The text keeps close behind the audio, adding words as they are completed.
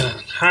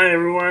Hi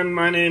everyone,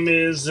 my name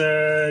is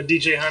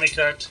DJ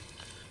Honeycutt,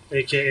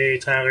 aka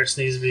Tyler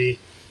Sneesby,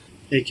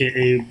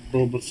 aka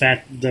Boba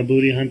Fett the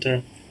Booty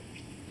Hunter.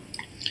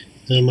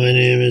 My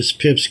name is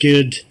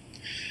Pipskid,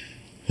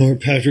 or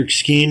Patrick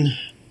Skeen.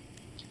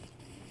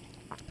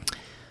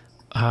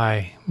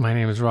 Hi, my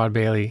name is Rod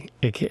Bailey,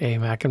 aka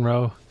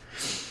McEnroe,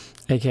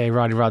 aka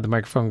Roddy Rod the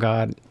Microphone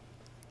God,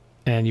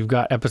 and you've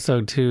got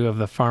episode 2 of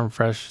the Farm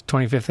Fresh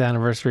 25th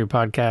anniversary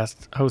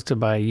podcast hosted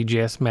by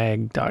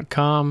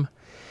UGSmag.com.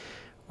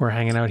 We're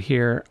hanging out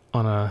here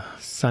on a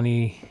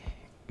sunny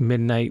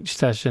midnight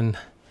session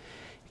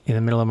in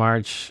the middle of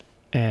March,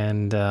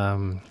 and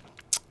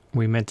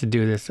we meant to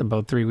do this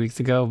about 3 weeks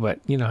ago, but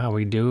you know how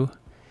we do.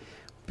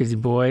 Busy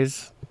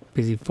boys,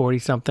 busy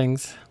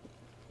 40-somethings.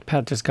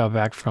 Pat just got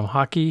back from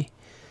hockey,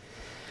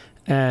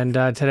 and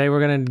today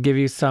we're going to give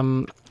you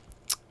some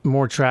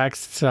more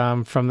tracks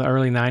from the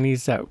early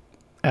 90s that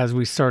as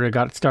we sort of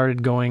got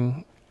started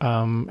going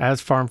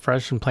as Farm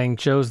Fresh and playing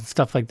shows and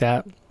stuff like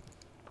that.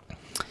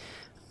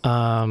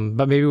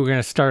 But maybe we're going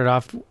to start it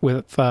off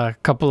with a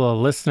couple of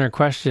listener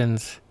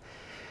questions.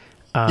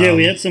 Yeah,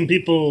 we had some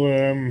people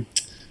who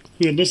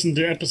had listened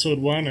to episode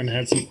 1 and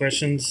had some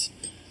questions.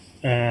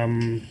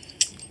 One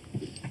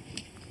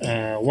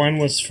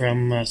was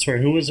from,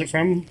 who was it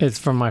from? It's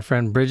from my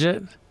friend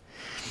Bridget.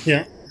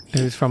 Yeah.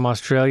 Who's from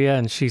Australia,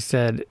 and she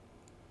said,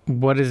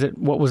 what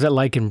was it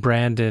like in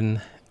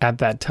Brandon at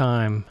that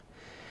time?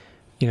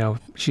 You know,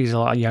 she's a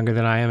lot younger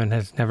than I am and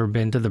has never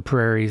been to the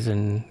prairies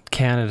in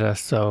Canada,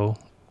 so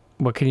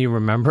what can you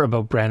remember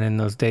about Brandon in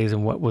those days,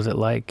 and what was it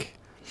like?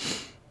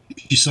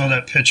 You saw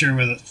that picture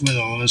with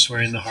all of us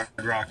wearing the Hard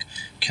Rock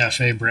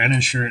Cafe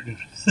Brandon shirt.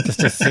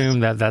 Just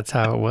assume that that's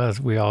how it was.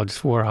 We all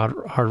just wore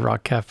Hard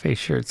Rock Cafe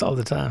shirts all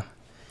the time.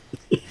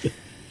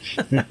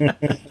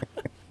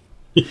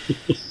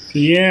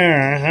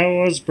 Yeah, how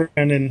was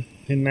Brandon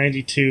in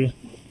 92,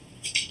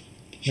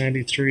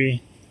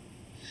 93?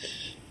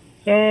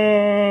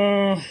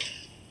 I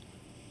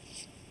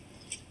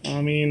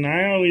mean,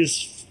 I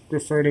always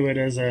refer to it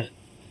as a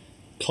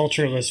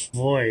cultureless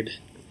void,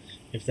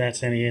 if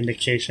that's any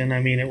indication.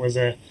 I mean,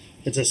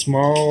 it's a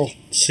small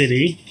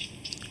city.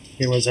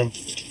 It was a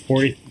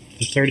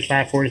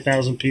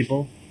 40,000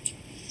 people.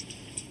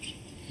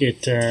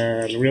 It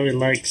really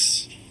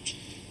likes.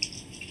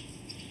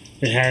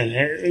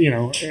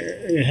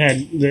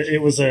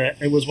 It was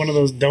one of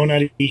those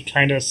donut-y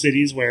kind of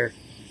cities where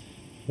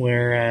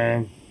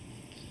the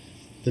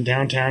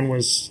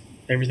downtown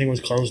everything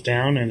was closed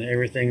down and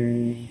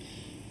everything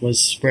was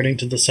spreading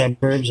to the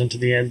suburbs and to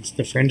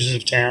the fringes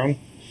of town.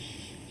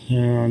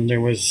 And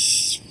there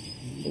was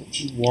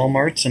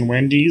Walmarts and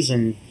Wendy's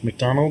and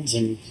McDonald's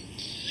and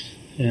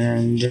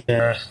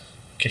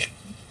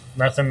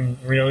nothing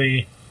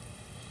really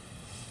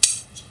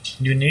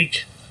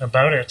unique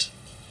about it.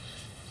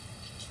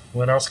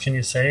 What else can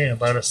you say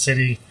about a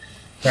city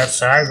that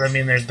size? I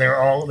mean,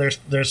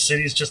 there's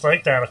cities just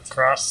like that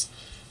across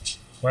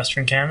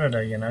Western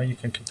Canada. You know, you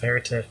can compare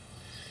it to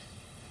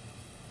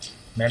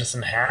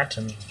Medicine Hat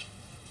and.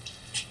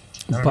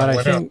 But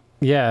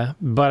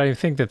I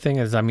think the thing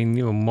is, I mean,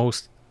 you know,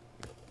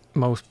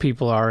 most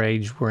people our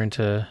age were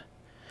into.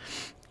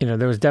 You know,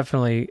 there was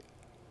definitely,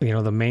 you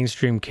know, the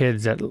mainstream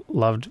kids that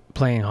loved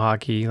playing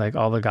hockey. Like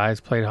all the guys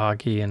played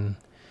hockey and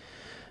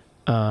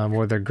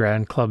wore their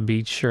Grand Club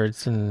Beach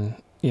shirts, and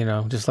you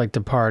know, just like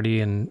to party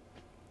and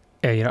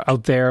you know,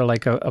 out there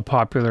like a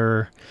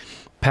popular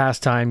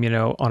pastime. You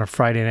know, on a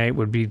Friday night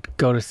would be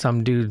go to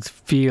some dude's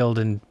field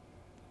and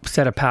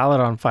set a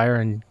pallet on fire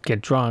and get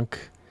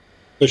drunk.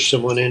 Push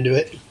someone into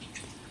it.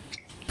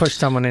 Push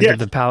someone into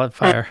the pallet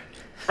fire.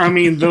 I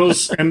mean,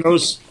 those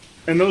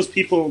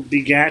people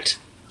begat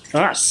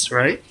us,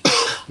 right?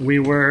 We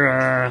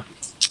were.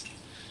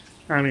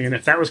 I mean,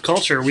 if that was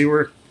culture, we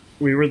were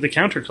the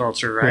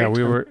counterculture, right? Yeah,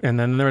 we were, and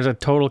then there was a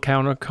total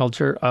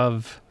counterculture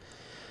of,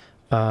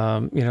 you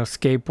know,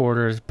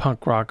 skateboarders,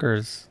 punk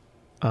rockers,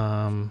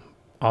 all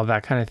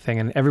that kind of thing,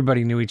 and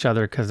everybody knew each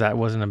other because that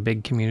wasn't a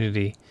big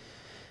community.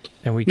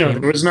 And there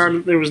was not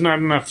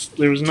enough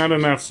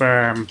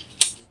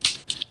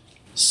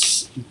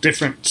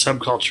different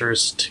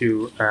subcultures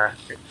to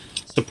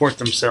support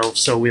themselves,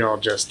 so we were all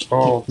just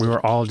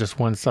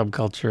one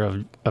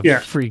subculture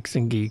of freaks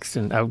and geeks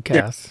and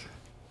outcasts. Yeah.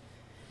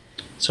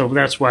 So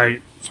that's why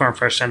Farm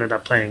Fresh ended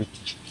up playing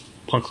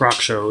punk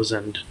rock shows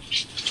and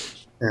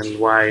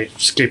why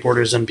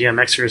skateboarders and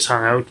BMXers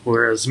hung out,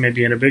 whereas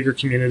maybe in a bigger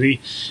community,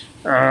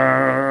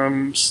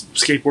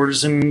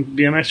 skateboarders and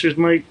BMXers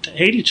might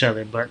hate each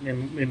other. But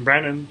in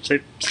Brandon,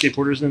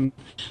 skateboarders and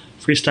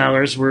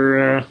freestylers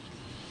were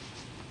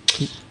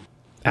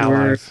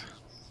allies.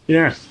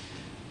 Yeah.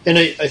 And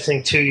I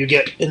think too, you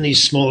get in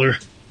these smaller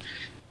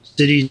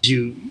cities,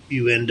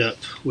 you end up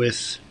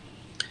with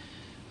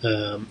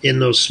in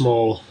those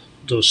small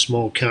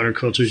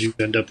countercultures, you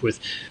end up with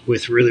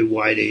really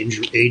wide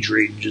age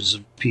ranges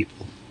of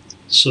people.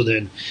 So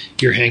then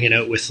you're hanging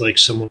out with like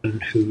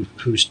someone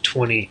who's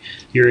 20,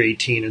 you're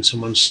 18, and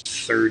someone's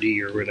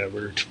 30 or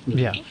whatever.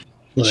 Yeah,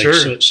 like,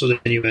 sure. So then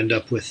you end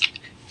up with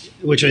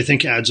which I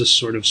think adds a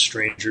sort of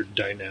stranger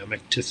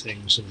dynamic to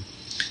things. And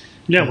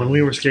Yeah, when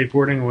we were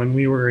skateboarding, when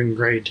we were in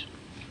grade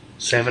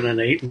 7 and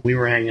 8, we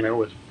were hanging out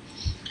with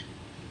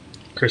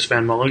Chris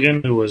Van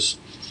Mulligan, who was,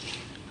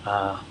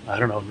 I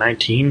don't know,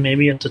 19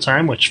 maybe at the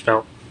time, which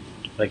felt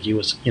like he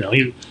was, he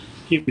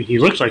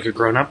looked like a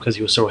grown up because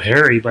he was so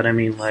hairy. But I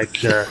mean,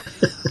 like,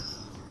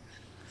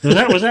 was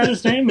that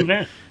his name?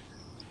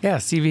 Yeah,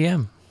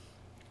 CVM.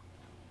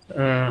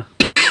 What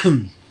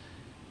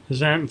was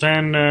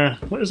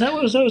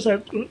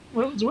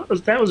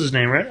that was his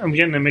name, right? I'm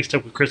getting it mixed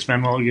up with Chris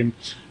Van Mulligan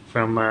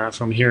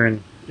from here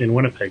in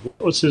Winnipeg.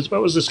 What was the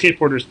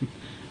skateboarder's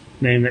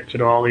name that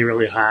could ollie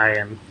really high?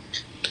 And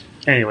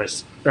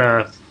anyways,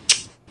 yeah,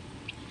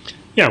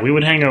 we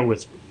would hang out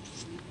with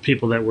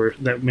people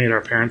that made our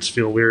parents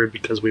feel weird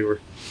because we were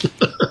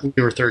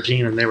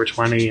 13 and they were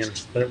 20,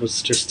 but it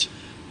was just,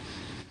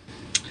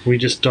 we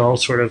just all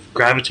sort of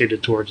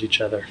gravitated towards each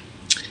other.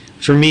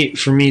 For me,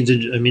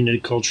 the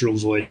cultural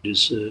void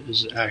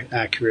is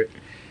accurate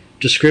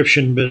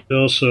description, but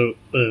also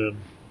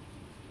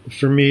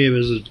for me, it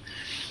was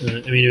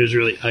it was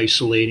really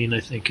isolating. I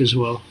think as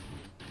well.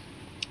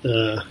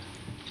 It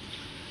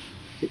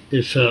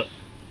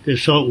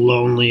felt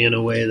lonely in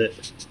a way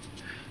that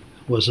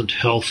wasn't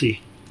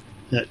healthy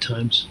at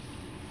times.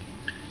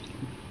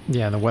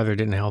 Yeah, the weather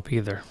didn't help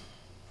either.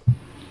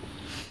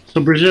 So,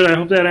 Brigitte, I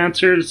hope that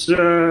answers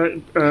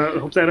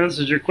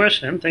your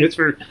question. Thanks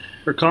for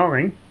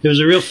calling. It was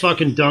a real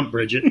fucking dump,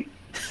 Bridget.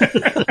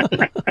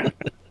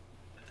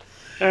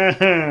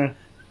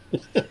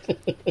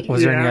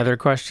 Was there any other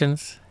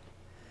questions?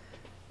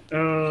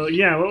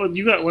 Yeah. Well,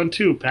 you got one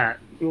too, Pat.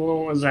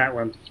 What was that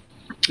one?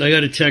 I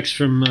got a text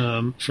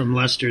from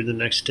Lester the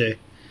next day,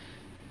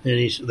 and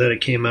that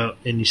it came out,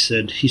 and he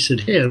said,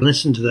 "Hey, I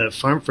listened to that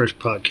Farm Fresh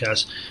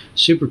podcast.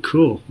 Super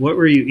cool. What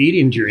were you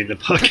eating during the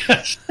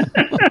podcast?"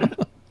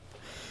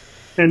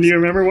 And do you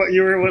remember what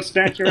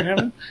snack you were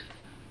having?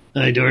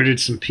 I'd ordered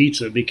some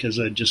pizza because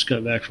I just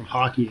got back from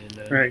hockey, and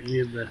right,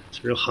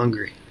 it's real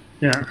hungry.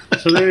 Yeah.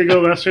 So there you go,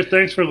 Lester.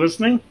 Thanks for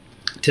listening.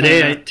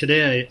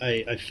 Today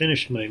I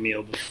finished my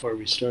meal before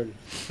we started.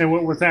 And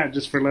what was that?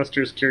 Just for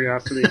Lester's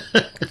curiosity.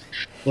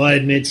 Well, I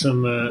had made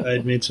some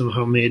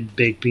homemade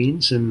baked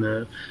beans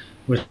and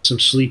with some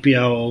Sleepy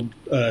Owl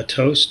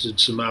toast and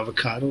some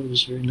avocado. It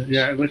was very nice.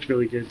 Yeah, it looked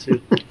really good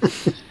too.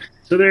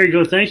 So there you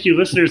go. Thank you,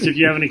 listeners. If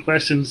you have any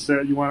questions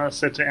that you want us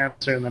to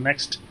answer in the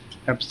next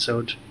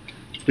episode,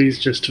 please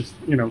just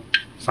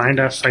find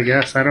us. I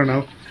guess, I don't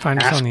know.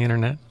 Find us on the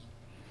internet.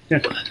 Yeah,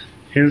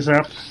 hit us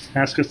up.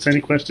 Ask us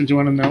any questions you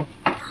want to know.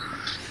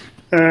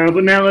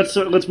 But now let's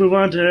move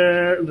on to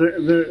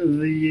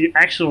the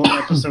actual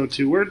episode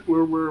 2.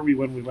 Where were we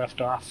when we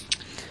left off?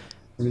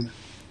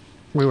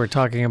 We were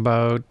talking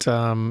about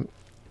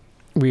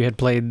we had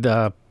played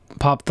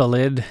Pop the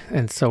Lid,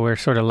 and so we're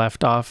sort of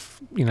left off,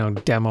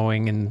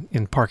 demoing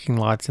in parking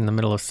lots in the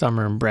middle of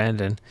summer in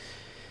Brandon.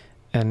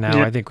 And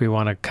now I think we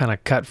want to kind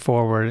of cut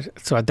forward.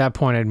 So at that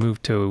point, I'd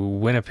moved to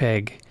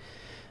Winnipeg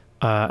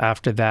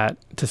after that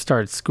to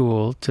start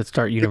school, to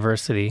start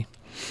university.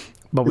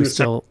 But we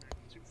still...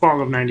 Fall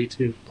of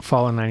 92.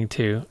 Fall of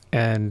 92.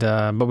 And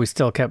but we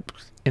still kept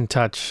in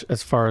touch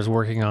as far as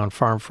working on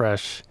Farm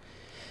Fresh.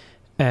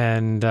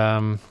 And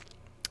then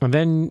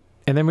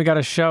we got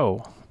a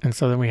show. And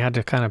so then we had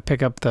to kind of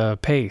pick up the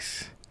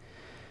pace.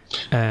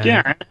 And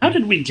yeah, how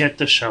did we get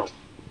the show?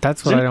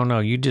 That's what I don't know.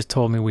 You just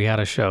told me we had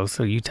a show,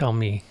 so you tell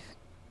me.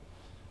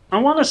 I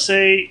want to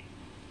say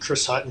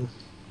Chris Hutton.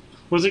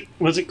 Was it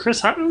Chris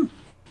Hutton?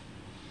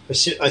 I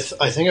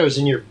think I was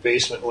in your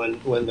basement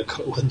when the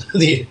call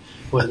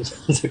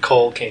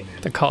came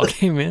in. The call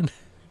came in.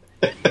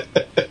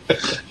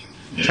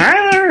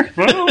 Tyler,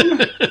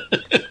 phone.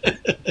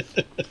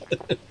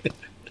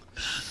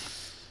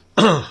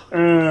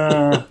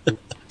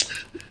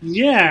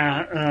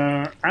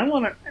 I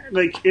want to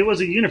it was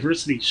a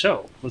university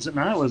show, was it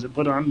not? Was it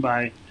put on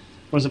by?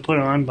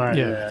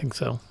 Yeah, I think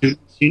so.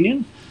 Students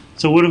Union.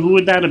 So who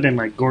would that have been?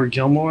 Like Gord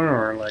Gilmore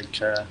or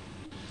like?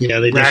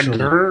 They Brad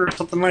Kerr or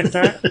something like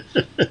that.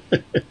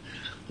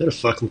 What a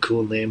fucking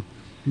cool name,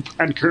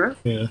 Brad Kerr.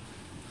 Yeah.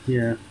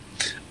 Yeah.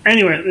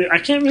 Anyway, I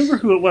can't remember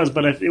who it was,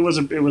 but it was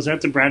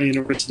at the Brad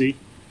University,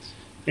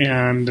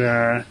 and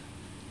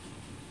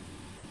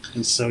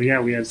so we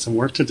had some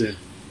work to do.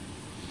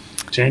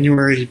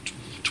 January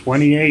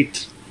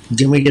 28th.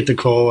 Didn't we get the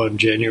call on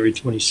January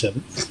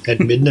 27th at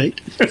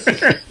midnight?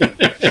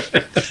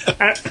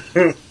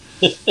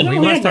 We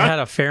must have had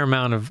a fair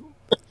amount of.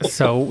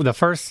 So the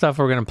first stuff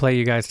we're going to play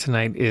you guys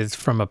tonight is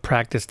from a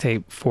practice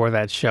tape for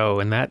that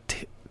show, and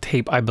that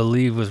tape, I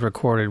believe, was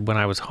recorded when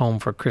I was home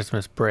for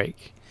Christmas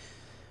break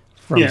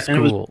from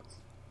school.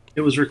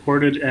 It was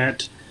recorded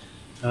at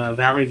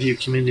Valley View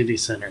Community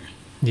Center.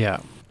 Yeah.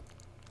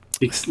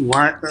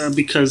 Why?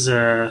 Because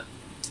I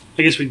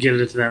guess we'd get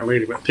into that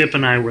later, but Pip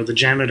and I were the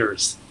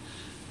janitors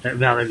at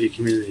Valley View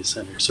Community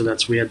Center, so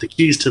we had the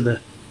keys to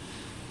the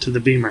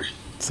Beamer.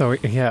 So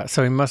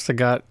he must have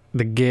got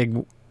the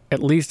gig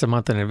at least a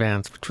month in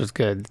advance, which was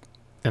good,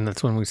 and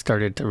that's when we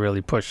started to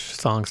really push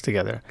songs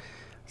together.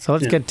 So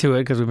let's get to it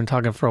because we've been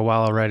talking for a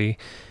while already,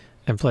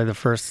 and play the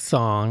first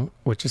song,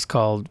 which is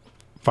called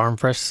Farm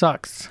Fresh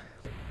Sucks.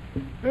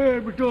 Hey,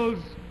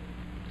 McDonald's,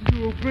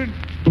 you open?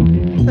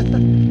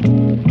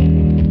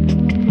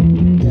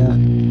 Yeah.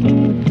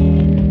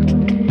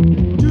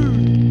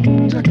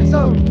 Dude, check us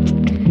out.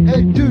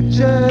 Hey, dude,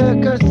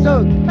 check us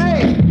out.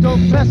 Hey,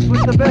 don't mess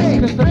with the best,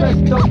 cause the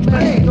best don't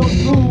mess. Don't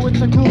fool with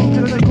the cool,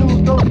 cause the cool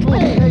don't fool.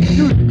 Hey,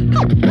 dude,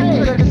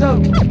 check us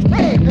out.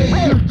 Hey,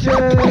 dude,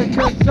 check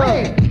us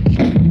out.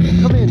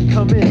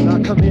 Come in,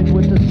 I'll come in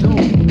with the zoom.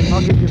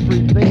 I'll give you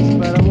free bass,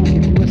 but I won't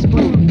give you a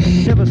spoon.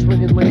 Never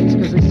swinging ladies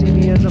cause they see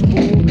me as a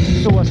fool.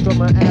 So I strut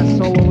my ass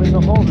solo in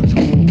the halls of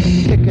school.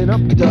 Kicking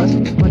up dust,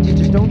 my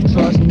teachers don't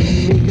trust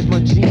me cause my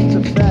jeans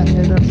are fat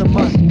and that's a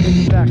must.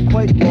 In fact,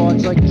 quite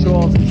large like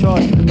Charles in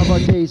charge of our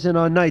days and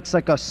our nights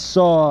like a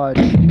Sarge.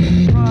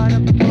 Ride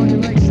up the party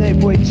like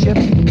Safeway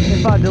chips.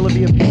 If I deliver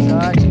your pizza,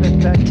 I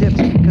expect fat tips.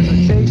 Cause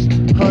I chase,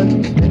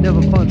 hunt, and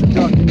never fund the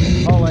ducket.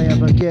 All I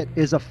ever get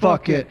is a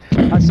fuck it.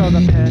 I saw the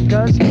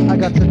pandas, I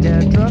got the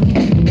dandruff,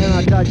 and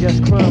I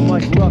digest crime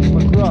like Ruff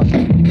McGruff.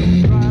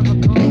 Drive a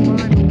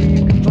combine, but we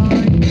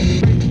combine.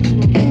 Break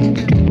through a beat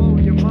and blow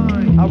your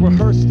mind. I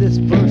rehearse this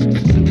verse to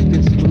suit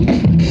this loop.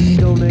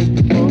 Donate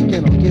the funk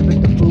and I'll give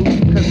it the boot.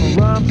 Cause my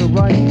rhymes are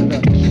right for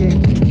the kick.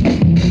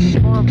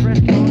 Farm fresh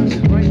bonus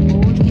is right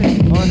forward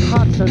thick. On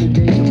hot sunny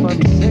days you'll find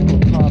me sickle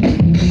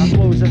popping. I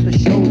flows at the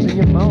shows and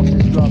your mouth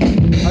is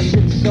dropping. I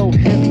shit's so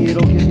heavy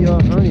it'll give you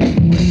a hernia.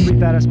 With three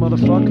badass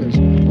motherfuckers,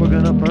 we're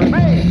gonna burn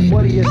you.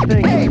 What do you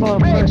think of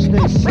Farm Fresh?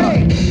 They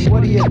suck.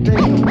 What do you think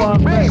of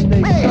Farm Fresh?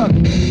 They suck.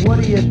 What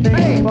do you think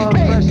of Farm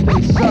Fresh?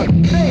 They suck.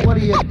 What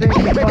do you think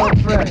of Farm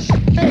Fresh?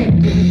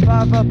 Give me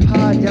 5 up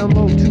high, down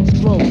low, too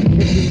slow.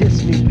 If you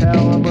diss me,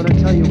 pal, I'm gonna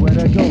tell you where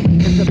to go.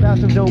 If the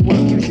bathroom don't work,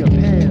 use your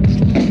pants.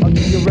 I'll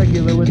give you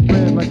regular with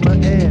brand like my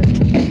aunt.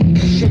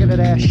 Shake it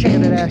ass, shake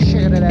it ass,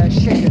 shake it ass,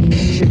 shake it.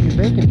 Shake your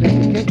bacon,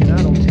 bacon cake, and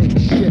I don't take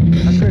shit.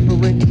 I scrape a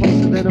ring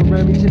closer than a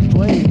Remington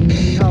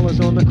blade. Collars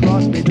on the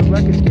cross, made the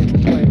records get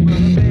played.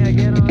 May I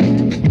get on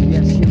it?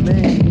 Yes, you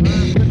may.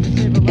 I'm good to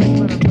save a life,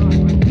 but I'm not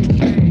like you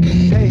may.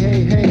 Hey,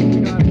 hey, hey,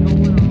 we got it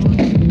going on.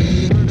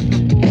 You heard it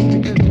before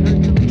because you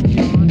heard to leave me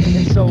on.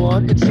 And so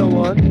on, and so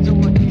on. So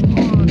I keep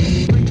on.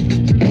 Breaking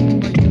the truth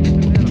by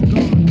Houston, and I'm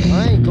gone. I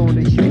ain't going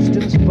to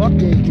Houston's, fuck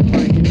achy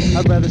breaking.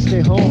 I'd rather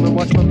stay home and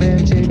watch my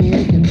man Jamie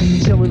Aiken.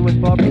 Chilling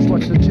with Barbies,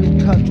 watch the two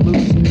cut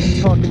loose.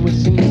 Talking with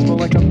seniors more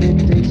like a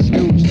midday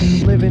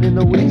snooze. Living in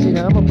the weeds,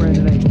 yeah, I'm a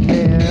Brandon A.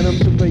 Man, I'm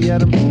super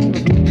yet, I'm beat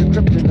to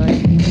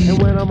kryptonite. And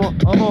when I'm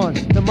on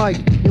the mic,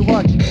 you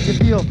watch, you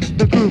feel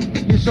the groove,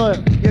 you saw it,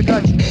 you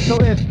got you. So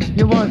if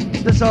you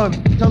want the song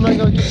to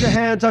lingo, get your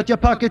hands out your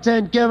pockets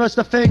and give us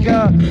the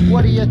finger.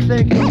 What do you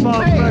think of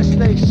Farm Fresh?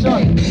 They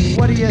suck.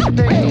 What do you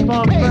think of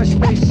Farm Fresh?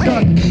 They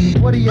suck.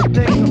 What do you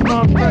think of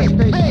Farm Fresh?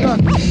 They suck.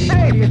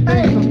 What do you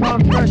think of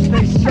Farm Fresh?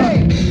 They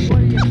suck.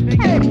 What do you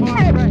think of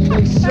Farm Fresh?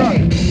 They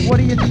suck.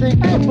 What do you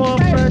think of Farm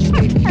Fresh?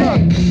 They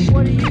suck.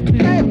 What do you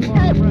think of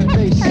Farm Fresh?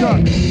 They suck.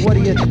 What do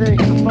you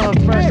think of Farm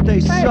Fresh? They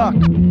suck.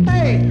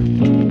 Hey,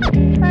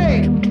 hey,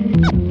 hey,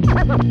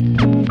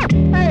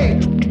 hey,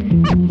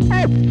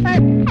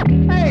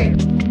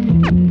 hey,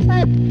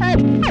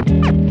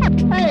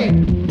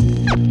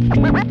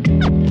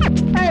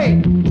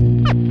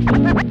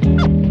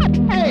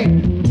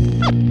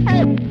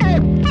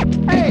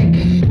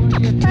 What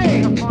do you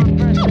think of Farm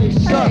Fresh? They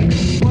suck.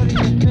 What do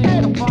you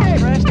think of Farm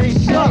Fresh? They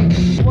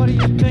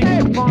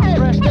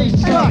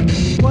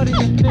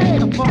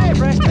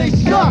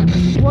suck.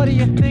 What do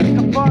you think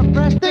of Farm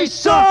Fresh? They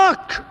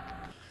suck.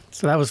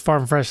 So that was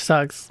Farm Fresh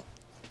Sucks.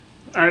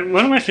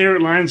 One of my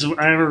favorite lines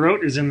I ever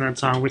wrote is in that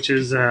song, which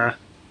is,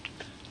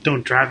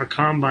 don't drive a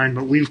combine,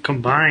 but we've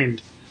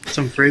combined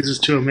some phrases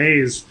to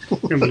amaze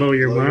and blow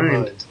your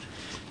mind.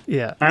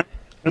 Yeah.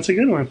 That's a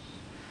good one.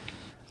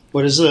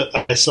 What is it?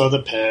 I saw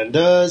the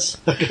pandas.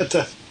 I got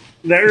that.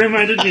 That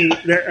reminded me.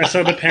 I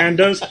saw the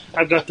pandas.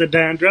 I've got the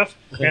dandruff,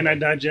 and I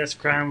digest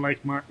crime like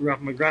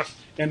Ruff McGruff.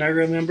 And I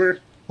remember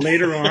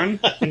later on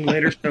in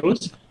later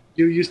shows,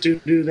 you used to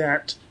do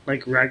that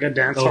like raga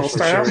dance hall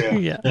style. Sure,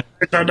 Yeah. I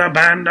saw the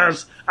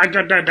pandas. I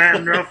got the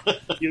dandruff.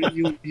 You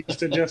used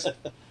to just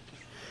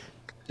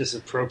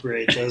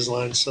appropriate those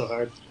lines so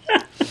hard.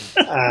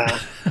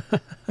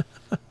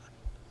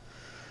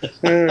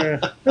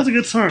 That's a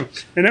good song,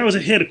 and that was a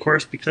hit, of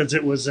course, because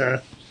it was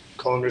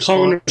Call and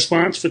call and response.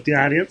 response with the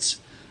audience.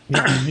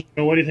 You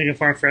know, what do you think of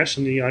Farm Fresh?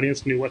 And the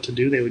audience knew what to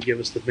do. They would give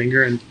us the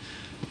finger and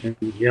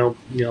yell.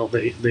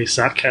 They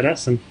suck at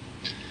us, and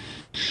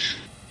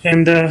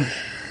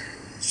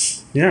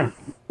yeah,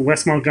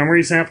 Wes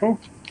Montgomery sample.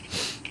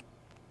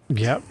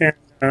 Yep.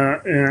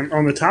 And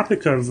on the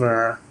topic of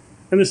and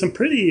there's some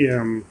pretty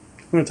on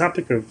the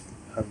topic of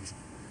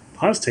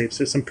pause tapes.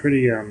 There's some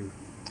pretty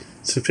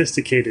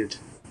sophisticated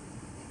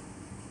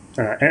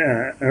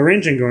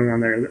arranging going on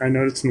there. I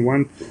noticed in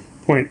one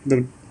point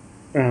the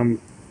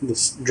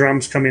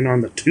drums come in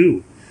on the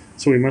 2,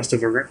 so we must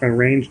have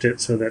arranged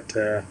it so that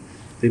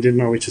they didn't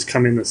always just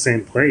come in the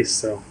same place.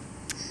 So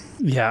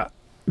Yeah.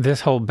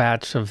 This whole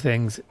batch of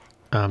things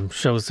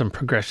shows some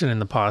progression in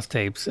the pause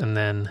tapes, and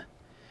then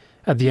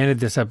at the end of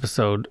this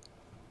episode,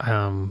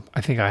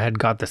 I think I had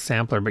got the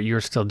sampler, but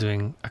you're still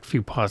doing a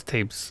few pause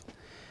tapes,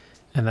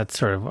 and that's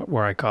sort of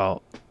where I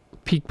call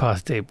peak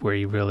pause tape, where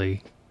you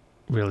really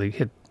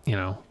hit,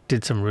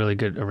 did some really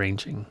good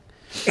arranging.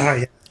 Oh,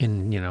 yeah.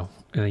 In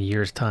a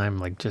year's time,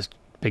 like just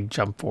big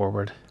jump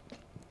forward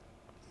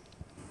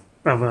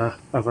Of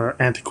a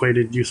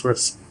antiquated,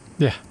 useless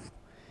yeah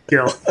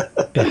skill.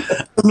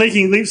 yeah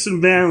Making leaps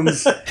and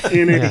bounds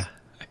in a yeah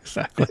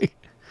exactly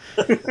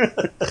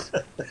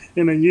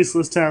in a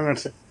useless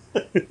talent.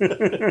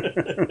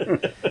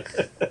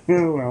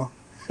 Oh well,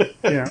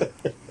 yeah.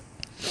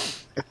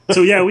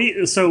 So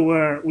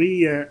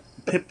yeah,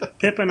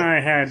 Pip and I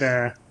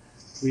had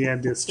we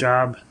had this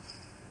job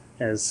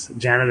as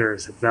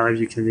janitors at Valley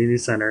View Community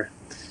Center.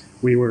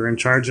 We were in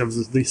charge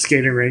of the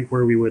skating rink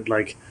where we would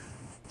like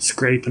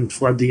scrape and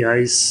flood the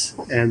ice,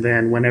 and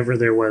then whenever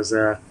there was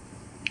a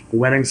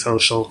wedding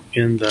social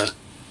in the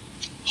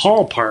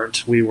hall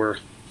part, we were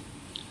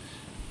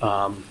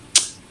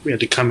we had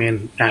to come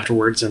in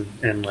afterwards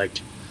and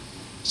like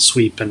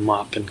sweep and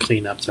mop and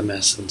clean up the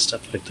mess and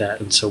stuff like that.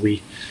 And so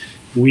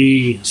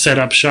we set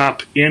up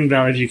shop in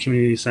Valley View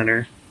Community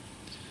Center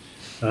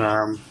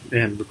and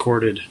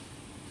recorded.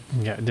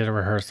 Yeah, did a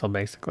rehearsal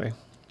basically.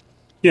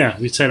 Yeah,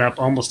 we set up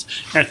almost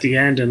at the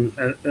end, and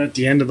at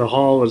the end of the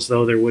hall, as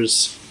though there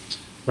was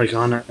like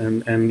on it,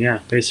 and yeah,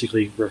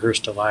 basically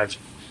rehearsed a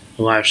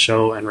live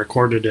show and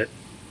recorded it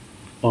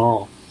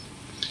all.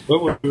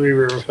 What would we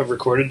have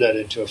recorded that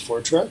into, a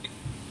 4-track?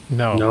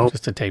 No,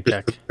 just a tape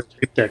deck.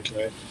 Tape deck.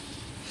 Right.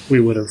 We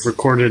would have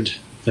recorded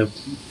the.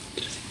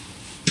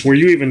 Were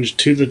you even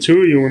to the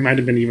two? You might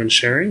have been even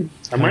sharing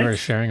a I mic. was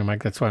sharing a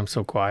mic. That's why I'm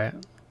so quiet.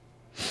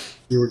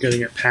 You were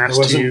getting it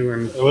passed to you,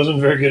 and I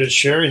wasn't very good at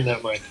sharing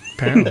that mic.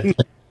 Apparently,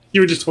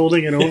 you were just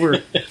holding it over.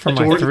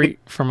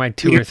 for my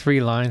 2 or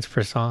 3 lines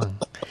per song.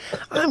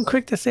 I'm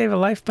quick to save a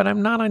life, but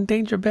I'm not on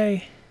Danger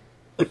Bay.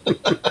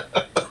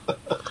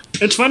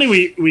 It's funny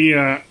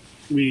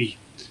we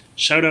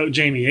shout out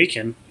Jamie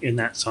Aiken in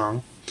that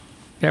song.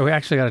 Yeah, we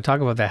actually got to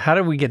talk about that. How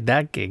did we get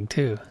that gig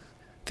too?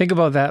 Think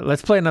about that.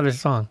 Let's play another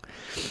song.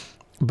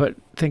 But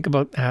think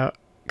about how,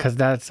 because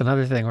that's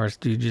another thing where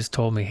you just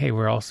told me, hey,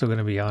 we're also going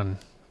to be on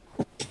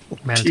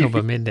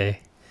Manitoba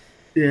Midday.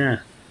 Yeah.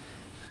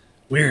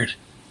 Weird.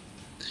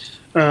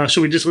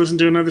 Should we just listen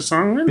to another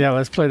song then? Yeah,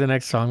 let's play the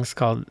next song. It's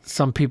called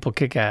Some People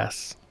Kick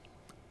Ass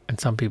and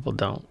Some People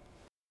Don't.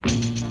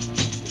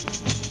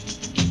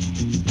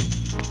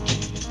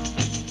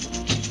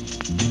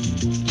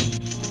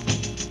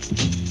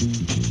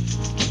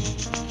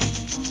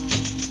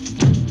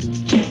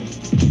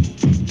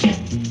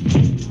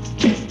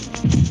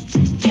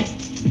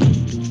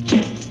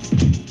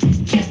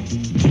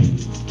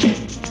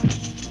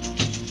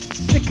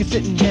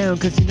 Sitting down,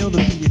 cause you know the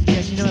beat is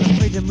catchy. Not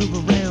afraid to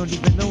move around,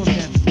 even though I'm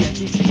that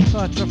sketchy.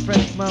 Thoughts are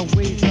fresh, my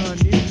ways are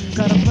new.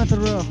 Got a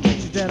plethora of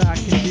things that I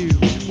can do.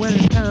 When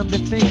it's time to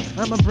think,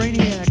 I'm a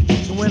brainiac.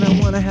 And when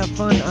I wanna have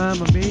fun, I'm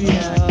a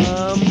maniac.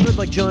 I'm good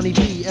like Johnny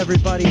B,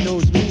 everybody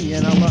knows me.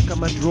 And I lock up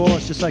my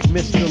drawers just like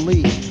Mr.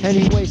 Lee.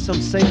 Anyway,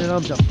 some say that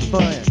I'm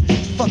defiant.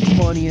 Fuck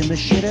Bonnie and the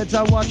shitheads,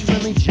 I watch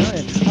Friendly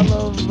Giant. I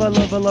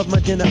love my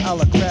dinner a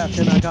la craft.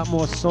 And I got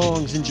more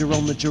songs than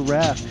Jerome the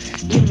Giraffe.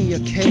 Give me a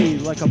K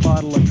like a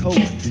bottle of Coke.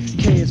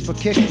 K is for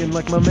kicking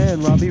like my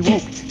man Robbie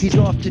Woke. He's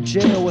off to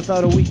jail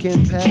without a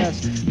weekend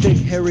pass. Big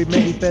hairy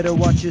man, he better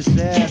watch his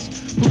ass.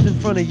 Who's in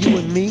front of you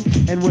and me?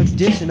 And we're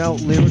dishing out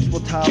lyrics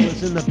while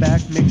Tyler's in the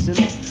back mixing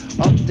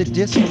up the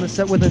disc on the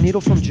set with a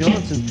needle from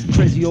Johnson.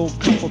 Crazy old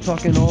couple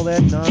talking all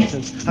that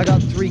nonsense. I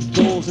got 3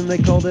 goals and they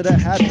called it a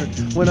hat-trick.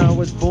 When I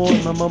was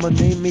born, my mama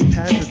named me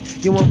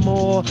Patrick. You want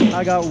more?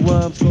 I got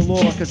rhymes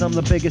galore, cause I'm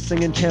the biggest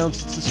thing in town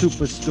since the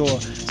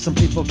superstore. Some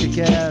people kick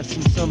ass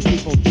and some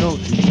people don't.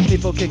 Some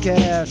people kick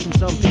ass and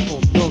some people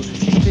don't.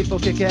 Some people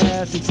kick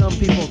ass and some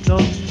people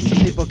don't. Some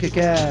people kick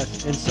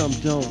ass and some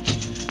don't.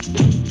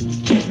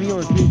 Me or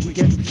his dude, we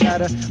getting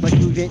fatter, like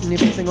we've eaten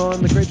everything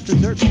on the grapes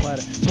dessert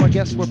platter. So I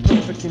guess we're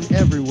perfect in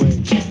every way.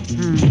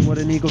 What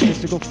an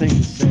egotistical thing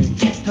to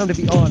say. Time to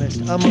be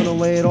honest, I'm gonna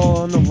lay it all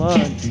on the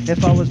line.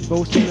 If I was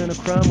boasting, then a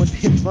crime would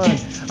be fun.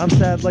 I'm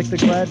sad like the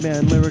Glad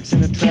Man, lyrics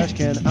in a trash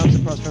can. I'm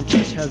surprised From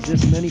Fresh has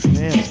this many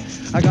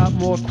fans. I got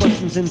more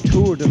questions than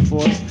tour de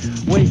force.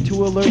 Way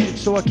too allergic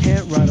so I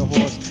can't ride a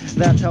horse.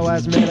 That's how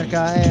asthmatic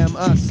I am.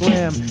 I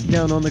slam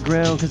down on the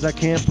ground cause I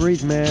can't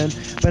breathe, man.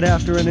 But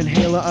after an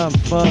inhaler I'm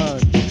fine.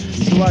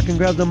 So I can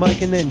grab the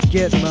mic and then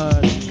get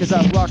mine. Cause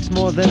I rocks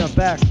more than a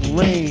back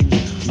lane.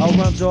 Our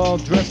rhymes are all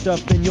dressed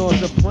up and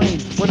yours are plain.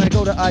 When I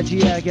go to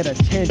IGA I get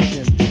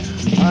attention.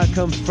 I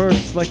come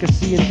first like a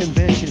C in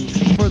convention.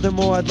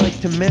 Furthermore I'd like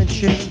to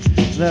mention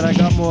that I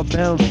got more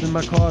bounce than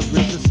my car's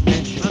rear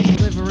suspension. I'm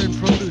delivering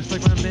produce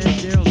like my man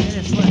Daryl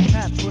Dennis. Like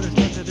Pat put us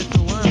up to this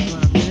alarm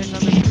when I finish.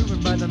 I'm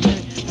improving by the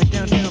minute like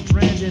downtown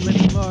Brandon.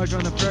 Living large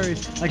on the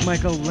prairies like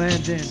Michael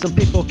Landon. Some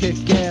people kick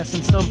gas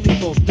and some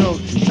people don't.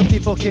 Some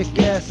people kick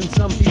gas and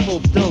some people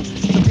don't.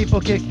 Some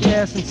people kick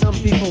gas and some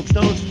people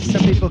don't.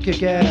 Some people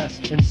kick ass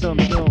and some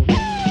don't.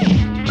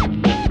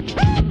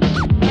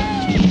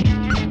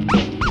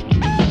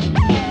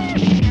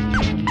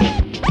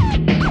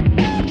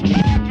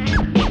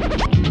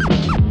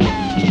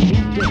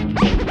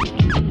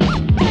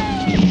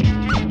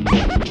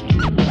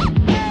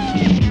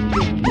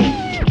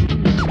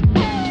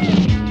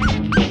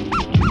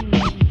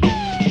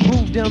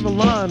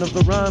 front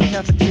of the rhyme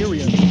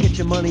cafeteria. Get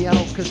your money out,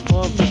 cause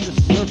Farm Fresh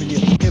is serving you.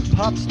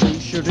 Hip-hop's too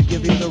sure to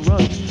give you the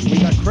run. We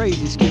got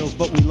crazy skills,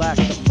 but we lack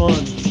the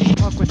fun.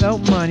 Talk without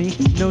money,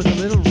 nose a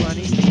little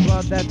runny.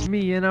 Rod, that's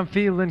me, and I'm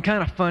feeling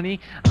kinda funny.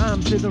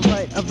 I'm to the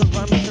right of the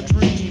rhyming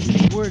supreme.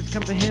 Words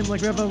come to him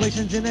like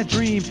revelations in a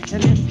dream.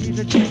 And if he's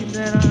a dream,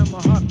 then I'm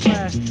a hot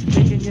flash,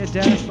 making you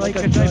dash like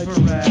a diaper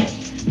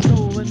rash.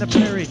 Soul in the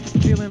prairie,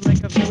 feeling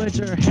like a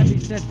villager. Heavy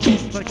set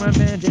beats like my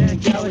man Dan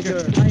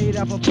Gallagher. I eat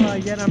apple pie,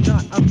 yet I'm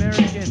not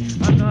American.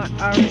 I'm not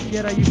Irish,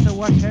 yet I used to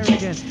watch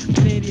Harrigan.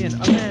 Canadian,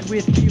 a man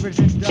with fevers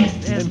and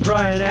dust. And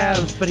Bryan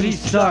Adams, but he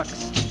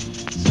sucks.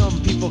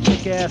 Some people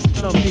kick ass,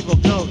 some people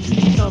don't.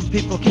 Some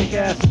people kick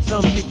ass, and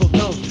some people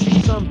don't.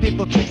 Some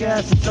people kick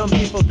ass, and some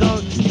people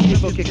don't. Some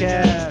people kick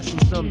ass,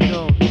 and some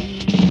don't.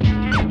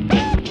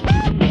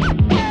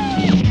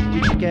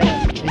 We kick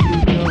ass, and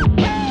you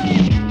don't.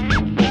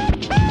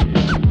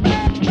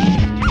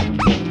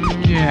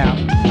 Yeah.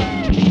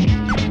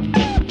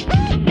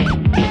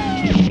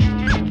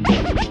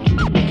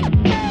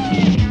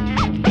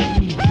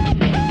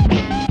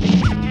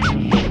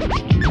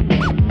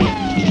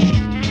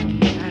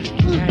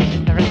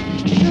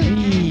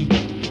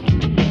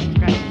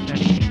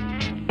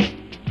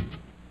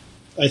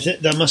 I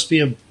think that must be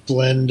a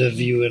blend of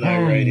you and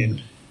I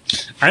writing.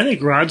 I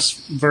think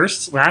Rod's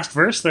last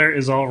verse there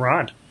is all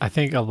Rod. I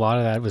think a lot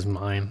of that was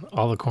mine.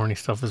 All the corny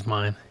stuff was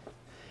mine,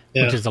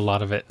 Yeah. which is a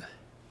lot of it.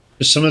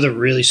 There's some of the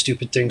really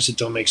stupid things that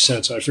don't make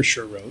sense I for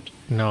sure wrote.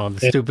 No,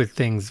 the stupid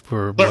things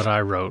were what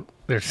I wrote.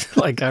 There's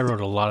like I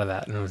wrote a lot of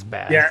that, and it was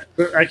bad. Yeah,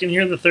 but I can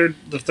hear the third.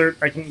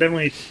 I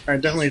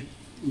definitely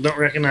don't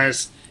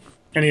recognize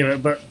any of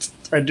it, but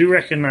I do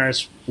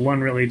recognize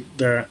one really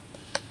the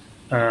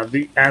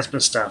asthma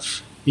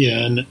stuff.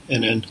 Yeah, and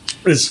then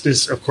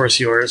Is of course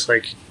yours.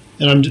 Like,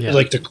 and I'm Yeah.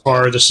 like the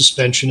car, the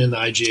suspension, and the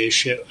IGA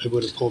shit I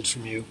would have pulled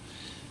from you.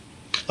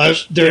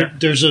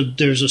 There's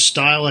a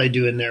style I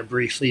do in there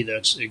briefly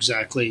that's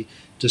exactly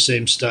the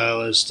same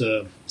style as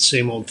the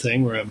same old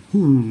thing where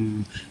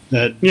I'm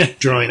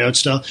drawing out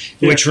style,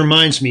 which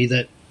reminds me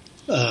that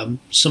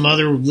some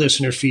other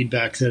listener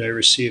feedback that I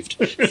received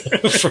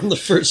from the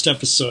first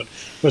episode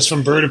was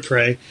from Bird of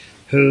Prey,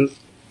 who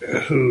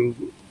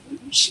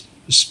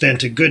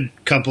spent a good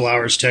couple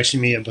hours texting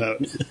me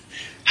about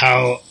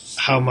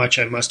how much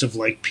I must have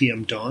liked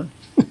PM Dawn.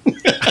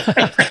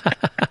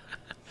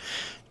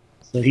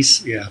 So he's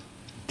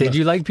Did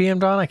you like PM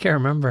Dawn? I can't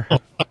remember.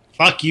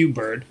 Fuck you,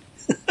 Bird.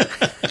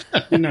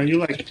 you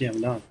like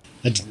PM Dawn.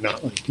 I did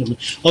not like PM Dawn.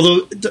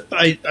 Although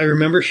I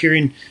remember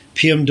hearing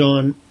PM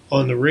Dawn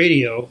on the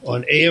radio,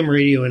 on AM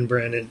radio in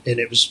Brandon, and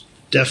it was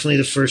definitely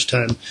the first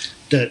time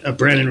that a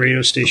Brandon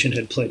radio station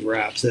had played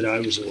rap that I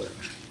was aware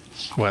of.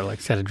 What,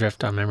 like Set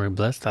Adrift on Memory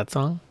Bliss, that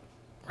song?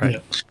 Right. Yeah.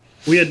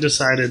 We had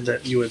decided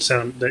that you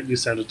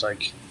sounded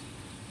like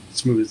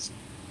Smooth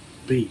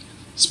B.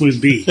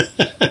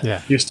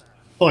 Yeah. You're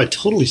Oh, I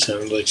totally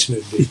sounded like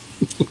Smooth B.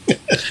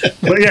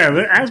 But yeah,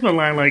 the asthma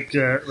line,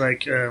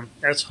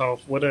 asshole,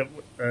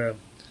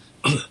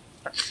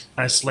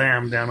 I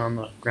slam down on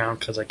the ground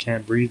because I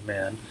can't breathe,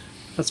 man.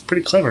 That's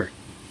pretty clever.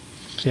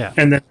 Yeah.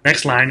 And then the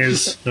next line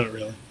is, Not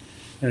really.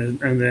 and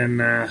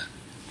then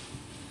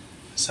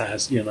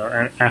says,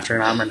 after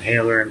an I'm an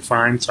inhaler and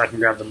fine, so I can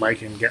grab the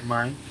mic and get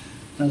mine.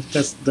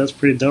 That's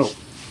pretty dope.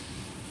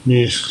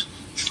 Yeah.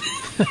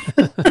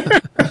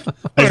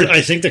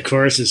 I think the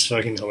chorus is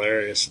fucking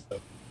hilarious.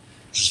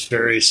 It's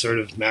very sort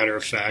of matter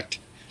of fact.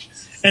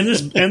 And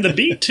the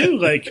beat too,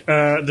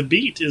 the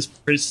beat is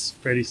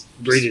pretty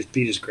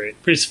Beat is great.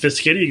 pretty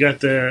sophisticated. You got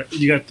the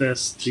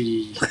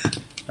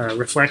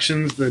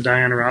Reflections, the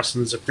Diana Ross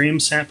and the Supreme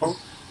sample,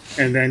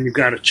 and then you've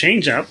got a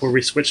change up where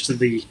we switch to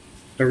the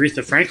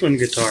Aretha Franklin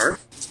guitar.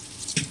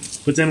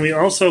 But then we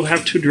also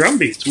have two drum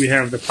beats. We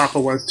have the Papa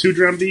Was 2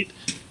 drum beat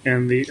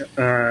and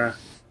the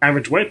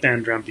Average White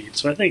Band drum beat.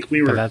 So I think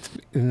we were. But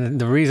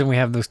the reason we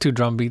have those two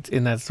drum beats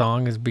in that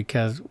song is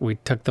because we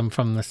took them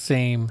from the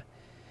same.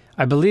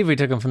 I believe we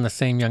took them from the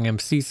same Young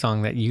MC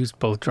song that used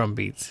both drum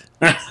beats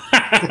or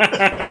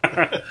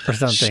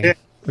something. Shit.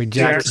 We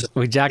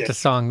jacked a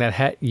song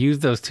that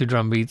used those two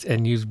drum beats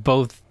and used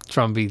both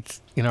drum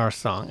beats in our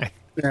song.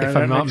 If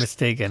I'm not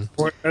mistaken.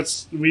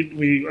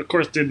 We of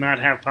course did not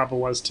have Papa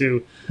Was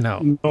 2.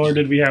 No. Nor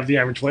did we have the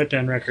Average White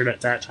Band record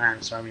at that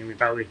time. So I mean, we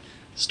probably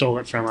stole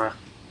it from a.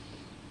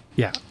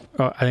 Yeah.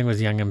 Oh, I think it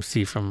was Young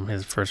MC from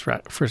his first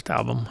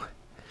album.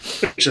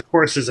 Which of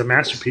course is a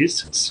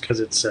masterpiece because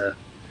it's the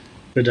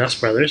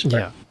Dust Brothers.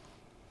 But,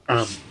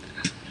 Yeah.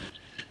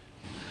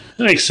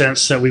 It makes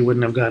sense that we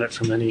wouldn't have got it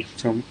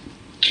from.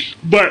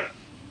 But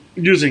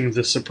using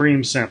the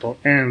Supreme sample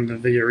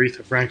and the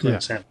Aretha Franklin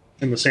sample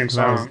in the same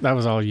song. That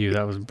was all you.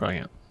 That was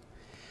brilliant.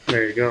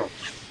 There you go.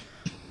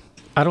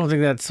 I don't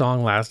think that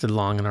song lasted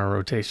long in our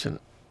rotation.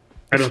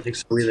 I don't think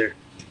so either.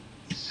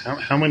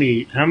 How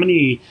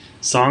many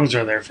songs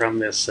are there from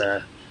this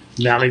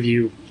Valley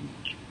View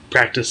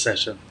practice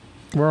session?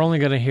 We're only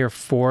going to hear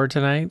 4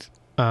 tonight.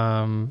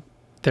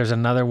 There's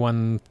another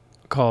one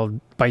called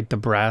Bite the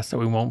Brass that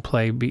we won't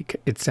play.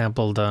 It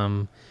sampled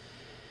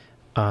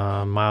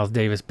Miles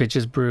Davis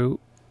Bitches Brew,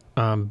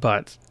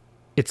 but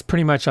it's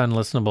pretty much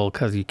unlistenable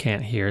because you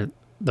can't hear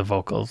the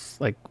vocals.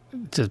 Like,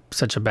 just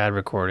such a bad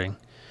recording.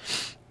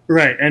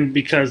 Right, and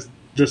because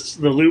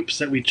the loops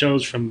that we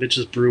chose from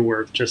Bitches Brew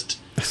were just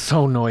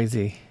So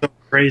noisy. so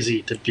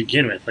crazy to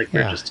begin with. Like,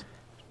 they're just...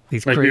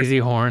 These like crazy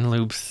horn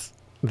loops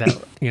that,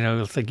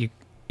 it's like you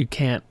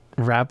can't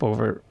rap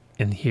over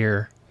and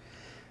hear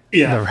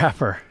the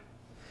rapper.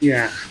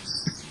 Yeah.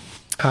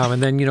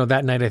 And then,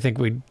 that night I think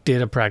we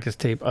did a practice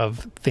tape of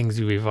things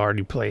we've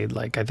already played.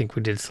 Like, I think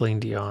we did Celine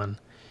Dion.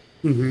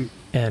 Mm-hmm.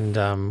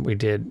 And we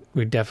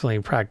definitely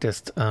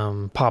practiced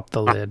Pop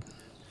the Lid.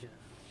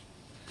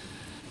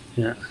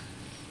 Yeah.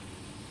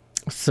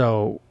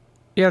 So,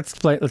 yeah,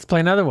 let's play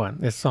another one.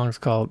 This song's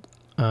called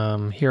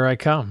Here I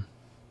Come.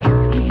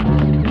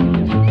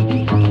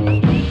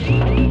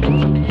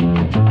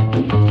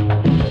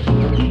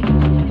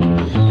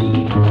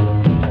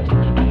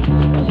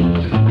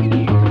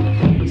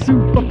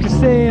 Soup up your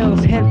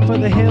sails, head for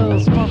the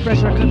hills. Farm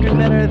fresh are cooking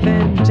better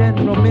than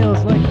General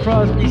Mills, like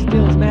Crosby,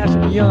 Stills, Nash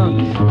and Young.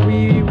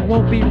 We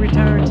won't be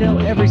retiring till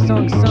every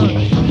song's sung.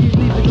 You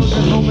leave the goats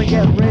at home and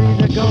get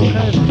ready to go,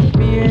 cause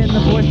me and the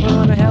boys put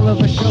on a hell of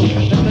a show.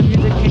 Let the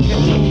music kick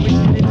and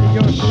reaching into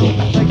your soul.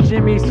 Like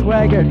Jimmy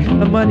Swaggart,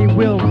 the money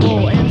will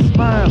roll and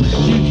smile. Due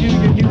to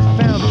your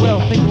newfound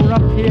wealth, think we're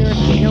up here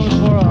yelling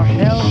for our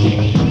help.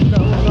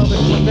 All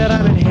this one that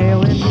I'm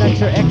inhaling, that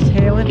you're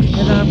exhaling,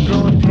 and I'm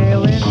growing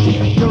pale in.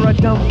 You're a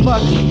dumb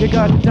fuck, you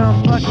got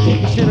dumb luck.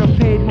 You should have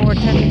paid more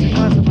attention to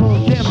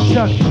Constable Dim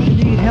Chuck.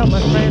 You need help,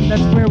 my friend,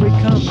 that's where we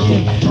come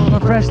in. My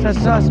fresh,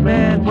 that's us,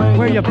 man,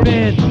 where you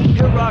been?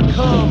 Here I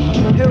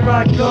come, here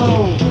I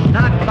go.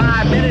 Not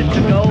 5 minutes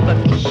ago, but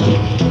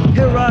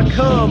Here I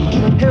come,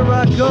 here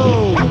I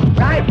go.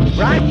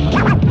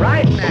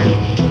 right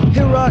now.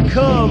 Here I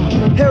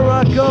come, here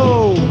I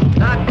go.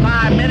 Not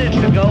 5 minutes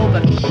ago,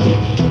 but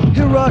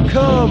Here I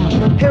come,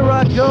 here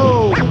I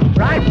go.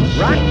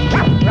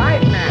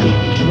 right now.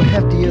 We're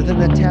heftier than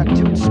the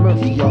tattooed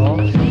Smurf, y'all.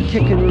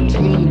 Kicking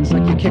routines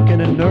like you're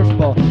kicking a Nerf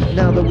ball.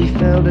 Now that we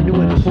found a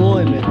new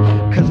employment,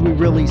 cause we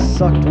really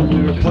sucked when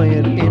we were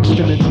playing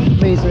instruments.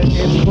 Mazer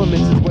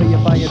Implements is where you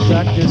buy your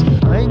tractors.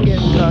 I ain't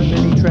getting caught in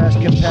any trash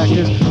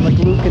compactors like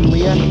Luke and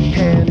Leah,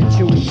 Han and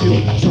Chewie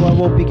too. So I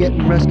won't be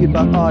getting rescued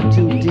by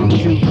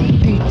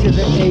R2D2. P to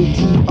the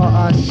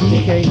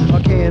A-T-R-I-C-K.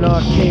 RK and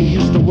RK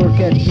used to work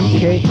at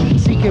BK.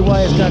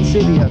 CKY has got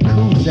Cydia,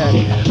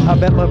 Kuzak. I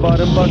bet my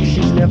bottom buck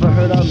she's never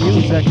heard our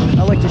music.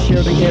 I like to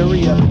share the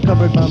area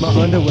covered by my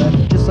underwear,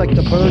 just like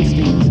the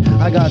Bernsteins.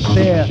 I got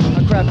Bear,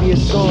 our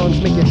crappiest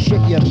songs make you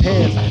shit your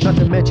pants. Not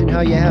to mention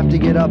how you have to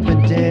get up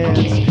and dance.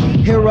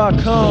 Here I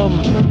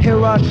come,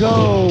 here I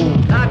go.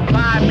 Not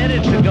 5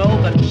 minutes ago,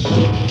 but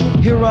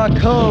Here I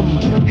come,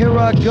 here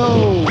I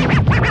go.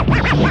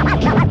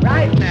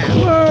 right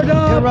now. Word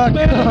up, Here I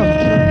baby. come.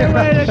 Here I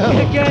Ready to come.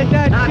 kick it,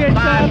 that Not shit's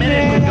 5 up,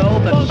 minutes man. ago,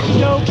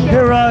 but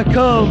Here I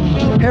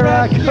come, here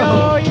I Yo,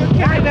 come. you're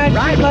kicking that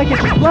Right. shit like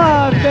it's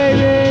love,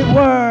 baby.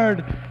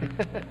 Word.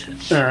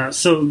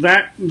 So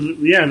that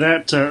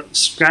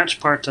scratch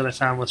part that I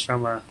found was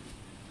from a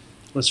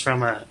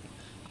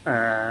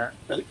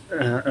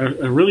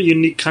really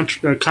unique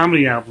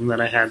comedy album that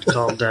I had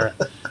called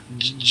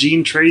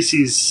Gene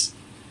Tracy's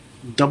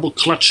Double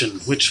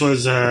Clutchin', which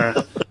was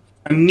a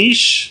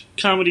niche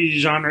comedy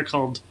genre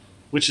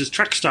which is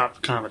truck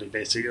stop comedy.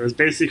 Basically, it was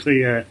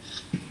basically a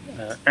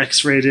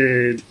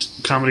X-rated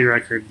comedy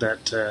record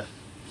that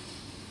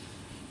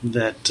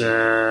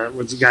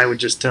was the guy would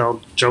just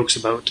tell jokes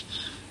about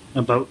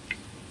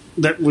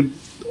that would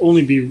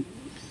only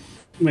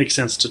make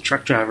sense to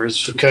truck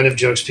drivers. The kind of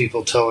jokes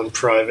people tell in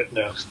private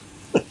now.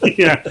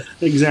 Yeah,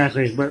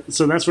 exactly. But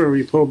so that's where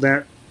we pulled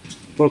that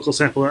vocal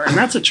sample, and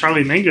that's a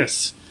Charlie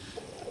Mingus.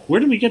 Where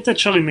did we get that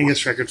Charlie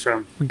Mingus record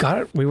from? We got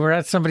it. We were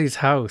at somebody's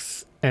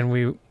house and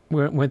we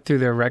went through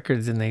their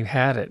records and they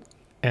had it.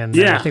 And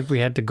then Yeah. I think we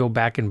had to go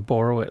back and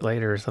borrow it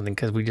later or something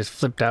because we just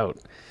flipped out.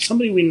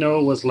 Somebody we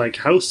know was like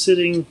house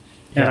sitting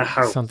at a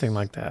house, something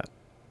like that.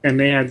 and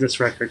they had this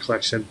record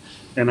collection.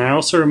 And I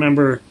also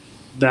remember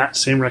that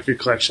same record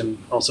collection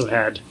also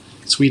had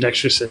Sweet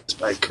Exorcist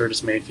by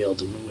Curtis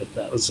Mayfield, and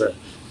that was a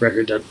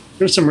record that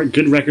there were some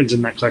good records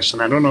in that collection.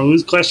 I don't know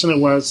whose collection it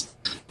was.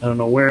 I don't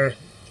know where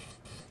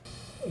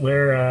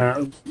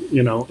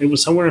it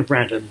was somewhere in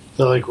Brandon.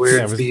 The like weird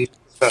Yeah, it was- the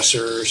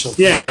professor or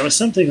something. Yeah, it was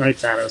something like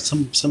that. It was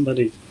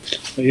somebody.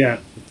 But yeah,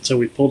 so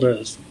we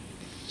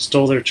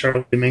stole their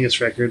Charlie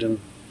Mingus record or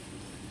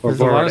There's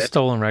a lot borrowed of it.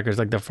 stolen records.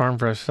 Like the Farm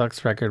Fresh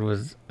Sucks record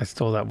I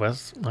stole that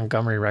Wes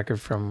Montgomery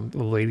record from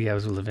the lady I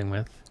was living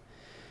with.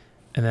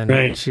 And then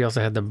Right. she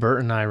also had the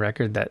Bert and I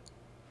record that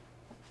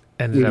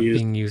ended We up used-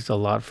 being used a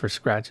lot for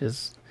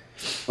scratches.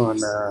 on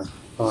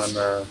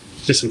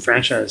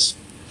Disenfranchised.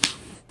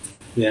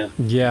 Yeah,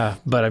 Yeah,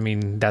 but I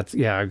mean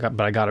I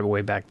got it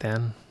way back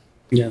then.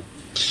 yeah.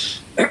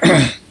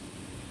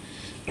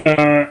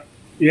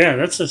 Yeah,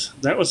 that's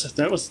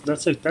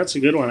a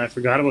good one. I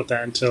forgot about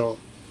that until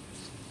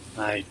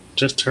I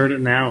just heard it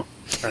now.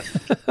 I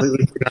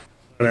completely forgot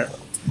about it.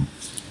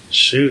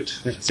 Shoot,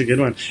 that's a good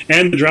one.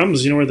 And the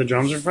drums. You know where the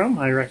drums are from?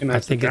 I I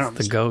recognize think the it's drums.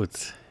 the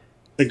goats.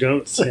 The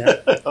goats.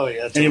 Yeah. Oh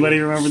yeah. Anybody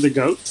remember the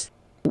goats?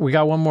 We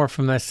got one more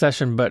from that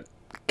session, but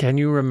can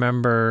you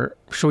remember?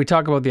 Should we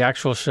talk about the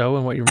actual show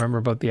and what you remember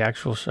about the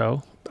actual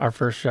show, our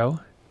first show?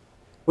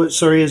 What?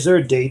 Sorry, is there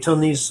a date on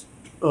these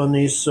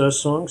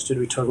songs? Did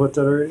we talk about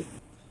that already?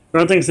 I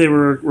don't think they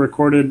were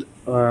recorded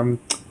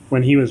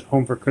when he was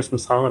home for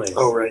Christmas holidays.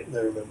 Oh right, I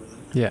remember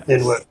that. Yeah.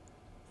 In what?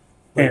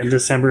 in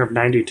December of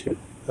 '92.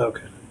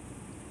 Okay.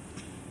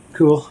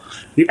 Cool.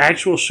 The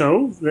actual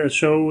show, the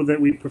show that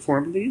we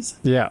performed these.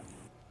 Yeah.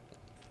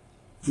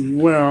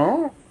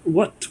 Well,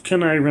 what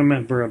can I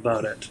remember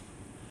about it?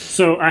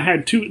 So I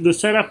had two. The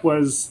setup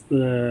was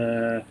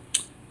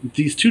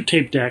these two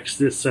tape decks,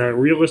 this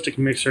realistic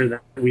mixer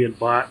that we had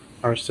bought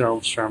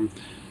ourselves from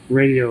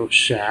Radio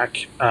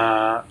Shack,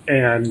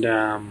 and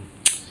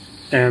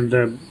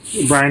the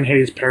Brian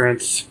Hayes'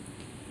 parents'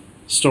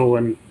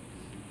 stolen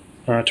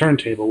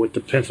turntable with the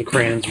pencil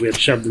crayons we had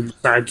shoved in the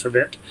sides of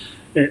it.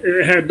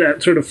 It had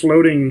that sort of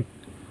floating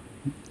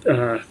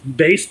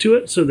base to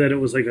it, so that it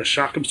was like a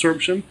shock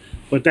absorption,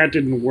 but that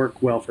didn't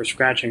work well for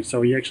scratching,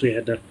 so you actually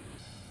had to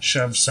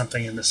shove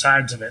something in the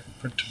sides of it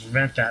to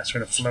prevent that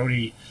sort of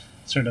floaty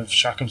sort of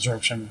shock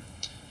absorption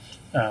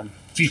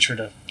feature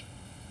to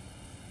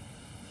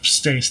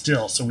stay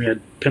still. So we had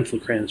pencil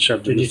crayons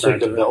shoved in Did the you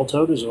take sides the of belt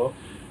out as well?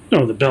 it.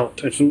 No, the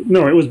belt.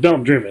 No, it was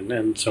belt driven,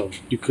 and so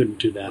you couldn't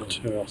do that,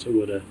 or else it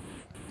would have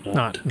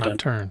Not done.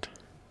 turned.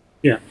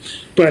 Yeah,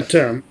 but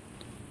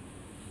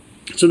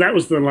so that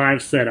was the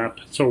live setup.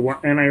 So,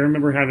 and I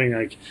remember having,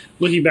 like,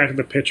 looking back at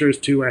the pictures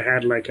too, I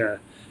had like a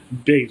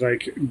big,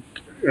 like,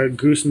 a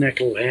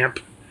gooseneck lamp,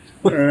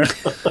 you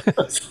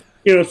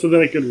know, so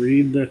that I could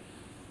read the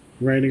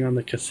writing on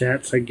the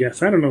cassettes. I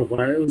guess I don't know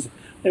why it was.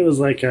 It was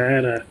like I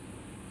had a.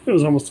 It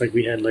was almost like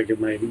we had like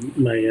my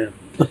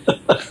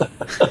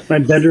my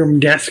bedroom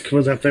desk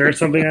was up there or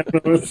something. I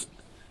don't know. It's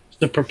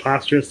just a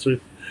preposterous,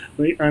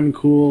 like,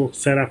 uncool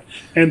setup.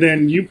 And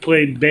then you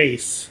played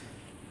bass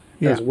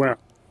Yeah. as well.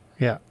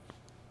 Yeah.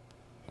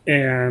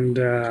 And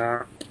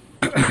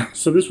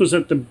so this was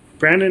at the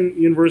Brandon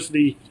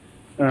University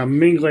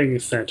Mingling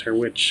Center,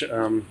 which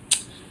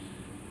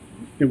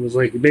it was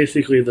like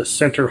basically the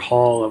center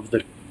hall of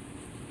the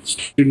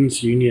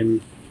Students'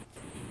 Union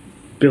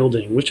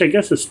building, which I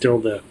guess is still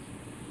the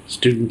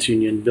Students'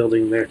 Union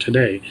building there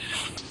today.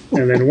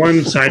 And then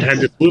one side had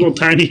this little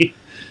tiny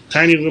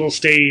little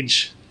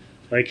stage,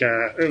 like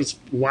it was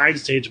wide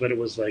stage, but it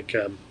was like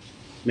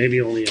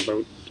maybe only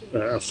about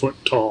a foot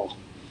tall.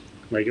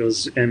 Like it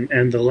was, and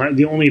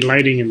the only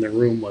lighting in the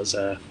room was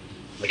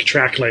like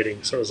track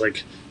lighting, so it was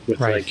like with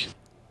Right. like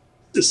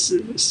this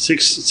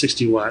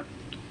 60 watt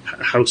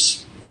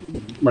house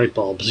light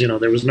bulbs. You know,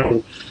 there was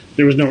no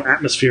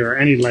atmosphere or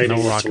any lighting.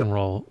 No rock whatsoever. and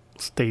roll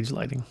stage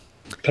lighting.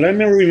 But I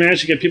remember we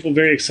managed to get people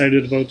very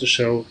excited about the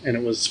show, and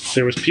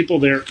there was people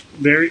there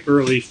very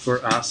early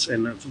for us,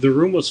 and the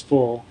room was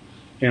full,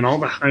 and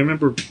I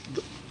remember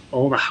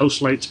all the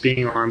house lights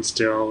being on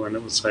still, and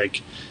it was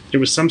like there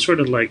was some sort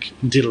of like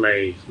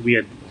delay.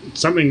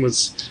 This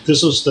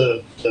was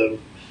the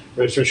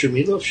Red Fisher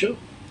Meatloaf show.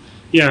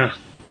 Yeah.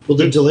 Well,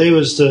 the delay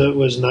was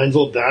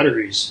 9-volt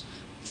batteries.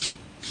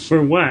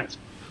 For what?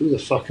 Who the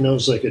fuck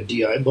knows? Like a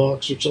DI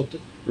box or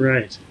something.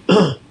 Right.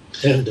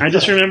 And I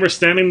just remember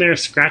standing there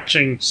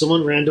scratching.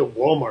 someone ran to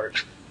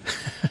Walmart.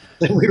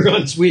 And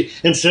we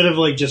instead of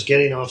like just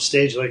getting off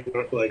stage like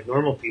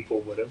normal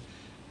people would have,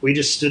 we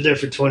just stood there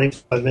for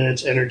 25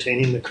 minutes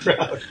entertaining the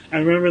crowd. I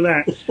remember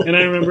that, and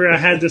I remember I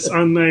had this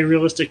on my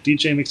realistic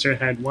DJ mixer.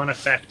 It had one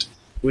effect,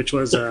 which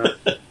was an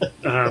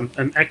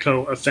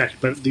echo effect,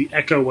 but the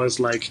echo was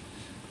like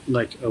a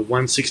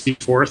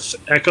 1/64th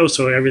echo,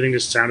 so everything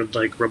just sounded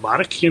like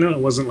robotic. You know, it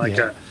wasn't like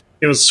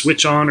it was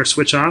switch on or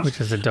switch off.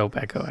 Which is a dope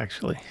echo,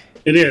 actually.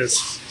 It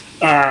is.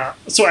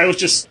 So I was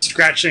just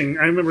scratching.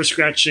 I remember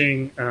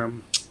scratching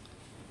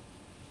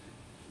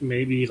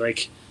maybe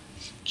like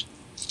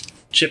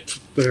Chip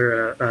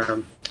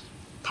or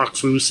Pak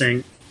Fu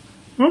saying,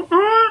 or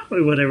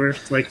whatever,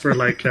 like for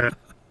like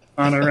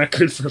on a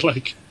record for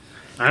like,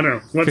 I don't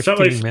know, what felt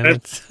like 15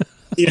 minutes.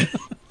 Yeah.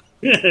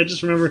 Yeah, I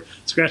just remember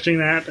scratching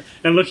that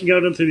and looking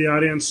out into the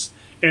audience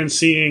and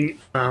seeing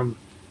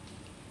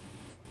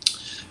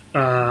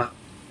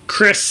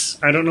Chris,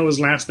 I don't know his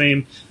last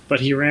name, but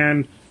he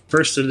ran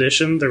First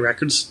Edition,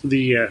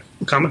 the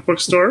comic book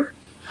store.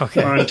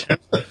 Okay. On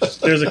 10th.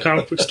 There's a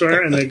comic book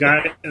store, and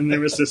there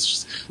was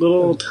this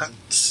little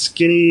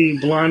skinny,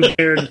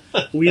 blonde-haired,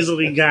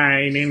 weaselly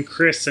guy named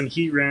Chris, and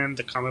he ran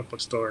the comic book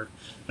store.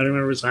 I don't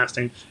remember his last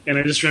name, and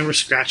I just remember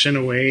scratching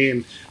away,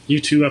 and you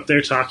two up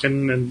there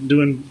talking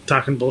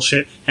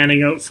bullshit,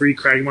 handing out free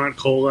Cragmont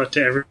Cola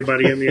to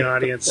everybody in the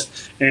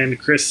audience, and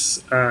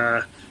Chris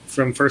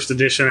from First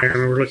Edition. I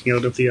remember looking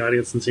out at the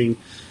audience and seeing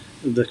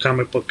the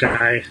comic book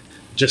guy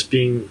just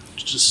being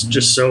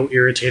just so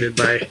irritated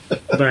by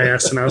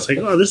us, and I was like,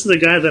 oh, this is a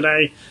guy that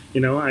I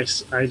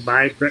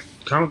buy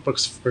comic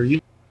books for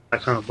you.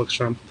 comic books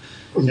from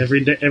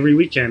every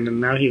weekend, and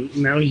now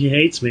he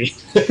hates me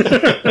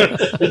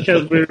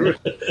because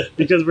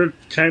we're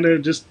kind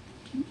of just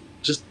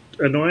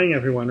annoying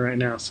everyone right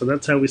now. So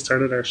that's how we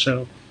started our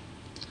show.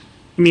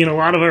 I mean, a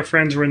lot of our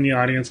friends were in the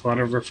audience. A lot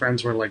of our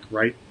friends were like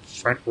right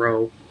front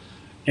row,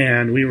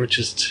 and we were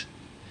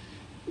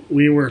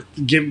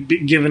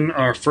given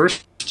our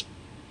first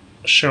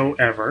show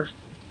ever,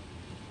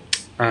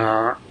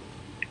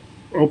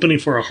 opening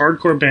for a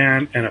hardcore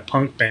band and a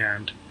punk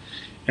band,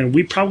 and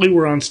we probably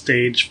were on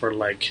stage for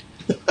like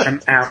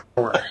an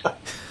hour.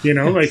 You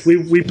know, like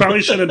we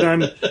probably should have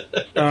done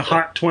a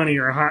hot 20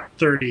 or a hot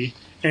 30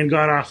 and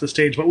got off the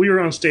stage, but we were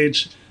on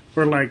stage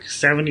for like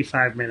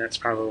 75 minutes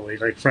probably,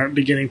 like from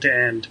beginning to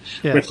end,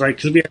 with like,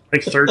 because we had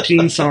like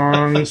 13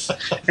 songs,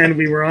 and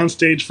we were on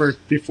stage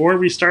before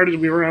we started,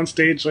 we were on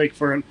stage like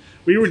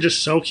we were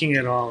just soaking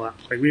it all up.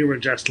 Like we were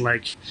just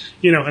like,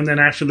 you know, and then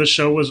after the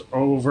show was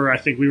over, I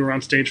think we were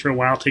on stage for a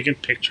while taking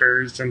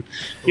pictures and,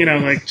 you know,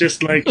 like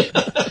just like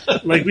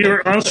we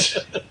were on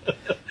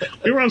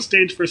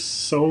stage for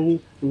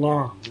so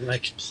long.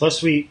 Like,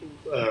 plus we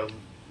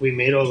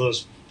made all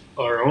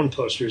our own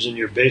posters in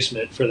your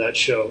basement for that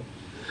show.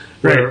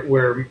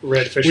 Where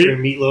Red Fisher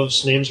and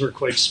Meatloaf's names were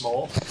quite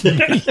small.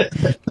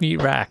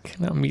 Meat rack,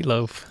 not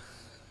meatloaf.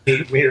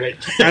 Me right.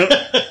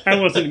 I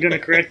wasn't going to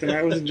correct him.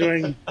 I was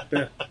enjoying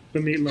the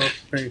meatloaf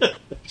thing.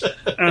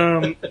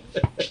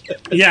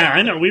 Yeah,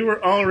 I know. We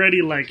were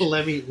already like...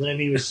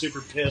 Lemmy was super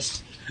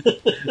pissed.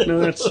 No,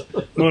 that's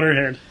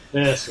Motorhead.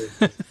 Yes.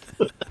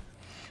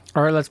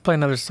 All right, let's play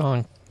another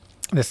song.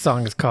 This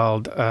song is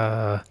called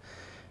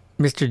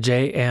Mr.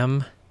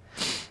 J.M.,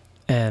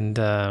 and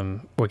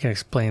we can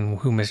explain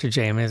who Mr.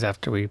 J.M. is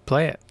after we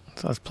play it.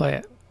 So let's play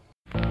it.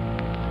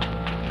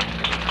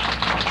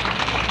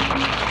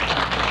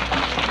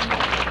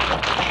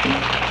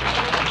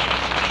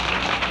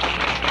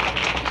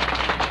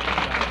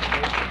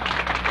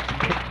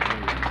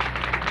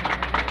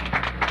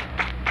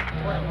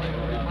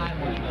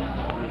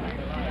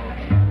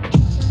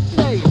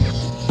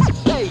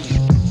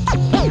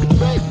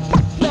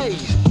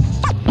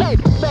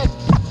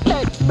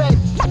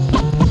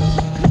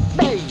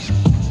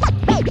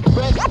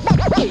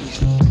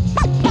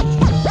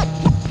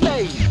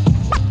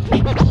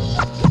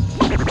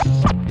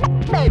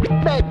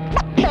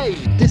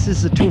 This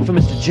is a tune for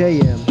Mr.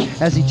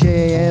 JM. As he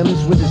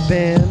JMs with his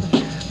band,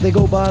 they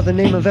go by the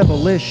name of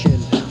Ebullition,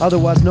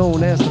 otherwise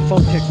known as the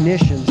Funk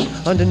Technicians.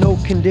 Under no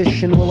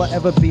condition will I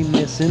ever be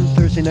missing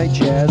Thursday night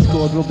jazz.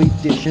 God will be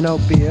dishing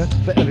out beer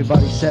for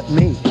everybody except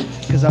me,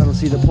 cause I don't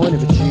see the point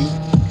of it, G.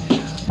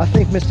 I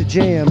think Mr.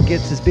 JM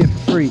gets his beer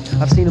for free.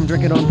 I've seen him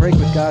drink it on break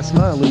with Guy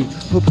Smiley,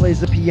 who plays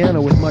the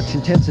piano with much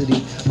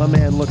intensity. My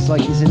man looks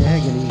like he's in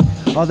agony.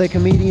 Are they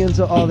comedians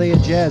or are they a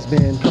jazz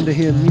band? Come to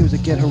hear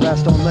music, get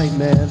harassed all night,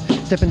 man.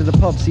 Step into the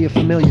pub, see a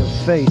familiar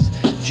face.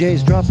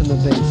 Jay's dropping the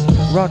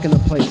bass, rocking the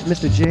place.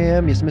 Mr.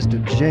 JM, yes,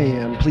 Mr.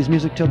 JM. Plays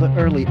music till the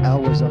early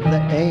hours of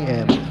the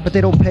AM. But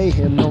they don't pay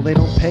him, no, they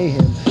don't pay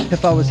him.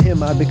 If I was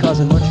him, I'd be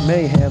causing much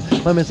mayhem.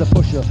 My man's a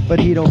pusher, but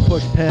he don't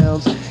push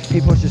pounds. He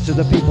pushes to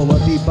the people a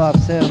bebop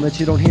sound that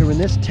you don't hear in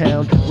this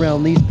town,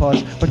 round these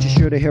parts, but you're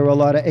sure to hear a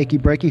lot of achy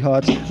breaky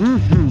hearts.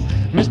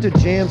 Mr.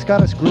 Jam's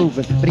got us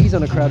grooving, but he's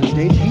on a crowded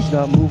stage, he's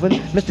not moving.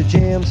 Mr.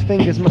 Jam's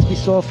fingers must be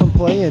sore from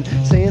playing,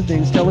 saying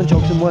things, telling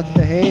jokes and what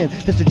the hey. And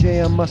Mr.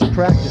 Jam must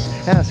practice.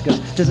 Ask us,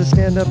 does a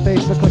stand-up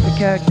bass look like a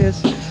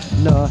cactus?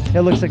 Nah,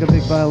 it looks like a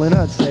big violin,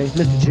 I'd say.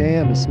 Mr.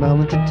 Jam is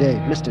smiling today.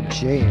 Mr.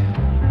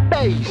 Jam.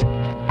 Bass,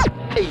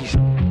 bass,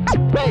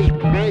 bass,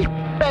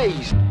 bass,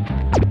 bass,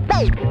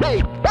 bass,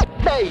 bass, bass,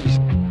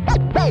 bass,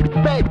 bass,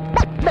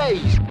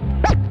 bass,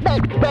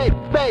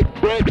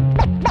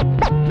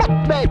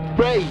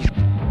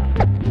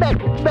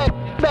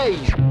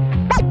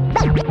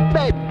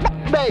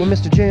 when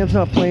Mr. Jam's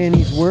not playing,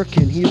 he's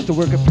working. He used to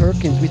work at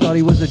Perkins. We thought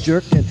he was a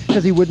jerk then,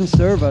 cause he wouldn't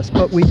serve us,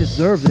 but we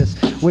deserve this.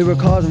 We were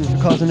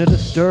causing a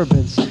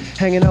disturbance,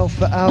 hanging out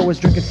for hours,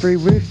 drinking free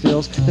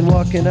refills, then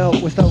walking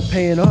out without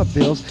paying our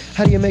bills.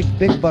 How do you make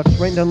big bucks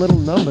writing down little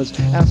numbers?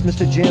 Ask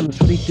Mr. Jam, that's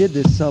what he did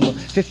this summer.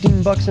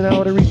 $15 an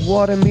hour to read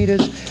water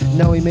meters.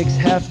 Now he makes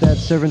half that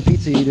serving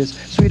pizza eaters.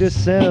 Sweeter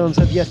sounds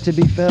have yet to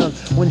be found.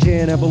 When Jay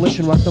and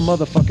Ebullition rock the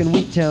motherfucking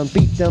Wheat Town.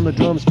 Beat down the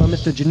drums by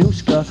Mr.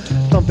 Januska.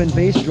 Thumping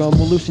bass drum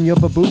will loosen your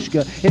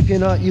babushka. If you're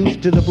not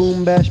used to the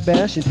boom bash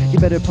bashing, you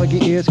better plug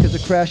your ears cause the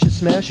crash is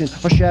smashing,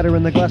 or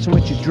shattering the glass in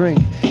which you drink.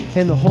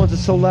 And the horns are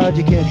so loud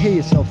you can't hear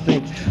yourself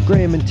think.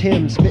 Graham and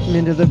Tim spitting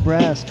into the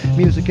brass.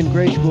 Music in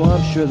grade school,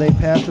 I'm sure they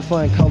passed with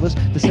flying colors.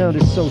 The sound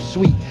is so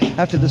sweet.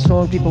 After the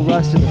song, people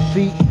rise to their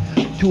feet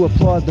to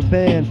applaud the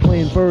band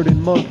playing Bird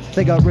and Monk.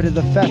 They got rid of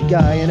the fat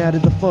guy and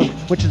added the funk,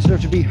 which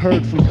deserves to be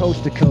heard from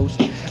coast to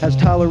coast. As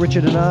Tyler,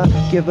 Richard, and I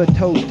give a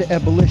toast to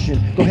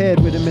Ebullition. Go ahead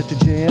with it, Mr.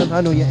 Jam.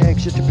 I know you're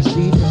anxious to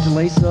proceed and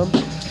delay some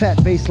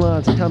fat bass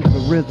lines in time to the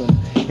rhythm.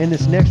 In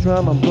this next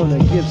rhyme, I'm gonna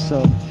give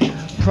some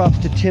props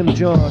to Tim,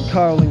 John,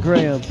 Carl, and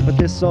Graham. But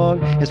this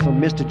song is from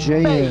Mr.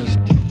 J.M.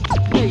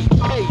 Bass,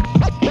 bass,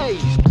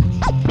 bass,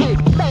 bass,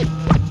 bass,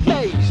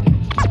 bass,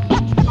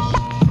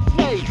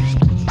 bass,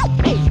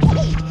 bass,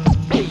 bass.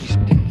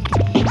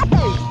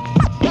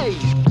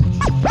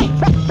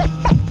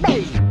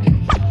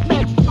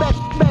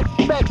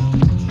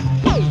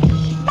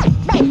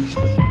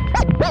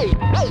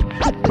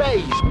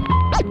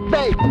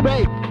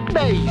 bass,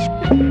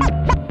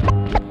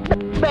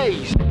 bass,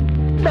 bass,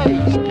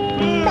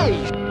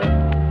 bass.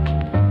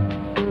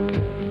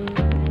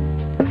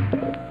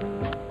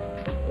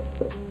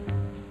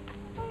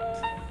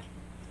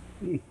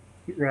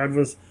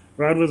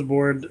 Rod was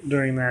bored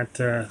during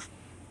that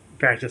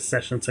practice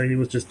session, so he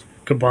was just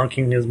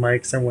kabonking his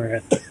mic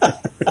somewhere.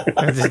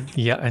 Just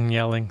and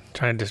yelling,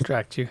 trying to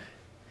distract you.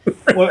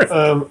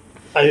 Well,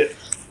 I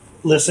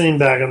listening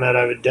back on that,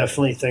 I would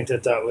definitely think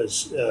that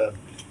was a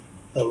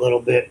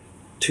little bit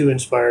too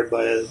inspired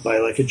by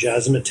like a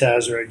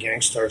Jazzmatazz or a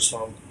Gangstar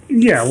song.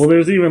 Yeah, well,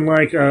 there's even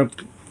like a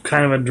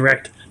kind of a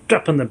direct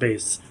dropping the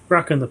bass,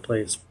 rocking the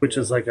place, which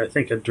is like I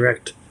think a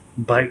direct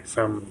bite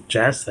from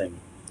Jazz Thing,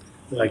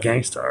 a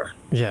Gangstar.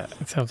 Yeah,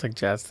 it sounds like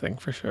Jazz Thing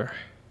for sure.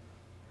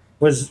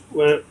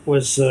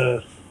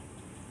 So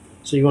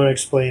you want to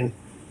explain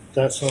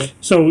that song?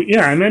 So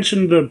yeah, I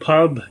mentioned the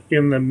pub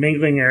in the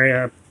mingling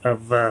area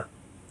of the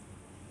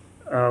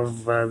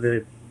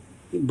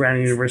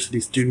Brandon University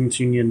Students'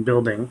 Union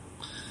building,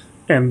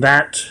 and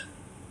that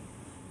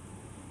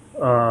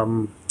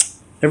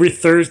every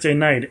Thursday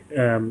night.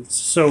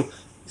 So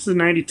this is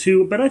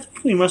 '92, but I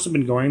think we must have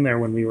been going there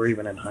when we were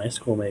even in high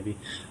school, maybe.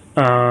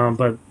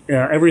 But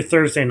every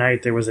Thursday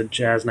night there was a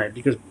jazz night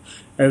because,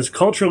 as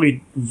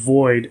culturally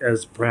void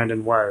as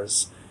Brandon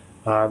was,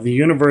 the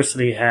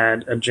university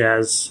had a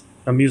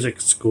music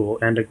school,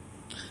 and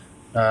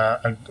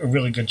a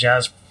really good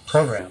jazz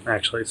program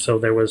actually. So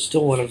there was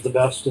Still one of the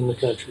best in the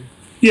country.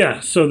 yeah.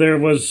 So there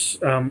was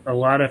a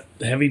lot of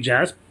heavy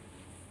jazz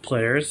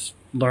players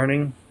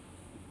learning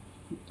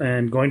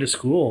and going to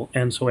school,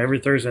 and so every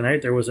Thursday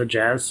night there was a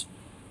jazz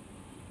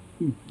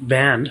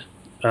band.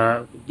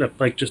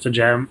 Like just a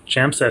jam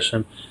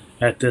session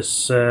at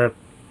this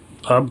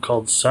pub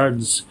called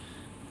Suds,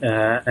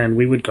 and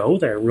we would go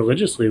there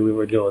religiously. We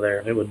would go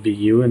there. It would be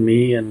you and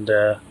me and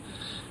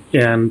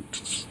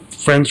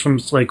friends from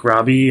like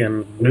Robbie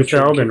and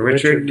Neufeld and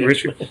Richard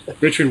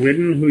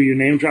Whidden, who you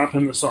name drop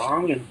in the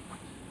song, and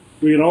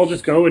we'd all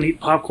just go and eat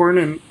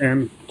popcorn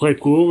and play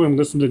pool and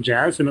listen to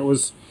jazz, and it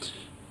was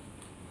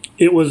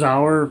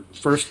our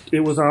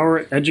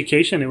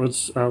education. It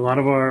was a lot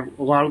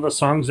of the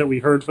songs that we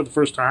heard for the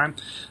first time.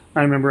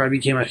 I remember I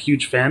became a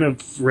huge fan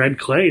of Red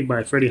Clay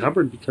by Freddie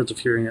Hubbard because of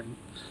hearing it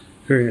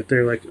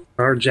there. Like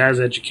our jazz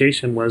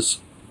education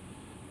was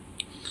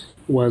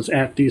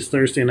at these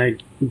Thursday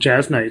night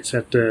jazz nights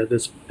at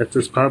this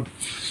pub,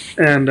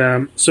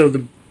 and so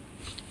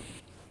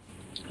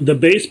the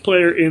bass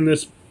player in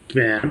this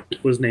band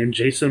was named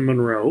Jason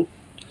Monroe,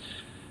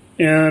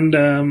 and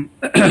I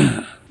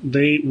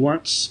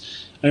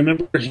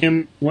remember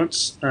him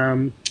once.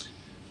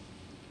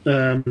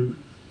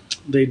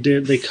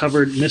 They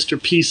covered Mr.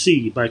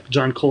 PC by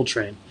John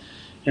Coltrane,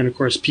 and of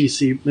course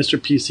Mr.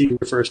 PC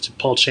refers to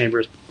Paul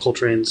Chambers,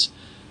 Coltrane's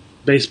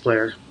bass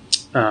player,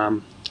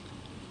 and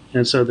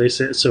so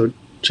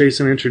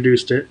Jason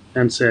introduced it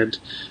and said,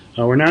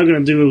 "We're now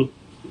going to do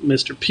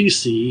Mr.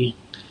 PC,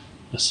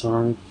 a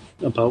song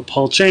about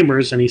Paul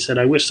Chambers," and he said,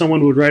 "I wish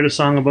someone would write a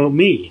song about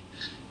me."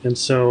 And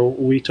so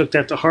we took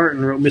that to heart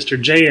and wrote Mr.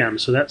 JM.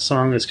 So that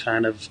song is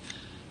kind of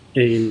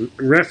a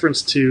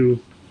reference to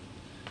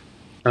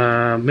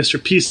Mr.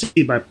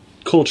 PC by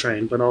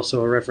Coltrane, but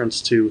also a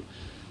reference to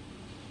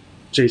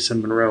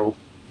Jason Monroe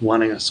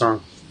wanting a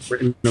song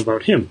written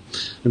about him.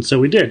 And so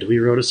we did. We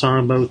wrote a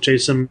song about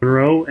Jason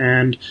Monroe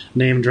and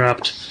name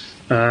dropped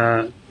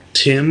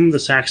Tim, the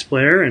sax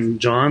player,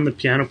 and John, the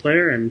piano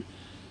player, and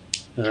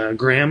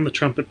Graham, the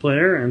trumpet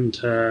player, and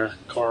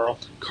Carl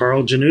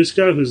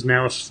Januska, who's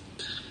now a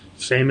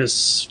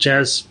famous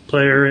jazz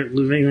player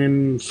living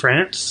in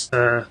France.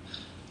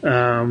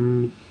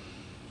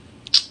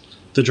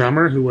 The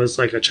drummer, who was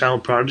like a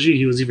child prodigy,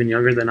 he was even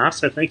younger than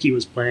us. I think he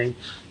was playing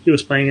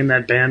in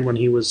that band when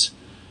he was,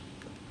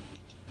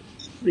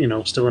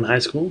 still in high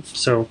school.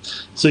 So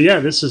yeah,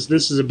 this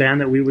is a band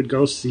that we would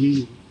go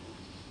see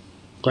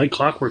like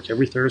clockwork.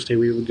 Every Thursday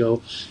we would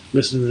go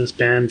listen to this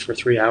band for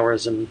 3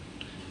 hours, and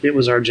it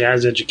was our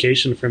jazz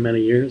education for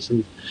many years.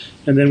 And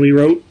then we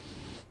wrote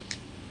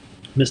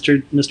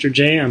Mr.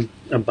 JM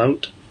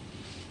about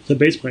the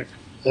bass player.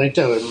 I think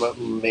that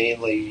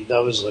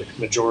was like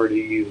majority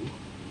you,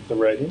 the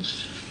writing.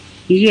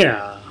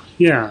 Yeah.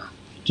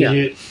 Do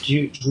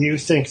you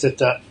think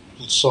that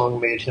song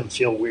made him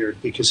feel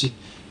weird because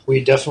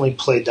we definitely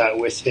played that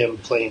with him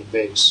playing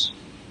bass?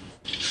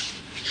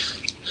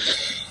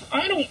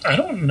 I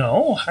don't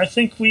know. I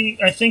think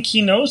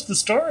he knows the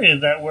story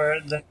of that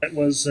it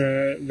was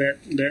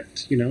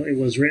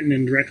written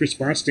in direct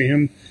response to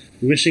him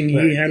wishing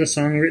he had a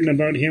song written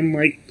about him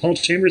like Paul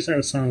Chambers had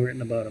a song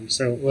written about him.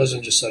 So it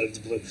wasn't just out of the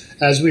blue.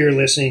 As we were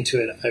listening to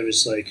it, I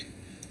was like,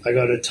 I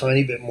got a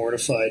tiny bit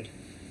mortified,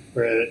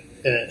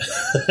 and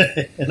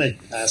I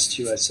asked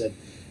you. I said,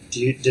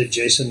 "Did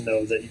Jason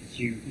know that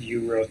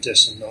you wrote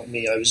this and not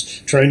me?" I was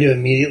trying to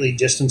immediately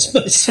distance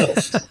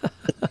myself.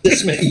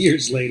 This many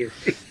years later.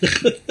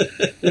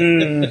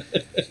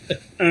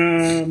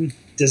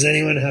 Does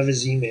anyone have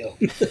his email?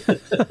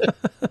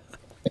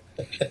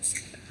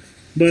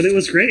 But it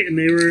was great, and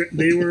they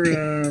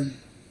were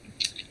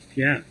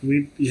yeah,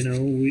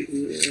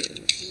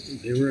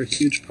 they were a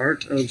huge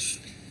part of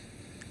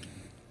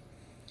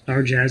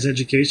our jazz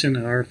education,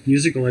 our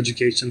musical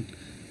education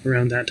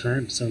around that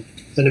time. So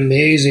an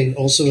amazing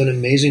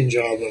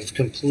job of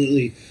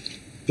completely,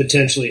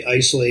 potentially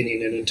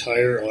isolating an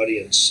entire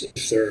audience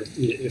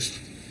if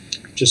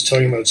just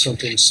talking about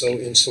something so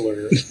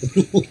insular.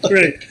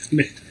 right,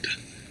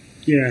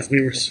 yeah,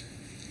 we were.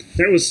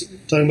 That was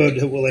talking about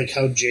like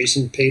how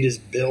Jason paid his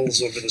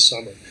bills over the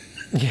summer.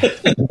 Yeah,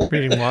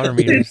 reading water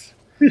meters.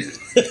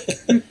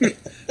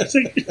 It's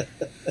like,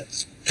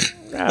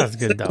 That was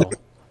good though.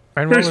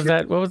 And what was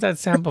that? What was that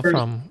sample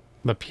from?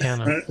 The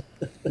piano.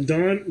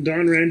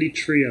 Don Randy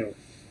Trio,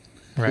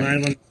 Right.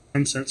 live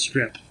on Sunset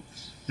Strip,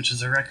 which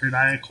is a record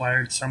I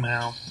acquired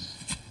somehow,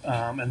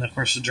 and of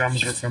course the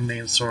drums were from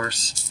Main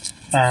Source.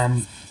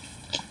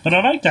 But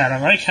I like that. I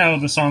like how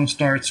the song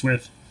starts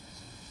with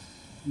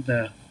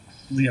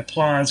the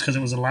applause, because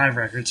it was a live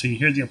record, so you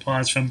hear the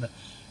applause from the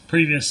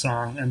previous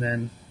song, and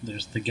then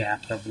there's the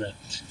gap of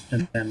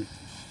and then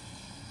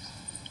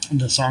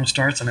the song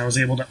starts, and I was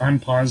able to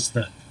unpause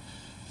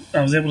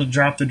I was able to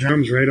drop the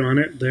drums right on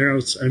it there.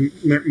 I'm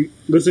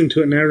listening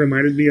to it now,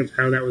 reminded me of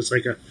how that was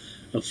like a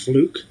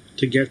fluke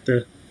to get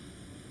the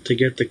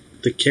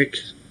kick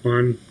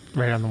on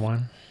Right on the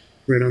one.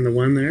 right on the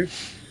one there,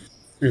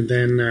 and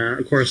then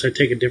of course I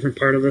take a different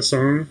part of the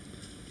song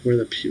where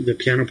the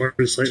piano part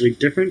is slightly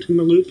different in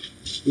the loop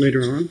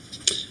later on.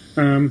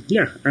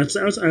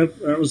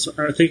 That was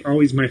I think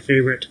always my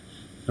favorite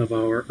of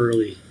our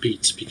early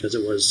beats, because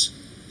it was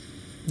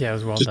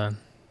well done.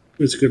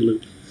 It was a good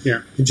loop.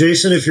 Yeah,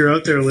 Jason, if you're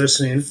out there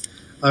listening,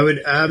 I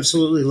would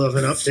absolutely love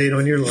an update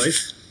on your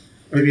life,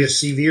 maybe a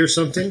CV or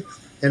something,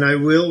 and I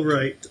will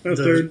write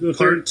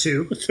part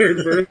two, the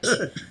third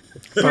verse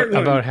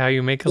About how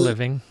you make a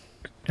living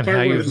and Part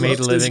how one you've is made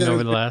a left living is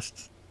over the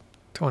last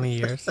 20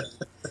 years,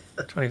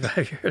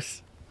 25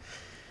 years.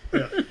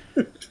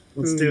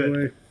 Let's do it.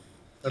 Boy.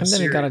 And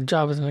then he got a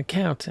job as an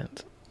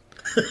accountant.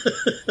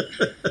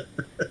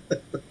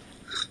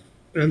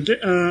 And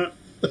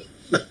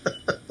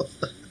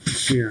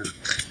yeah.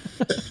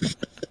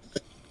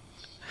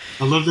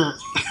 I love that.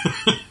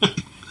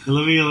 I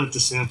love how you let the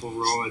sample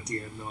roll at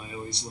the end, though. I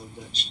always love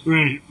that shit.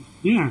 Right.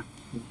 Yeah.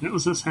 That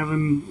was us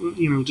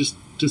having, just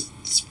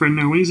spreading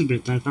our wings a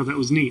bit. I thought that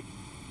was neat.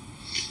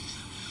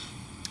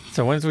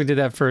 So once we did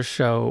that first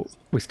show,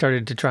 we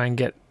started to try and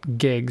get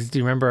gigs. Do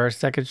you remember our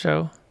second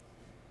show?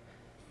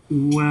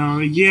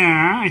 Well,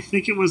 yeah, I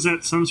think it was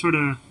at some sort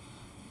of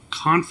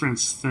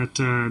conference that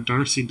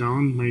Darcy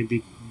Doan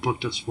maybe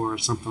booked us for or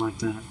something like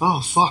that. Oh,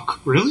 fuck.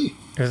 Really?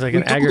 It was like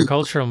an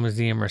agricultural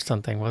museum or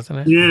something, wasn't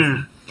it?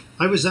 Yeah.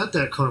 I was at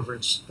that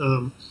conference.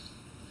 It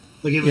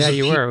was Yeah,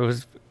 you were. It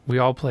was. We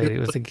all played. It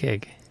was a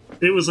gig.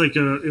 It was like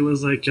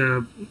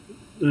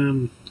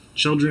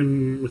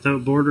Children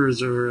Without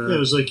Borders, or it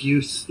was like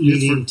youth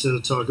meeting to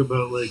talk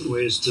about like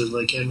ways to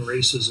like end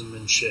racism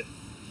and shit.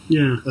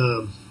 Yeah.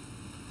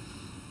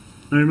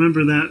 I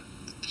remember that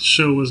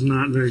show was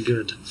not very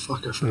good.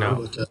 Fuck, I forgot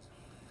about that.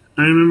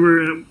 I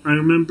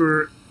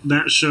remember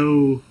that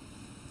show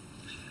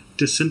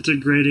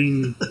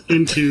disintegrating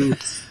into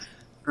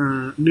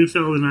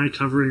Neufeld and I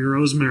covering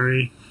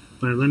Rosemary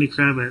by Lenny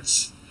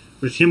Kravitz,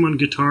 with him on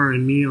guitar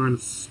and me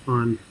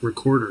on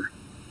recorder.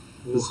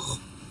 Ooh.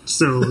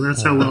 So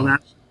that's how well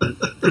that.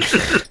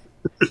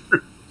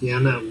 Yeah,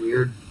 in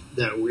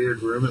that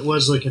weird room. It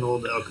was like an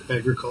old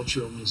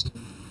agricultural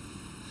museum.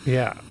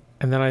 Yeah,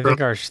 and then I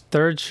think our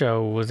third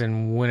show was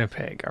in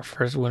Winnipeg. Our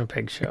first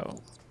Winnipeg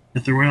show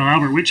at the Royal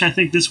Albert, which I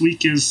think this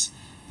week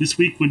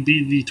would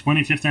be the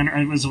 25th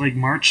anniversary. It was like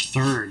March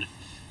 3rd,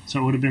 so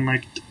it would have been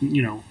like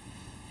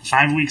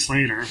 5 weeks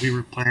later. We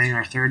were playing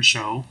our third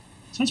show,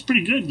 so that's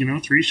pretty good.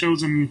 3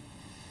 shows, and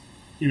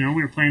we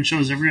were playing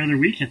shows every other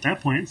week at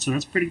that point. So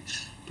that's pretty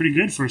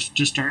good for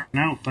just starting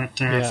out. But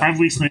 5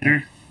 weeks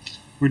later,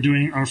 we're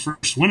doing our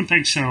first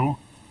Winnipeg show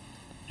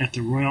at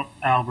the Royal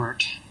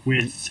Albert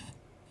with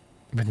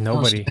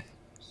nobody.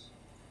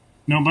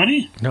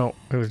 Nobody? No,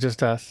 it was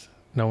just us.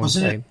 No one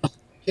played. It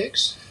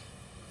Kicks?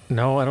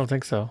 No, I don't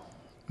think so.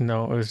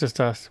 No, it was just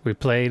us. We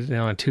played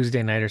on a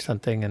Tuesday night or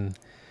something, and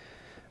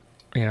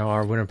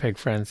our Winnipeg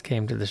friends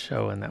came to the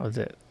show, and that was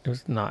it. It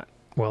was not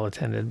well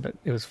attended, but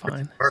it was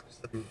fine.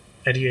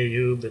 Eddie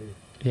Ayub and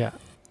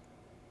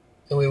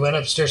And we went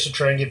upstairs to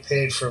try and get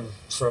paid from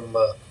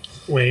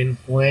Wayne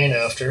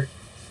after,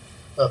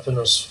 up in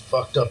those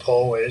fucked up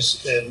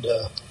hallways, and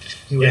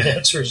he would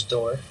answer his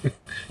door.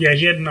 Yeah,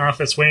 he had an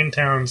office. Wayne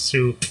Towns,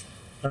 who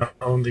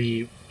owned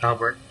the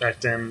Albert back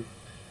then,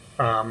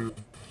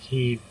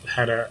 he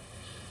had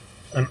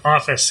an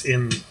office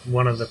in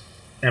one of the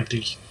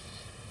empty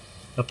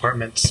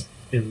apartments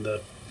in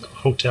the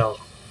hotel,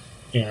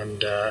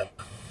 and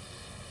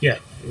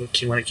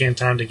when it came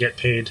time to get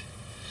paid,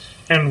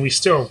 and we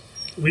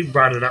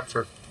brought it up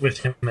with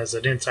him as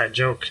an inside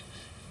joke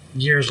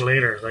years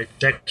later, like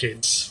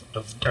decades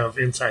of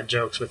inside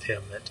jokes with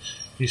him, that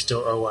you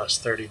still owe us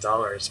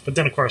 $30. But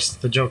then, of course,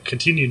 the joke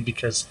continued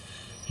because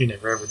he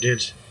never ever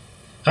did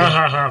Ha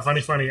ha ha!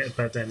 Funny.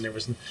 But then there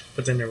was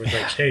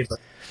like, hey,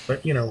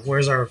 but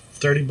where's our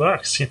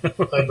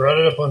 $30? I brought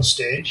it up on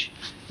stage,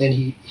 and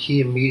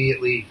he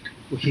immediately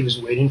he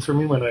was waiting for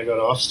me when I got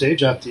off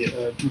stage after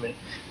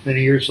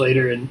many years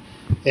later, and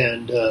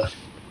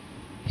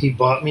he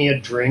bought me a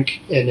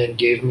drink and then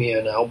gave me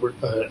a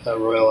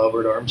Royal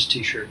Albert Arms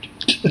T-shirt.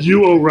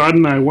 You owe Rod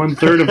and I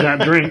 1/3 of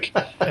that drink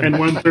and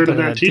 1/3 of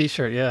that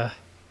T-shirt. Yeah.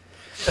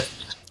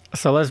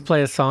 So let's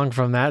play a song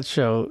from that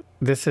show.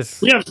 This is.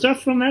 We have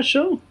stuff from that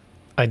show.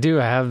 I do.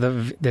 I have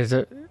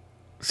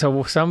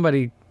So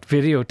somebody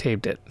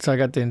videotaped it. So I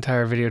got the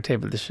entire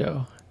videotape of the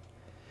show.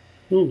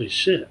 Holy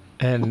shit!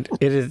 And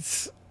it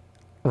is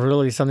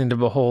really something to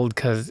behold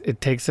because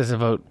it takes us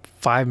about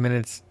 5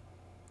 minutes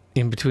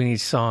in between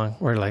each song.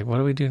 We're like, what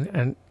are we doing?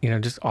 And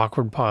just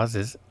awkward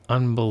pauses,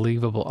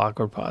 unbelievable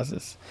awkward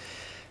pauses.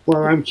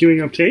 Well, I'm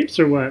queuing up tapes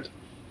or what?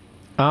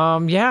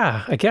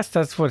 Yeah, I guess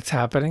that's what's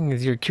happening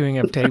is you're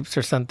queuing up tapes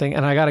or something.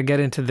 And I got to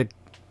get into the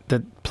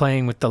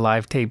playing with the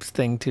live tapes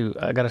thing too.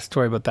 I got a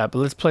story about that, but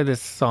let's play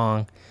this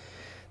song.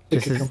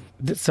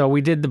 So we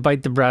did the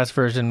Bite the Brass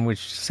version,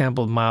 which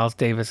sampled Miles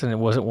Davis, and it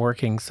wasn't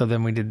working. So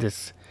then we did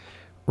this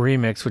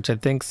remix, which I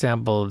think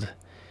sampled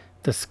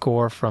the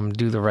score from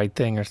Do the Right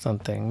Thing or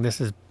something. This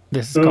is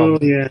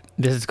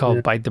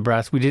called Bite the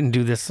Brass. We didn't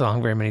do this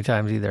song very many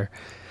times either,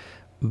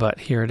 but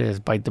here it is,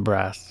 Bite the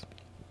Brass.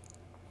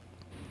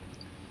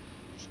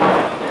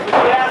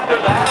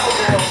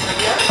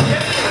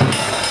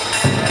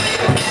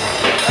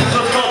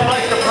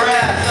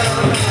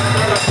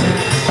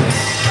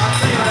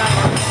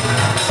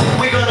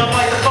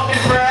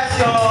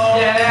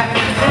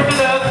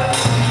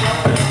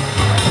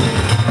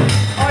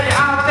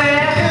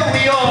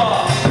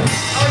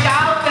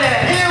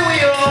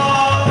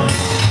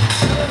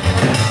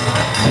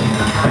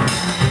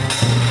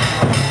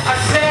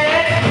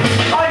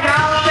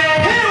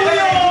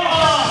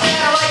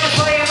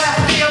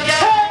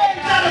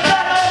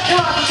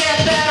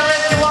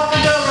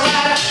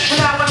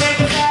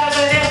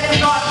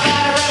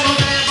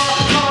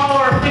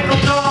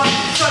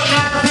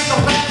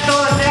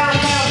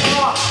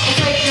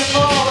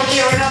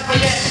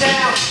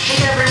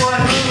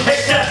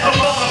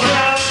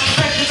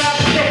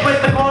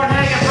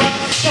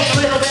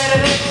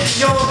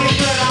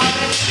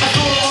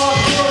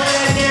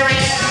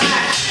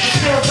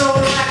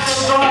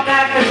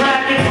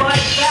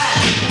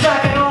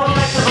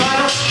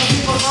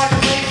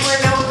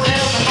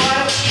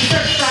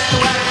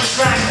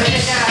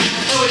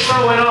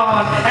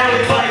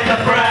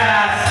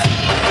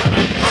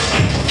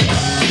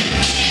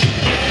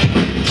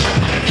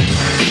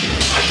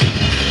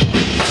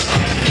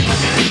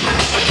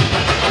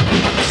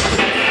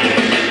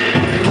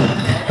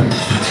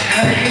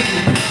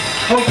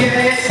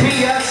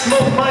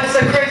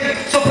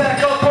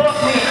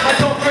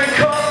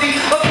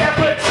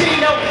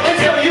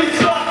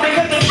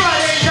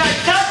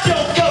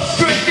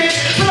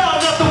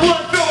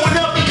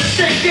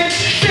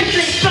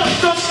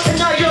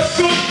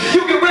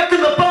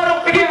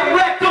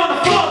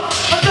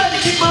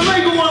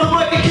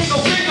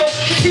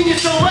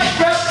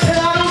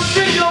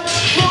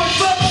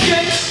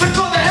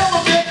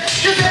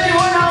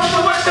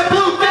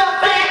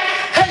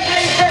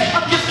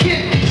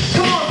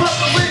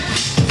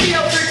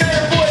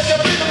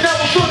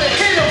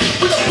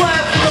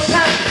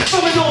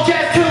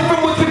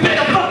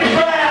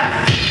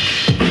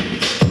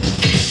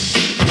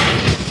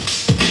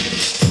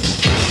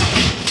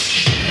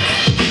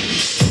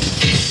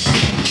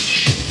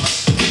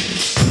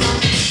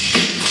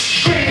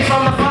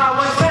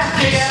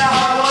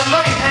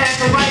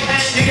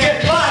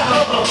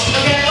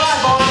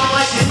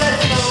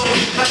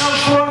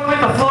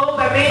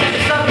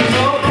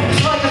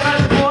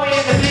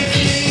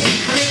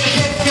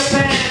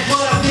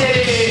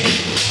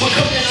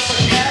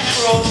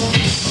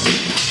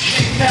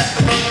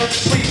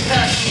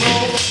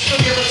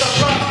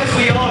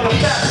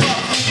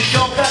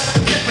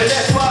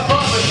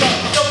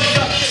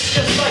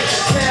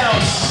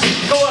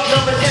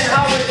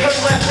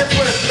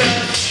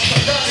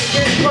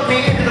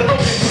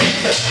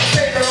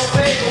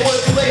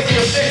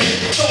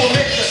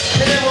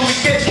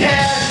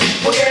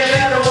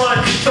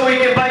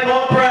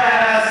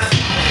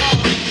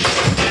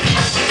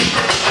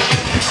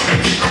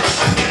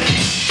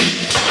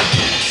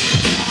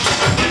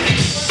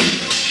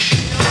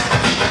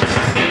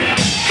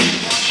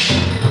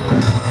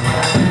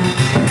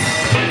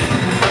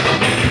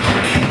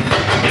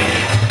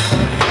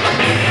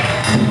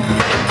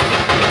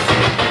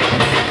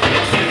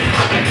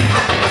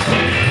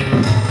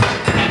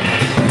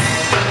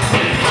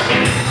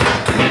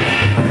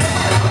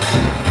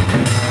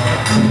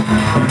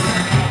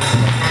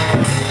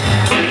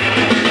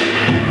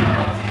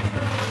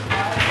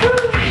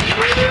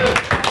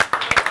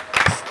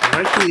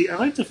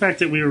 The fact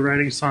that we were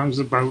writing songs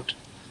about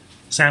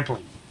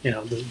sampling.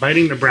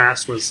 Biting the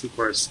Brass was, of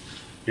course,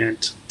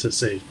 meant to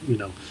say,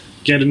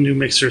 get a new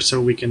mixer so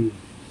we can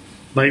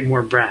bite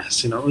more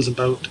brass. It was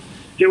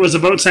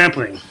about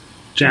sampling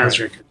jazz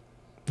record.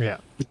 Yeah,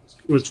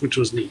 which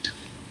was neat.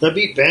 That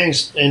beat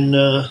bangs, and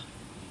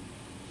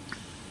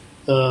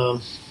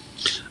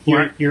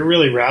you're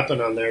really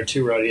rapping on there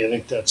too, Roddy. I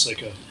think that's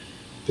like a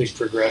big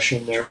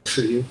progression there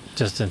for you.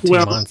 Just in 2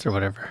 months or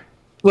whatever.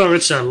 Well,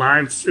 it's a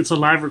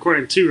live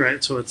recording too,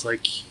 right? So it's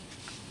like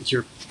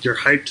you're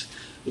hyped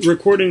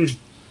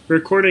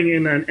recording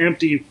in an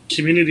empty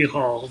community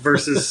hall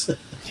versus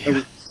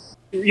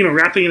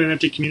rapping in an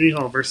empty community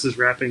hall versus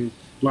rapping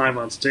live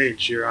on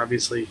stage. You're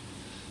obviously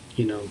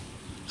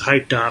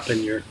hyped up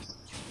and you're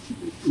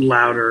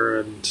louder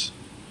and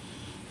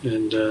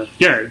it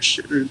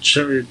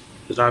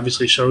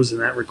obviously shows in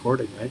that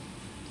recording, right?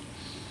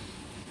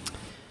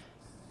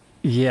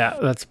 Yeah,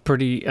 that's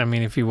pretty. I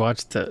mean, if you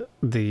watch the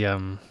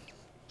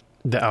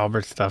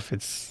Albert stuff,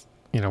 it's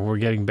we're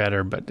getting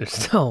better, but there's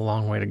still a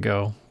long way to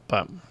go.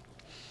 But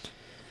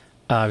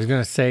I was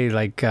gonna say,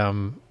 like, I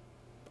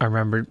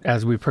remember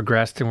as we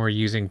progressed and we're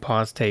using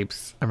pause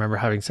tapes, I remember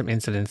having some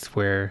incidents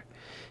where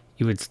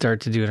you would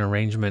start to do an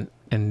arrangement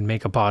and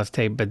make a pause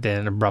tape, but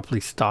then abruptly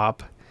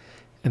stop,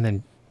 and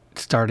then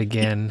start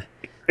again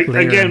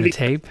later in the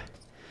tape.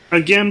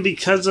 Again,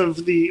 because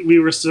of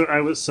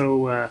I was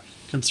so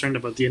concerned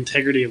about the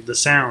integrity of the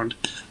sound.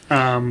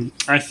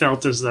 I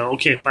felt as though,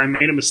 okay, if I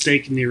made a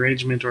mistake in the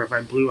arrangement or if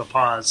I blew a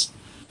pause,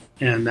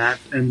 and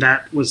that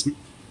was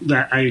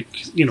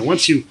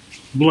once you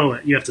blow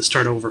it, you have to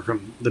start over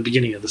from the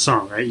beginning of the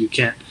song, right? You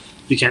can't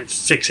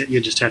fix it. You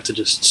just have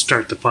to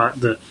start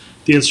the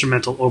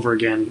instrumental over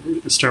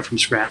again, start from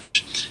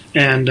scratch,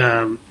 and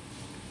I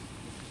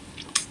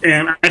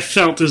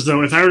felt as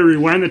though if I were to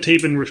rewind the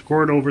tape and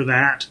record over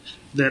that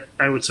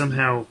I would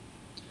somehow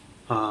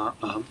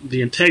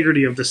the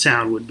integrity of the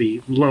sound would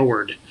be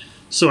lowered.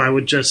 So I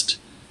would just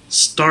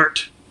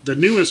start the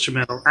new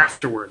instrumental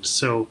afterwards.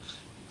 So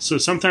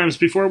sometimes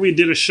before we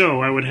did a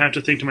show, I would have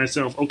to think to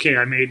myself, okay,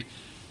 I made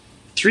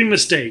 3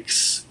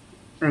 mistakes.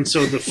 And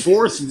so the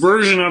 4th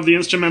version of the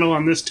instrumental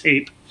on this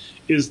tape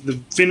is the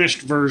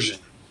finished version.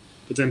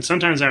 But then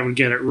sometimes I would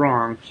get it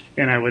wrong,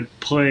 and I would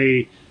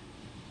play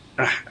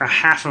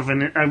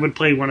I would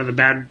play one of the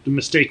bad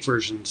mistake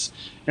versions.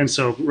 And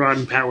so Rod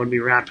and Pat would be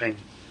rapping.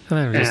 And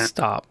then it would just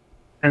stop.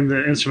 And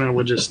the instrumental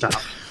would just stop.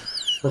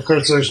 Of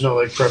course, there's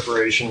no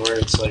preparation where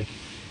it's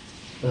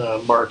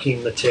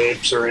marking the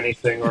tapes or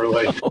anything, or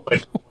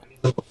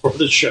before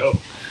the show.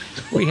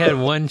 We had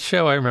one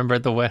show I remember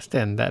at the West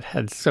End that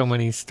had so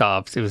many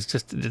stops. It was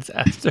just a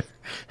disaster.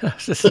 I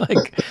was just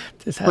like,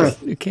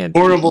 you can't.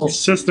 Horrible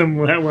system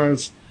that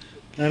was.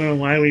 I don't know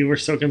why we were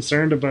so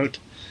concerned about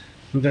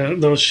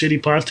those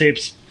shitty pause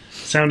tapes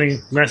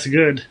sounding less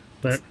good.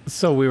 But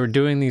so we were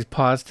doing these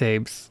pause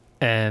tapes.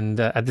 And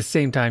at the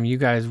same time, you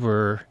guys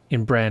were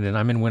in Brandon.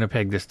 I'm in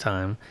Winnipeg this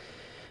time.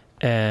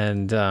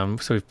 And so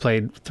we've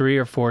played 3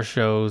 or 4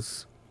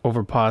 shows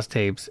over pause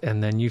tapes.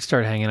 And then you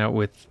start hanging out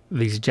with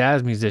these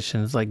jazz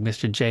musicians like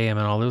Mr. JM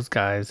and all those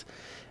guys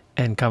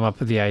and come up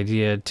with the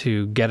idea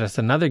to get us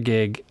another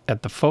gig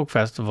at the Folk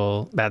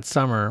Festival that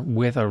summer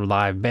with a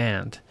live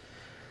band.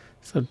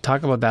 So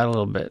talk about that a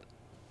little bit.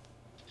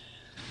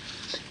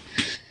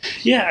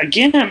 Yeah,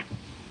 again,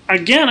 I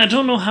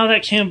don't know how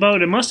that came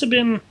about. It must have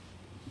been...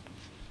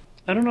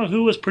 I don't know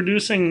who was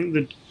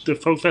producing the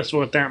folk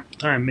festival at that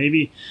time.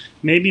 Maybe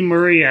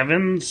Murray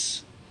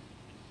Evans,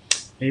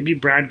 maybe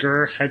Brad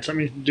Gurr had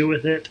something to do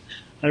with it.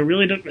 I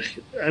really don't.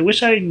 I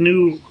wish I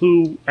knew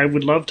who. I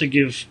would love to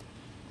give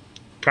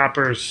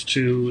propers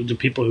to the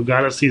people who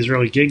got us these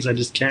early gigs. I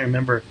just can't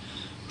remember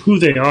who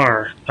they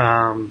are.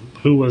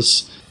 Who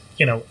was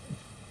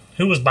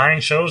buying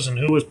shows and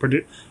who was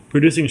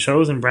producing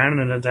shows in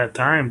Brandon at that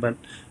time. But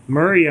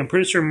Murray, I'm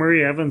pretty sure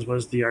Murray Evans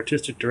was the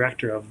artistic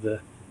director of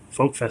the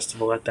folk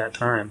festival at that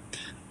time.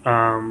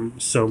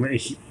 So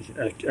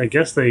I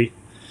guess they,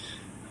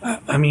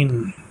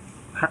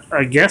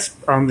 I guess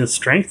on the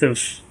strength of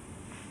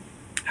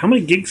how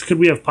many gigs could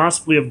we have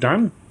possibly have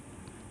done?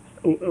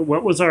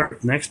 What was our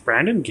next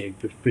Brandon gig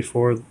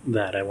before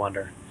that? I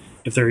wonder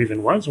if there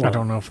even was one. I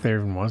don't know if there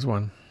even was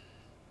one.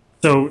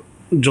 So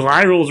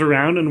July rolls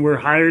around and we're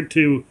hired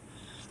to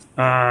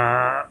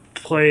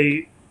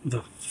play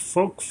the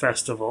folk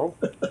festival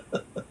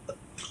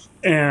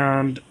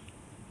and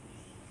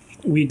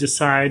we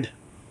decide,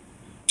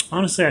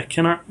 honestly, I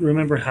cannot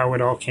remember how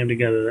it all came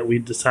together, that we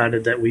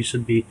decided that we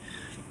should be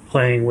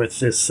playing with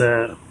this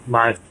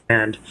live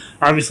band.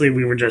 Obviously,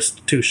 we were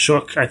just too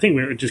shook. I think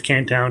it just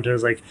came down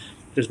to,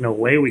 there's no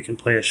way we can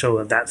play a show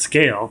of that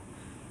scale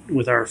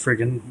with our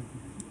friggin'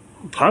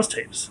 pause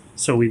tapes.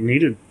 So we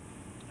needed...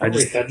 Are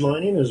we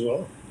headlining as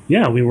well?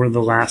 Yeah, we were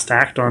the last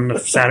act on the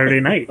Saturday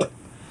night.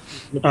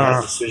 The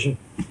bad decision.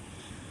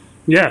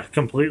 Yeah,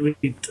 completely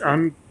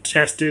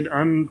untested,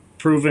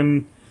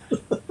 unproven...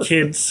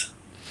 kids,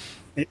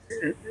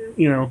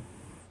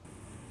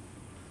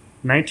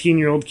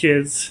 19-year-old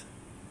kids.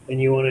 And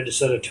you wanted to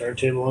set a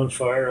turntable on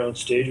fire on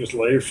stage with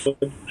lighter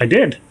fluid? I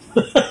did.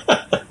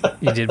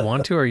 You did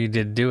want to, or you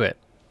did do it?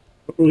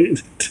 I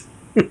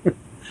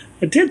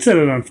did set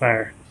it on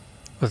fire.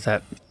 Was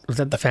that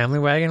the Family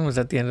Wagon? Was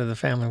that the end of the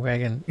Family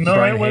Wagon? No,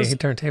 Brian it was Hay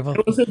turntable.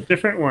 It was a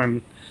different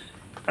one.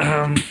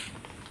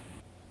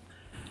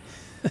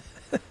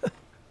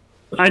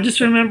 I just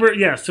remember,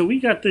 yeah. So we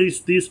got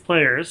these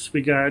players.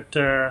 We got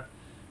the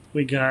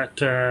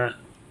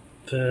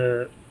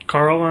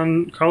Carl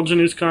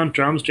Januska on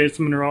drums,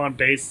 Jason Monroe on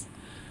bass,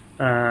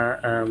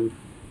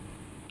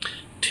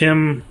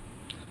 Tim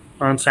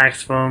on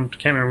saxophone.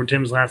 Can't remember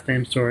Tim's last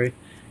name. Sorry.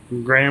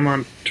 Graham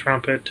on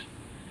trumpet,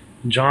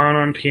 John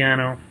on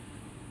piano.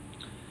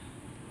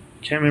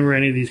 Can't remember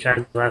any of these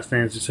guys' last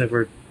names except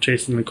for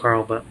Jason and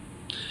Carl. But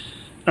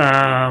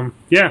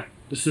yeah,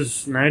 this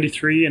is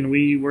 '93, and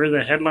we were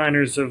the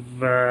headliners of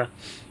the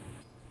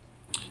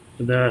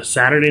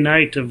Saturday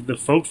night of the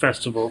folk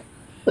festival,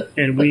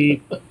 and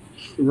we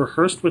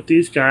rehearsed with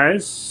these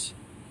guys.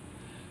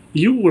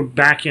 You were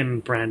back in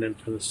Brandon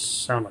for the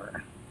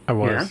summer. I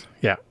was,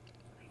 yeah.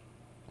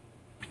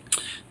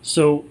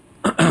 So,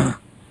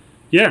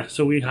 yeah,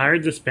 so we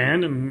hired this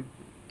band, and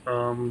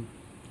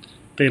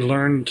they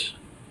learned.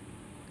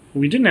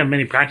 We didn't have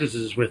many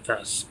practices with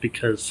us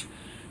because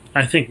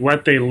I think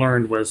what they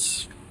learned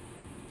was.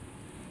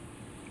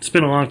 It's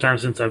been a long time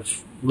since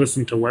I've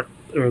listened to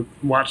or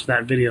watched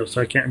that video,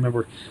 so I can't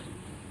remember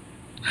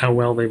how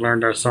well they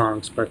learned our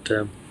songs. But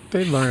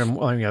they learned them.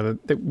 Well, yeah,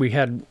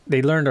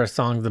 they learned our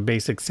songs, the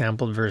basic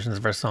sampled versions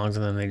of our songs,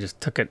 and then they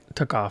just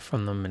took off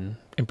from them and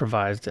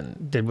improvised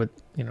and did what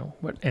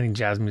any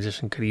jazz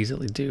musician could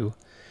easily do,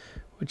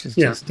 which is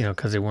just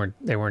because they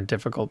weren't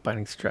difficult by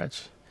any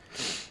stretch.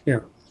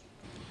 Yeah,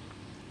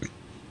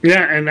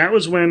 and that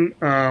was when,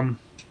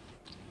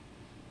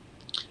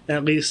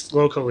 at least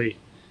locally,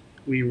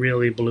 we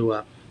really blew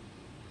up.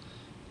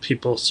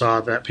 People saw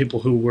that.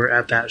 People who were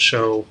at that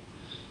show,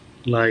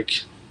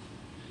 like,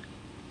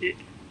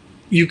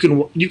 you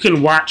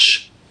can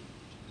watch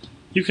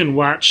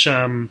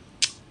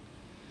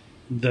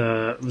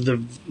the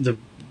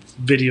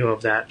video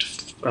of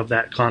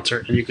that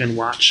concert, and you can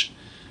watch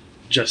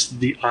just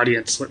the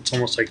audience. It's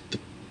almost like the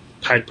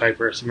Pied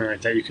Piper or something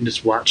like that. You can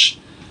just watch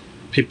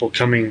people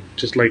coming,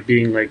 just like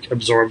being like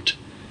absorbed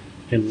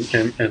and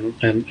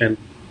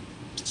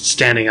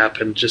standing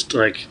up, and just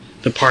like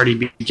the party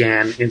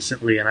began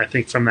instantly. And I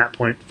think from that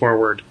point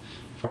forward,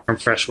 Farm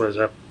Fresh was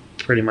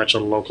pretty much a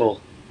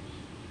local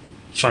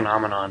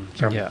phenomenon.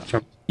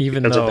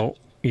 Even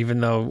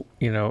though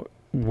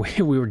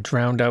we were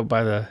drowned out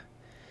by the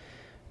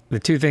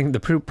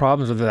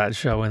problems with that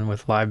show and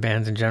with live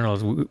bands in general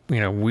is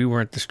we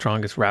weren't the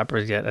strongest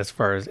rappers yet as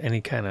far as any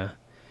kind of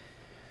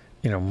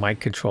mic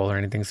control or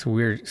anything. So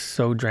we were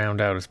so drowned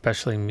out,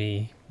 especially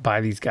me,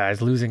 by these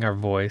guys losing our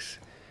voice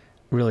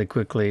really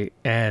quickly,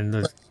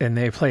 and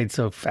they played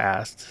so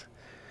fast.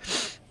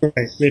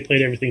 Right, they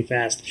played everything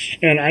fast,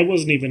 and I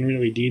wasn't even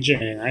really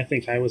DJing. I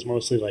think I was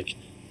mostly like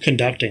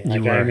conducting.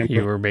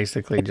 You were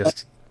basically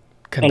just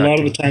conducting. A lot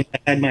of the time, I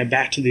had my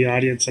back to the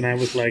audience, and I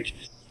was like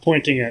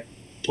pointing at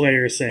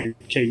players, saying,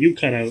 "Okay, you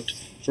cut out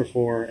for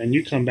 4, and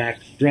you come back.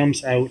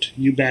 Drums out,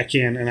 you back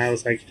in." And I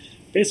was like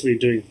basically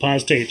doing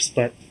pause tapes,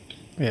 but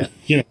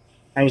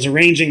I was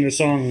arranging the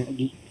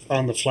song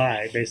on the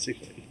fly,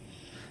 basically.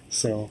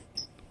 So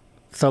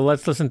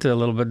let's listen to a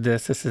little bit of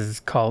this. This is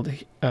called,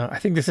 I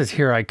think this is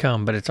Here I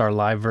Come, but it's our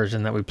live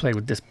version that we played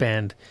with this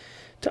band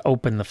to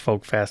open the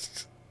Folk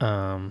Fest.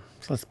 So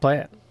let's play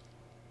it.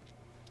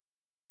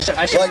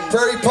 Like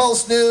Prairie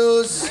Pulse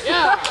News,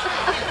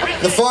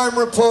 The Farm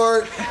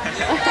Report,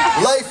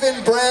 Life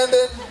in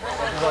Brandon.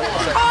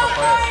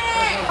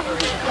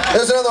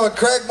 There's another one,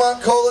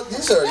 Cragmont Cola.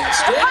 These are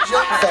strange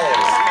young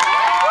fellows.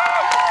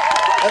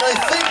 And I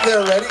think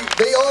they're ready.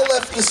 They all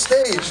left the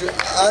stage.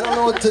 I don't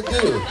know what to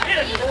do.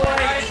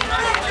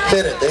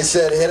 Hit it. They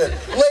said hit it.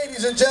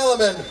 Ladies and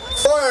gentlemen,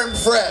 Farm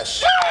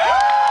Fresh.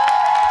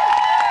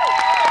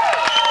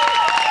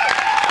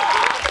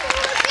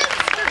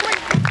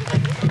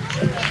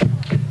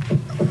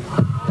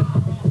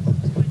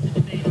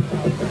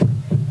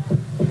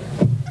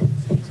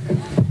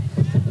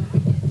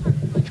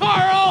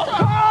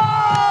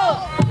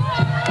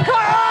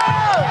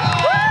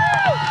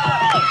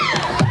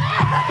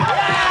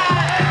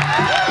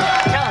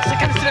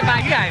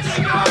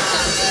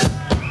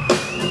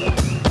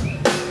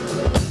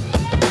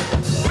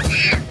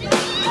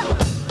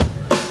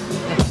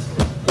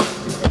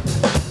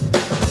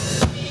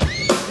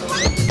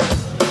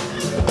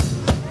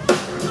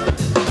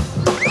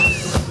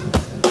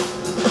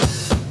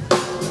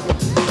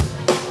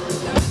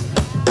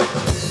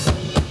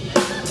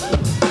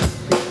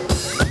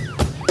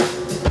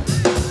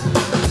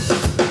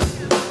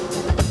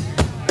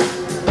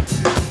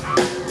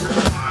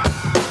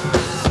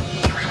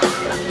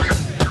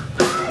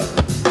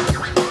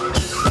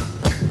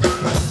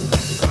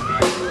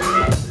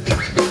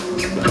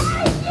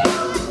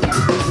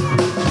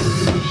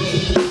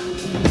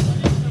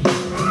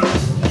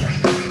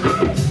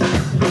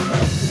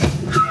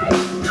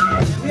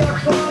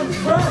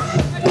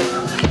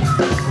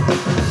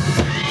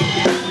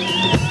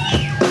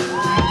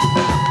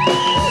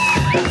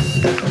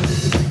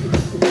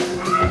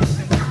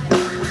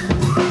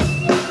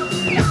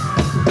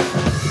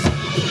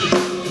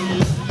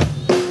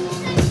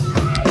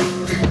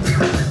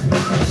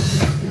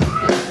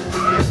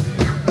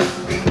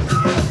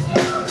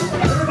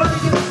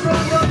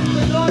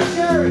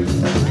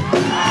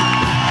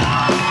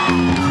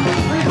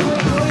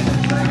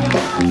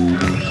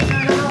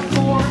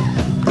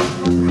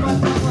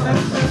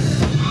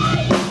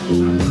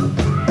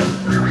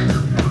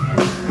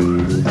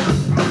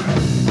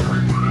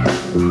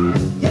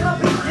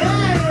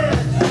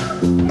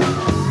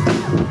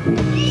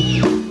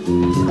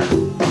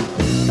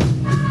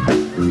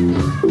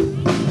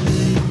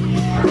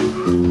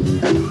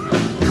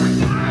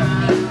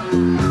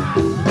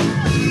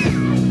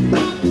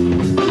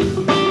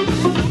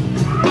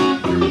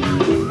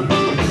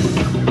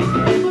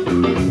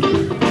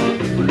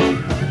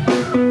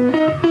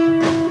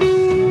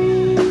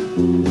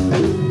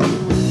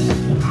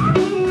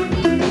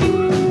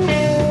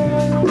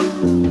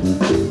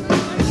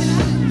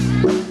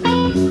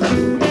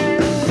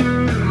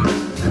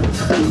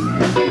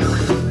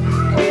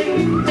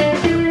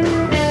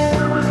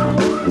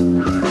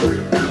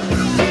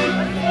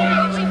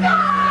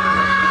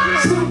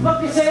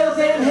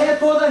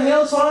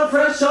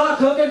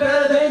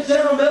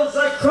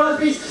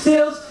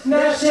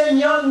 Nash and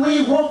Young,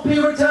 we won't be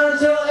returned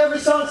till every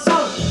song's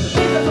sung.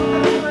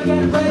 I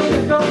get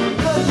ready to go.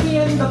 Cause me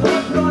and the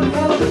band put on a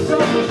hell of a show.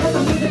 And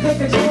the music take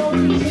control.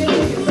 You can't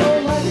take it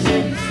so like a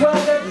city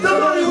swagger. The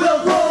money will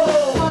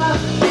roll.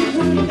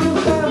 We do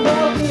stand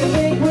well. Do you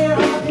think we're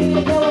happy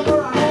to go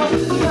for our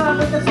house? Nah,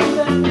 but that's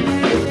what I'm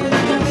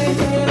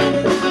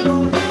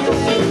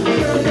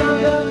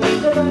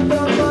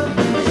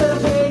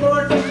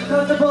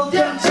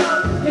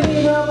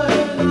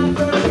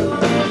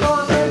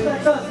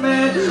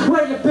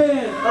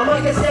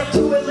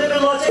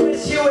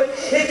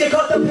if you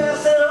got the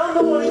pass, then I'm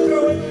the one who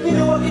threw it. You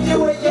know I can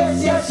do it,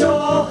 yes, yes,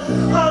 y'all.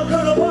 I'm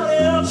gonna party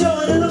and I'm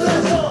chilling in the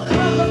best hall.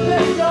 I'm the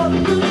best, y'all. You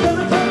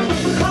never touch me.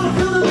 I'm a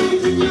the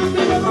leads and you can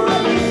never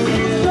write me.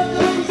 It's just the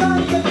ladies I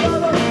get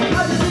cover. I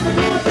just need to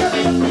do my best,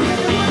 I'm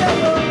doing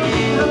whatever. I'm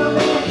a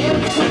man, and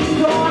it's too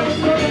dark.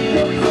 It's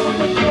gonna be so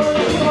much more.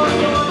 Come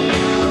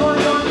on,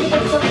 give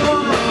us some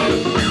fun.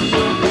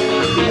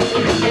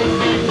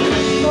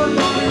 Come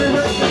on,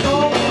 rehearse the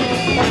song.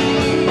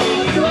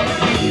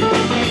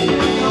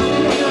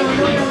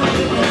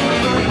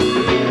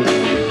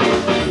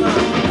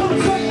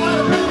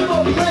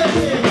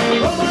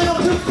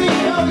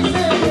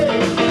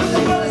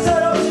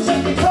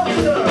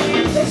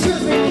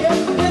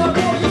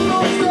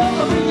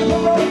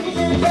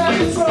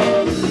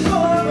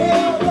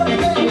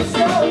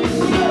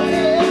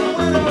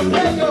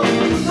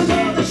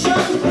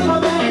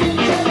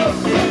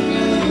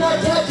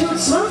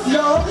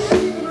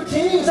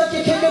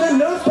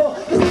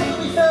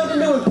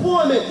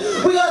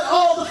 We got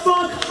all the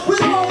funk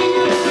with all the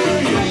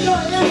music. We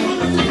got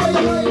influence to play the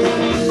right.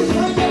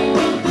 I get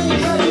one thing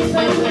that is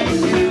happening.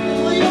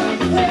 We are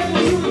prepared to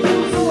do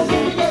so when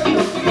we get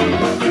nothing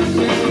but to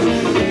do.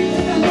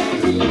 And the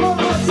team on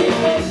my seat,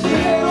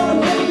 they are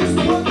ready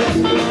to work that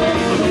new thing.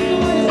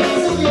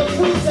 It's only a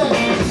preset.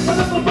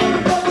 Another one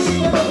of she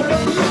never heard of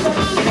music.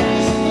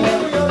 She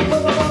never heard of the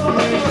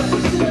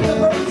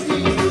birds.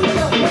 We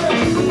got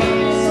birds.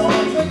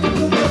 Songs make you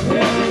move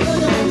your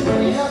hands.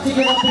 And you have to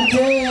get up and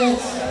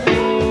dance.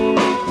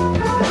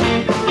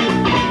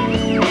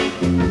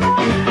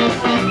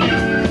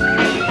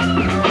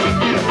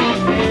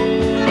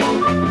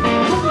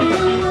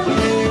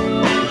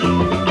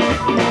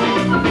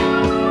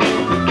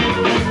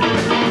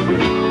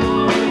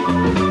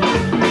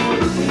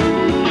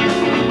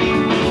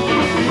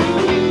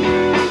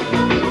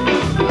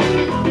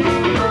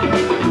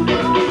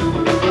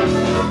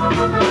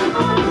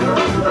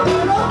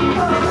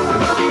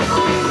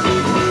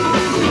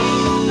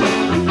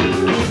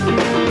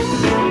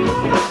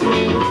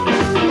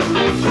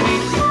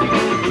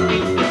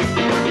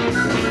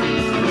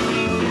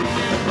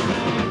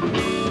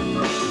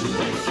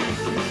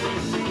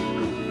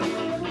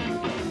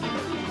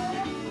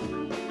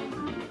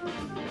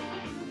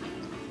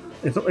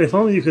 If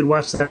only you could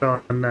watch that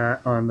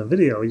on the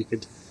video, you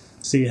could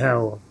see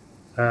how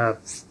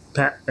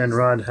Pat and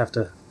Rod have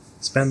to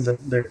spend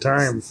their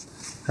time,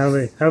 how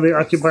they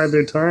occupied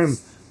their time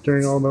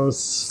during all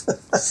those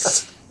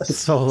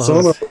Solos.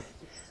 solo.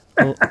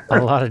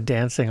 A lot of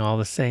dancing, all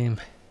the same.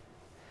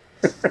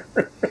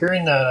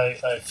 Hearing that,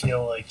 I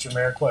feel like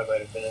Jamiroquai might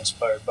have been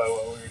inspired by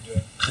what we were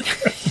doing.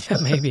 Yeah,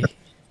 maybe.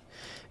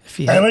 If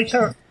he I like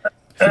how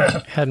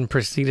hadn't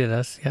preceded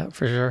us, yeah,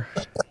 for sure.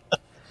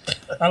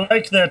 I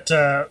like that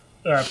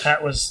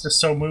Pat was just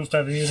so moved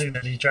by the music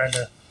that he tried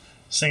to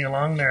sing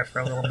along there for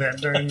a little bit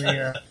during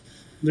the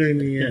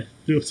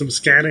do some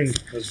scatting.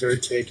 I was very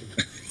taken.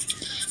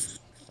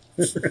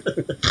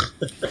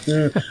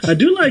 I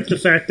do like the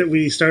fact that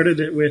we started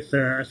it with.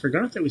 I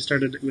forgot that we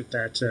started it with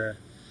that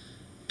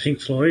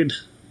Pink Floyd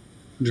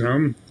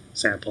drum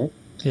sample.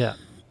 Yeah.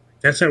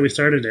 That's how we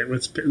started it. It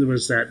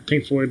was that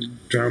Pink Floyd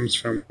drums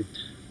from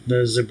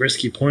the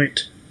Zabriskie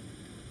Point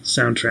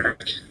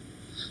soundtrack.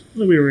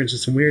 Well, we were into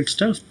some weird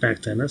stuff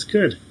back then. That's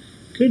good.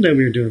 Good that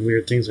we were doing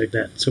weird things like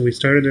that. So we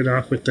started it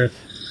off with the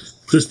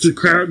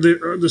crowd.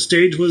 The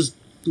stage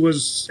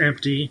was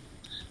empty.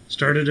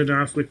 Started it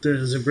off with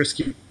the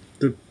Zabriskie,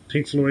 the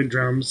Pink Floyd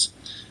drums.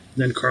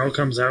 Then Carl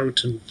comes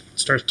out and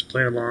starts to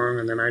play along,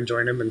 and then I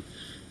join him and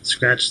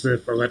scratch the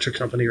Electric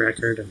Company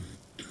record, and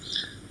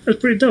that's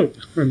pretty dope.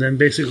 And then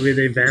basically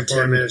they vamp 10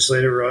 on. minutes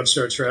later, Rod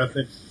starts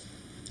rapping.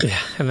 Yeah,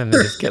 and then they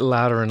just get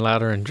louder and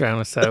louder and drown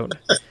us out.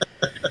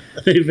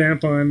 They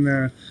vamp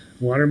on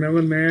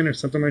Watermelon Man or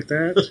something like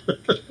that.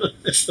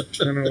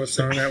 I don't know what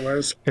song that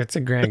was. It's a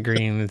Grant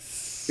Green.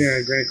 It's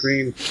Yeah, Grant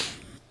Green.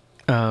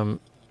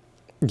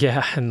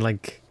 yeah, and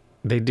like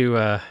they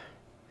do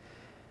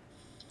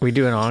we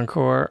do an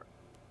encore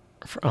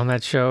on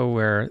that show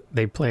where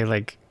they play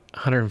like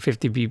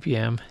 150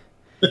 BPM.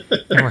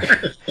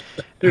 And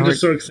They're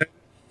just so excited.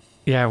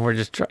 yeah, we're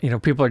just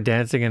people are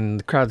dancing and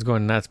the crowd's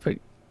going nuts, but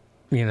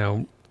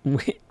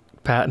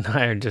Pat and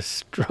I are just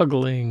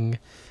struggling.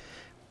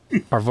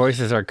 Our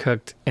voices are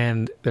cooked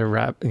and they're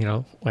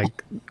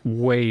like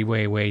way,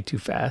 way, way too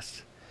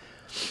fast.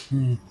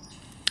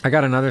 I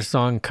got another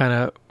song kind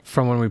of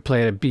from when we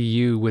played at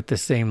BU with the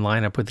same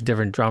lineup with a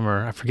different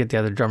drummer. I forget the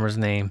other drummer's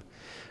name,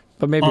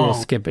 but maybe we'll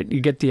skip it. You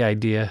get the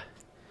idea.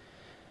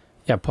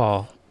 Yeah,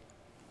 Paul.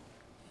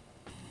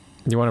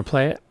 You want to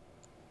play it?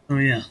 Oh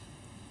yeah.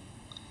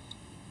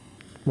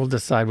 We'll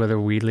decide whether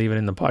we leave it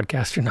in the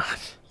podcast or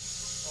not.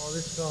 Oh,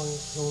 this song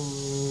is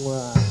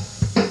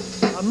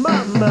from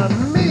Mamma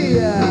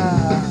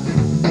Mia.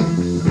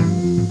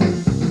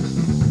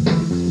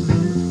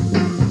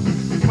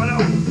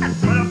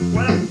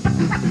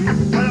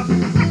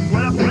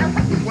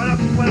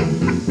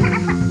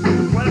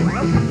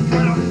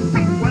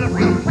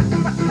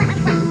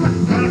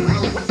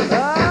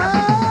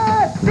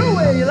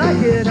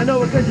 I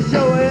know it cause you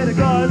show it, I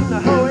garden, I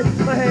hoe it,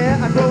 my hair,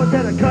 I grow it,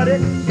 then I cut it,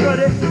 strut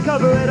it,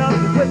 cover it up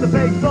with the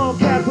baseball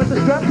cap with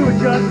the strap to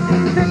adjust.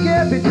 It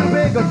can't be too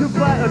big or too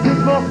flat or too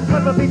small,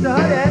 but my Pizza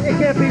Hut at, it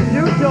can't be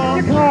too tall.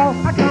 You call,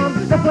 I come,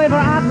 the flavor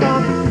I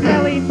come,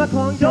 Nelly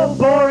McClung, so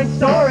boring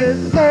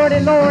stories.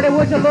 Lordy,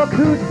 would you look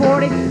who's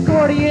 40?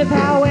 Gordy is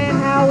how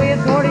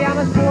is Gordy, I'm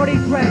a sporty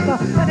dresser,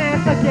 an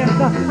answer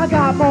guesser, I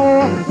got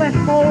more is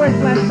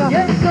less.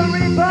 Yes,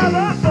 sorry, Bob,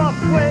 off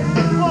quick,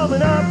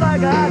 warming up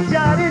like a hot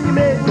shot in your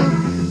mitten.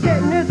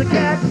 Kitten is a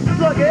cat,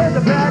 slug is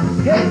a bat,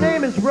 his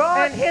name is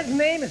Rod, and his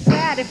name is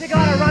Pat. If you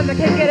gotta run the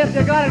kick it, if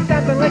you gotta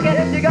step and lick it,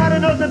 if you gotta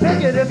nose and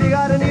pick it, if you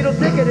got a needle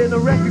ticket in the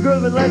record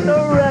groove and let the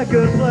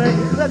record play,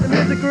 let the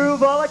music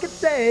groove, all I can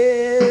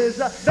say is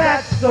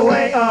that's the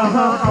way,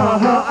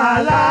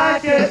 I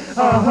like it,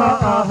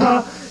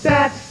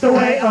 that's the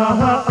way,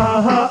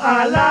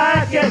 I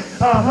like it,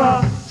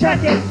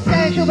 check it,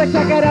 stand to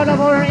check it out, I'm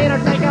on in or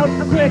take out,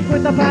 I'm quick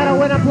with the paddle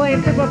when I'm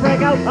playing Super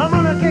Breakout, I'm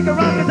gonna kick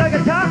around cause I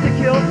got time to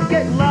kill,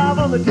 getting live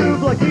on the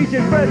tube like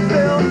DJ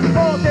Freshville,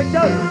 all decked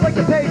out like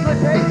the Paisley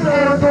Pacer,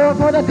 and I'm going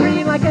for the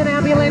green like an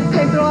ambulance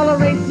chaser, I'll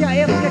erase ya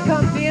if you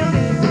come near me,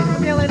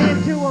 I'm yelling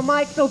into a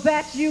mic so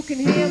that you can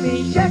hear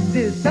me, check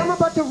this, I'm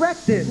about to wreck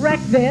this,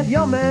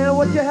 yo man,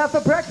 what you have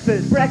for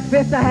breakfast,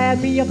 I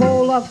had me a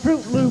bowl of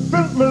Fruit Loop,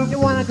 you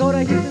wanna go to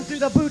Houston to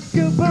the boot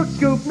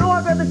scoop, no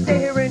I'd rather stay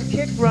here and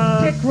kick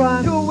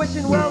run,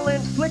 tuition well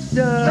inflicted,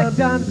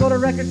 go to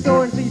record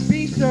store and see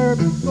B-Serb,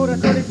 go to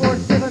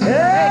 24/7,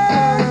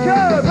 hey,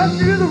 curb, up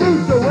to the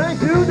rooster, wang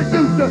to the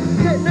juicer,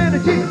 getting in the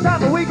cheap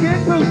time a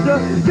weekend booster,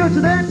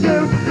 looser than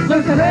juice,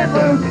 looser than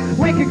loose,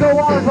 we could go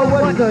on, but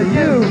what's the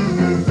use?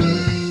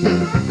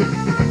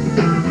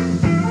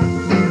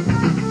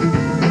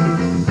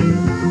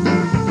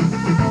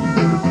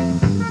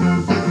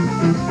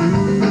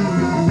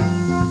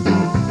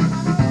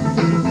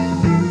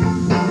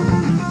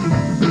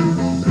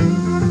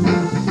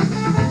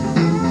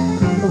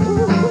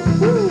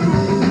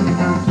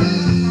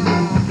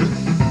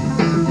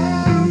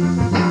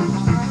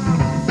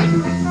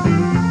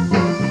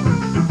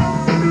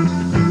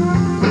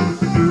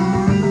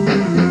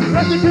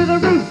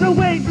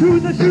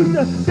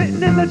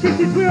 Sitting in the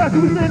cheesy square,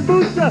 goose and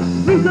booster,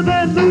 looser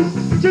than loose,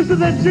 juicer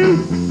than juice.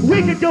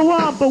 We could go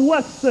on, but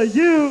what's the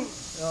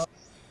use?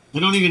 I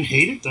don't even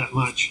hate it that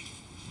much.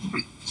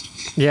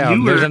 Yeah,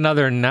 there's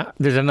another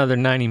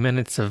 90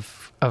 minutes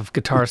of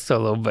guitar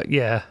solo, but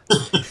yeah,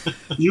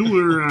 You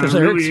were the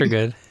lyrics are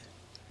good.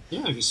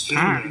 Yeah, I was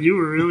feeling Pat, it. you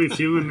were really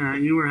feeling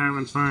that. You were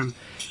having fun.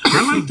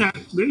 I like that.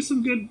 There's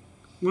some good.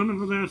 One of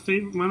my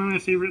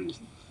favorite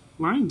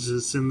lines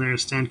is in there.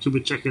 Stand Cuba,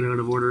 check it out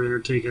of order in or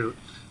takeout.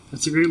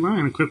 That's a great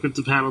line. Equipped with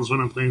the paddles when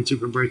I'm playing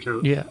Super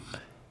Breakout. Yeah.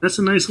 That's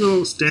a nice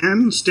little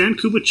stand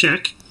Cuba,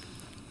 check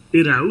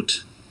it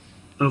out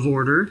of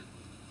order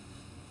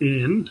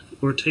in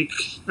or take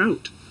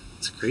out.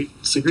 It's great.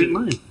 It's a great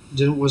line.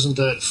 Wasn't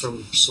that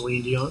from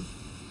Celine Dion?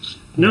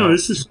 No,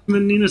 this is from the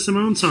Nina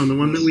Simone song, the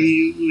one that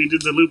we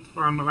did the loop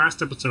on the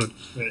last episode.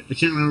 Right. I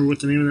can't remember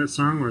what the name of that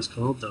song was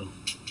called though.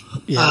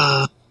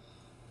 Yeah.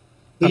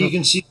 But you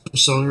can see some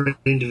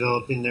songwriting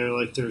developing there.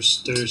 Like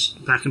there's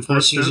Back and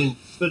forth stuff.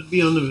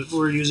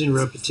 We're using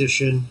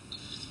repetition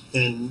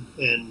and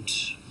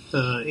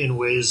in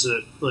ways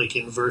that like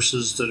in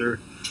verses that are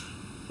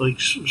like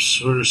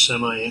sort of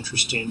semi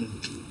interesting.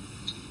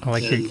 I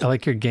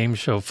like your game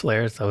show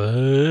flair. So,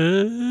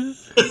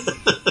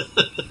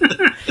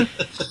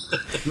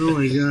 Oh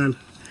my god,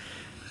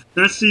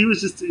 he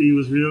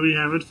was really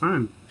having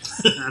fun.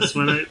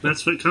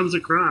 That's what comes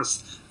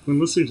across when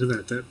listening to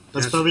that.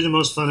 That's probably the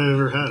most fun I've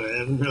ever had. I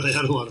haven't really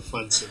had a lot of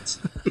fun since.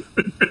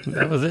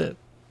 that was it.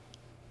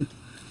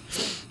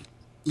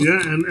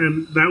 Yeah,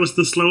 and that was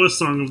the slowest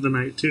song of the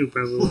night too,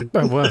 probably. It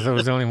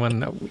was the only one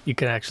that you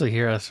could actually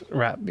hear us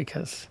rap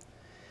because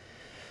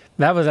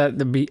that was at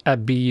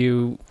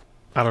BU.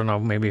 I don't know,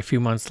 maybe a few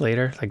months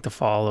later, like the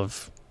fall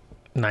of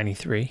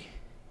 '93.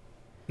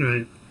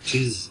 Right.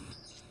 Jeez.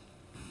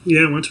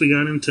 Yeah. Once we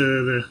got into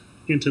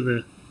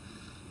the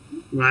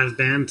live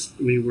band,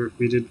 we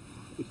did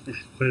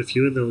quite a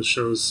few of those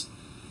shows.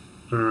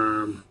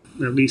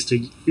 At least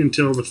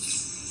until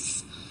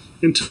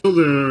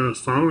the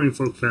following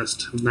Folk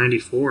Fest of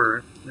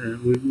 '94,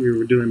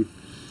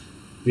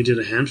 we did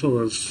a handful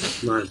of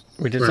live.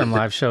 We did some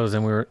live shows,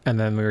 and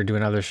then we were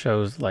doing other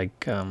shows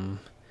like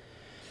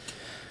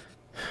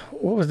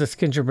what was the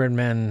Gingerbread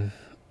Man?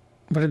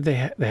 What did they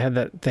had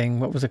that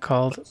thing? What was it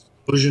called?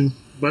 Explosion.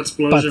 Butt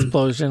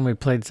Explosion. We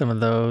played some of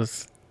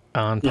those.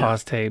 on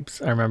pause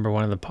tapes. I remember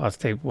one of the pause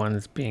tape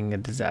ones being a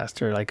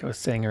disaster, like I was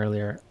saying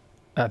earlier.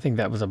 I think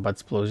that was a butt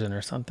explosion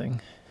or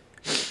something.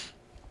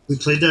 We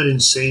played that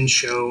insane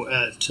show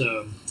at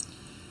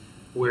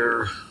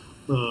where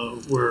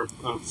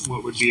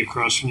what would be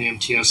across from the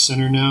MTS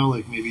Center now,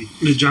 like maybe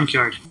The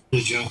Junkyard.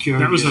 the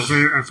Junkyard. That was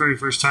yeah. our very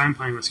first time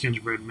playing with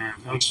Gingerbread Man.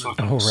 That was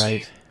fucking Oh, insane.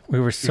 right. We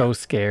were so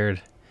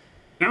scared.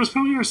 That was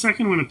probably our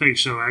second Winnipeg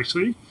show,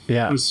 actually.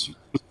 Yeah, Was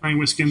playing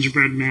with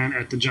Gingerbread Man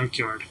at the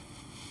Junkyard.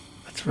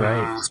 that's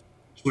right.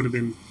 Which would have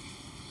been...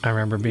 I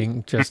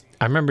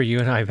remember you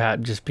and I,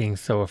 Pat, just being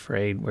so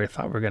afraid. We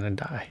thought we were going to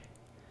die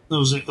That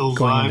was an ill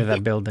going vibe. into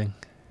that building.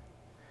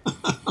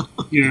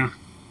 Yeah.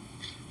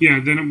 Yeah,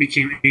 then it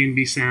became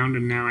A&B Sound,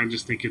 and now I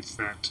just think it's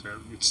that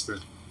it's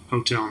the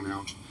hotel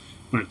now.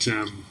 But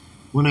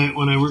When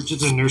I worked at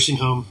the nursing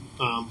home,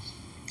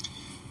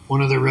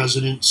 one of the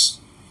residents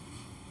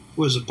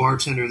was a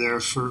bartender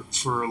there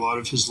for a lot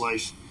of his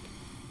life,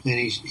 and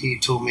he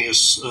told me a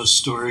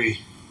story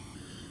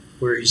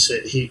where he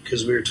said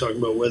because we were talking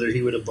about whether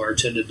he would have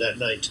bartended that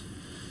night,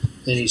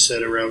 and he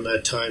said around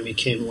that time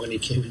when he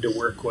came into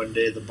work one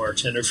day, the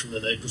bartender from the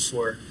night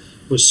before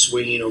was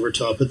swinging over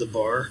top of the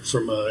bar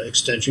from an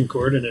extension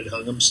cord and had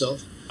hung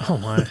himself. Oh,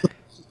 my.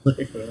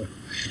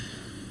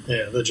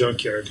 Yeah, the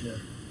Junkyard.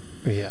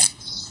 Yeah. Yeah.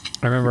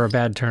 I remember a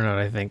bad turnout,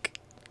 I think.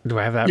 Do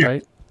I have that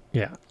right?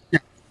 Yeah.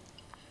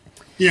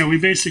 yeah,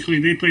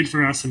 they played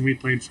for us, and we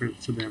played for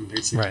them,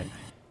 basically. Right.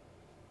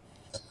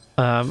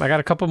 I got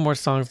a couple more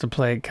songs to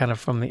play kind of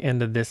from the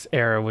end of this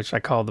era, which I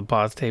call the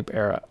pause tape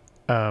era.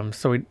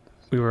 So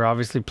we were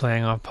obviously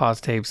playing off pause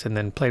tapes and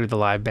then played with the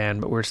live band,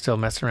 but we're still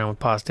messing around with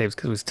pause tapes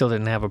because we still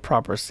didn't have a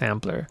proper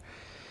sampler.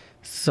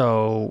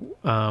 So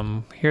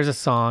here's a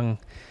song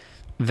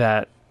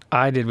that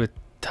I did with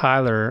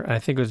Tyler. I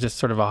think it was just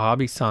sort of a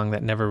hobby song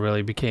that never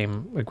really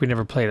became, like, we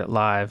never played it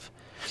live.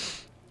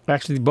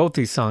 Actually, both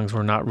these songs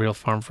were not real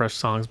Farm Fresh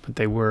songs, but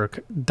they were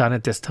done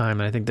at this time,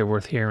 and I think they're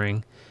worth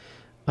hearing.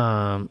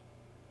 And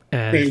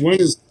Right,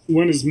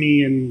 one is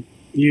me and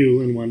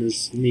you, and one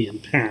is me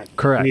and Pat.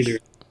 Correct. Neither.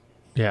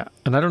 Yeah,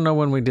 and I don't know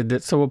when we did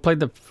that. So we'll play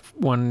the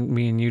one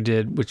me and you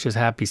did, which is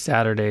Happy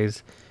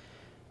Saturdays.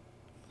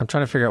 I'm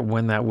trying to figure out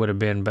when that would have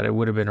been, but it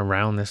would have been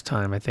around this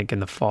time, I think, in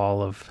the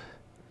fall of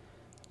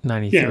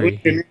 '93. Yeah, it would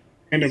have been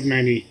end of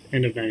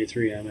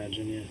 93, I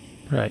imagine.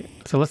 Yeah. Right.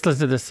 So let's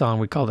listen to this song.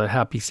 We called it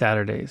Happy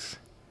Saturdays.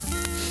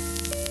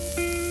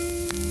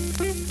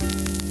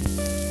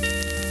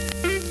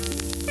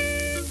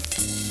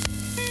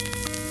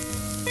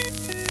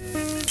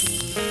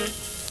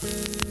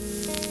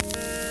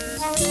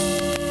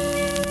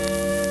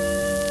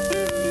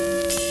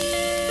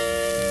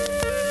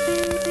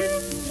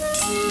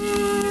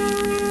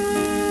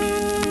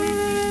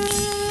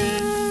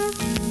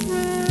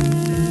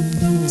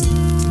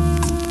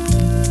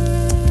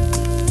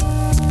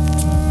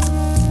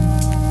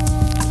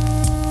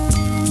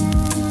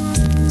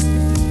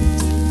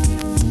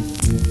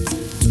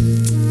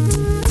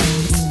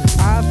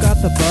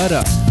 The butter,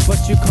 but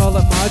you call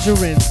it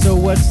margarine. So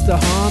what's the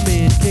harm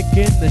in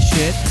kicking the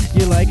shit?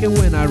 You like it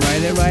when I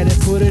write it,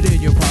 put it in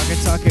your pocket,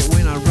 talk it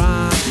when I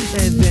rhyme,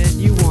 and then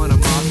you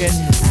wanna mock it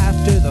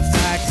after the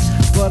fact.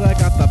 But I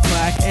got the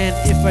plaque, and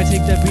if I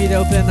take the beat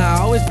out, then I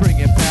always bring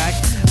it back.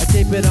 I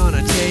tape it on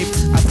a tape,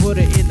 I put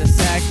it in the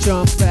sack,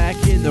 jump back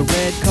in the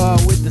red car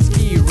with the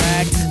ski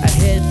rack. I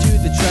head to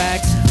the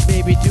track,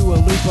 maybe do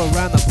a loop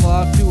around the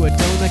block, do a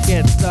donut,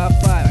 get stopped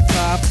by the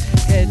cop.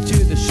 Head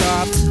to the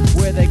shop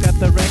where they got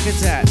the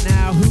records at.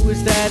 Now who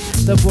is that?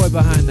 The boy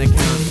behind the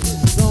counter.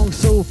 Song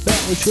so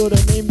fat, we should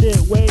have named it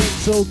Way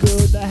So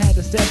Good. I had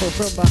to sample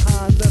from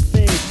behind the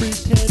fade.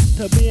 Pretend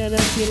to be an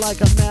MC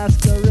like a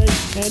masquerade,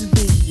 and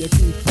be a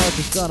Keith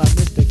Partridge on a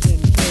Mr.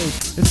 Kincaid.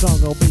 This song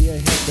will be a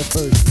hit the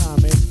first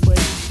time it's played.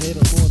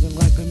 It'll more than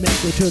likely make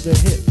it to the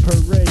hit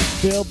parade.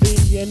 There'll be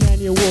an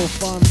annual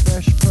Farm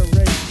Fresh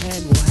parade,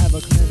 and we'll have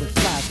a commemorative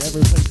plaque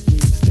every place we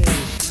stay.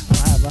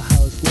 I'll have a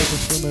house with a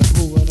swimming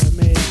pool and a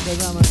maid, cause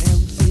I'm an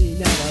MC,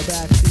 not a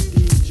backseat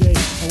DJ.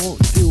 I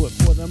won't do it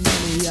for the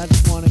money, I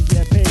just wanna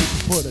get paid to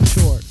put it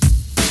short.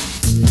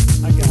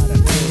 I got it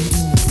made.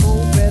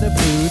 Home better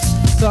blues,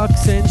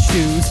 socks and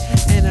shoes,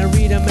 and I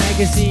read a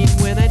magazine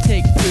when I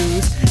take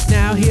booze.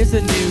 Now here's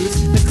the news,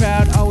 the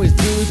crowd always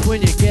boos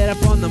when you get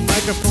up on the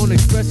microphone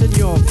expressing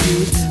your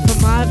views.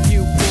 From my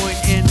viewpoint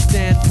and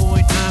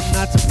standpoint, I'm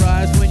not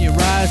surprised when you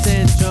rise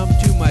and jump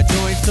to my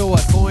joint, so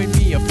I coined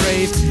me a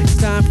phrase. It's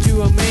time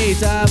to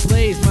amaze, I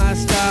blaze my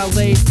style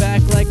laid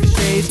back like a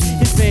shades.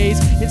 In phase,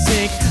 in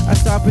sync, I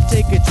stop and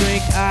take a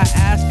drink. I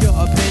ask your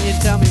opinion,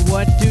 tell me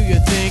what do you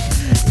think?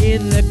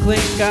 In the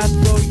clink, I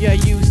throw ya,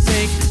 you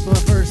sink. My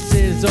verse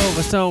is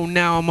over, so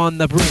now I'm on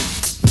the brink.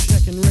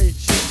 Second rate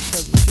shit,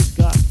 cause the shit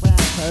got class.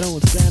 I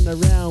don't stand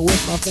around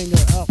with my finger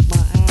up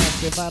my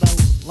ass. If I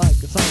don't like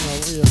a song,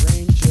 I'll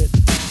rearrange it.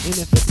 And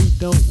if the beat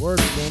don't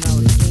work, then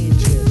I'll change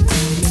it.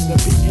 And if the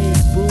beat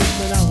ain't boom,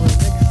 then I'll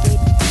remix it.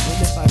 And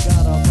if I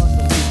gotta bust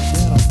a loop,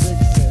 then I'll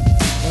fix it.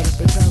 But if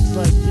it sounds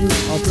like you,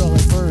 I'll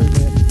probably burn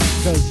it.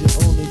 Cause you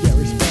only get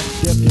respect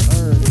if you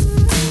earn it.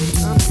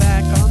 I'm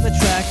back on the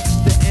track,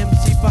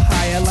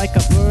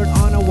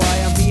 on a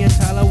wire. Me and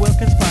Tyler will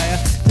conspire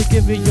to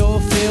give you your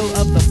feel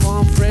of the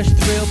farm fresh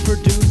thrill,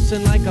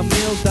 producing like a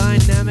meal,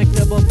 dynamic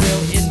double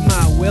bill in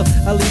my will.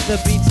 I leave the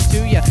beats to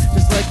ya,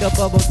 just like a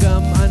bubble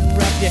gum,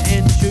 unwrap ya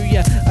and chew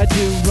ya. I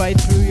do right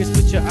through you,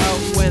 spit ya out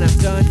when I'm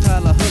done.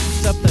 Tyler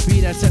hooks up the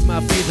beat, I set my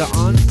phaser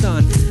on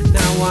stun.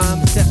 Now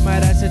I'm set,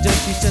 might I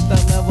suggest you set the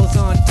levels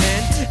on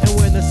 10. And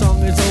when the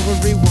song is over,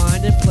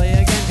 rewind and play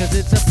again, cause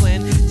it's a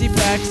plan. Sit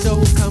back,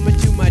 so come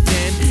into my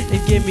den and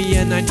give me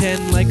a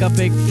 910 like a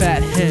big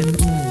fat hen.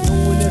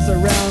 Doing this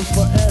around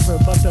forever,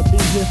 but to be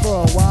here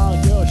for a while,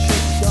 your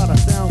shit's gotta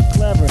sound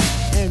clever.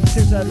 And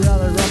since I'd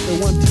rather rock the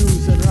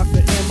 1-2s and rock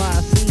the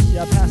MIC,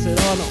 I pass it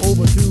on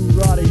over to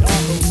Roddy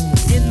Otto.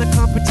 In the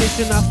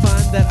competition, I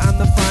find that I'm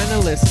the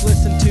finalist.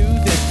 Listen to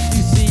this,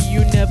 you see,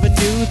 you never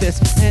knew this,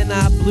 and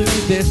I blew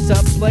this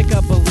up like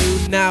a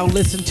balloon. Now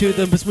listen to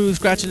the smooth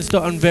scratching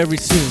starting very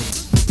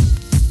soon.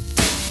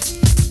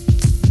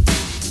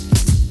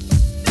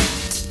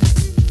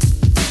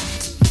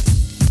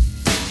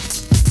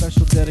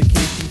 Special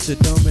dedication to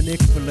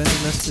Dominic for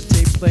lending us the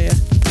tape player.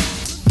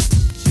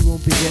 She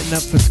won't be getting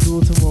up for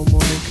school tomorrow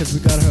morning because we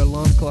got her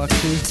alarm clock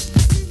too.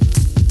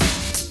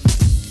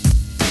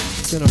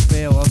 It's gonna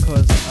fail all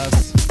cause of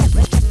us.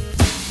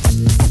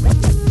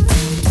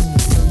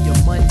 Turn your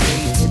Monday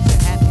into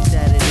happy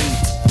Saturday.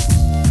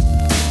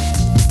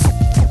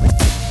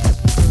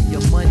 Turn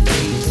your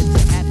Monday into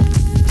happy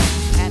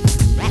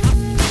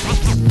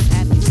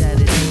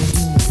Saturday.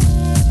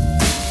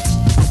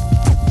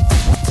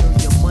 Turn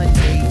your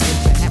Monday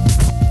into happy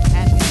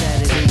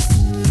Saturday.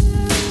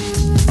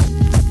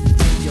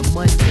 Turn your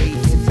Monday into happy Saturday. Turn your Monday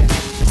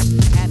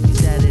into happy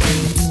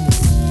Saturday.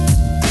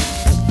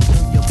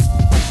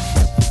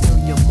 Turn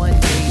your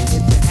Monday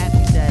into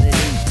happy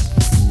Saturday.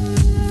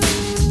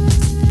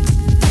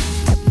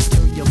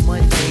 Turn your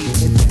Monday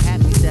into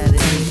happy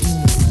Saturday.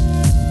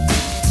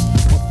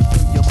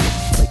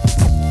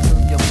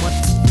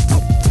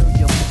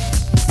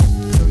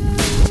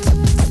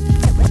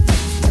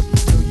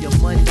 Turn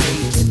your Monday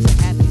into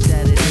happy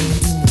Saturday.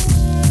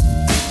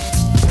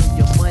 Turn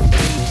your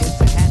Monday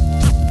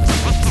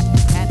into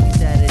happy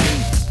Saturday.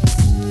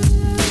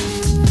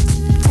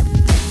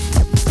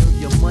 Turn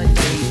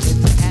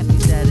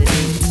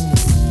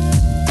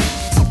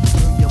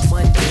your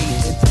Monday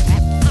into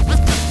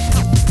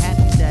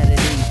happy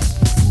Saturday.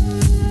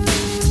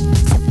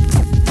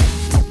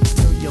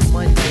 Turn your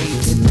Monday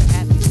into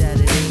happy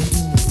Saturday.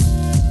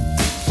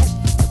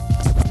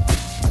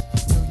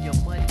 Turn your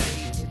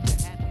Monday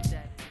into happy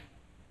Saturday.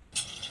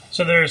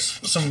 So there's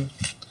some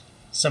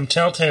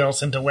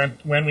telltales into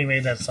when we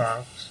made that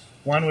song.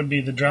 One would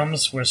be the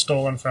drums were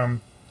stolen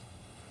from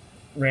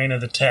Reign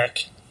of the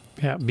Tech,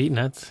 Yeah, Beat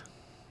Nuts.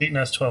 Beating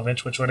Us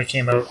 12-inch, which would have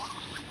came out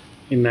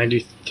in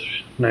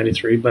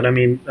 93. But I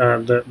mean,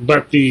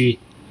 the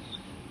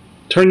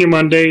Turn Your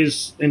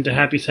Mondays into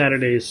Happy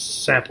Saturdays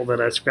sample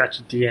that I scratched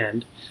at the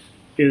end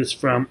is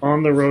from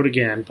On the Road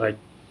Again by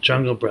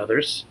Jungle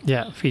Brothers,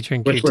 Yeah,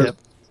 featuring Which Q-Tip,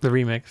 was- the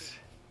remix.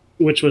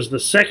 which was the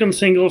second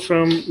single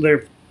from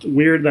their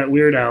weird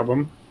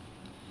album,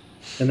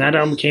 and that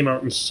album came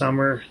out in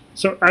summer.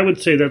 So I would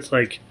say that's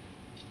like,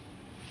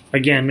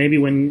 again, maybe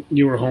when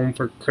you were home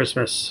for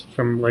Christmas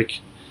from like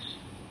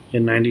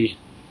in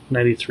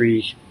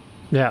 93.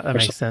 Yeah, that Or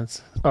makes so-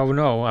 sense. Oh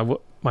no,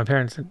 my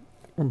parents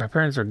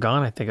are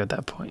gone, I think, at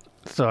that point,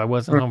 so I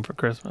wasn't home for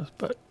Christmas.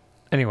 But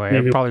anyway,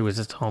 Maybe. I probably was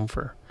just home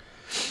for.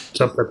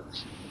 something.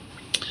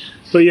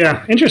 But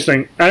yeah,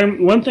 interesting.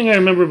 One thing I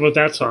remember about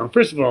that song,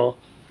 first of all,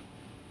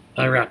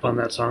 I rap on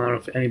that song. I don't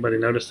know if anybody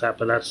noticed that,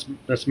 but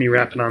that's me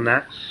rapping on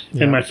that.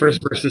 Yeah. And my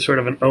first verse is sort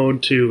of an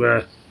ode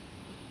to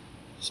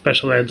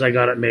special eds I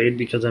got it made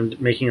because I'm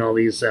making all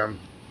these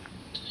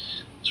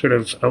sort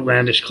of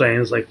outlandish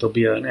claims, like there'll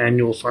be an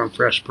annual Farm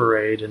Fresh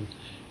parade, and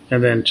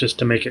then just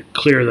to make it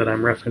clear that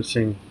I'm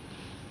referencing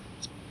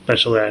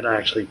special ed, I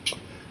actually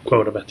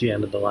quote him at the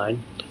end of the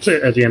line,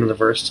 at the end of the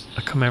verse.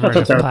 A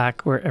commemorative that-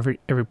 plaque where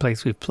every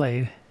place we've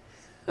played.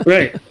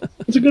 Right.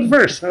 It's a good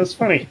verse. That was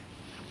funny.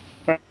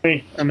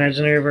 Funny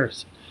imaginary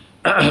verse.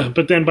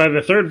 But then by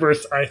the third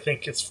verse, I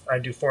think I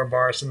do 4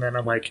 bars, and then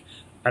I'm like,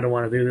 I don't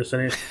want to do this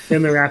anymore.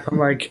 In the rap, I'm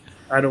like,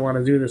 I don't want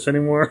to do this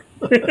anymore.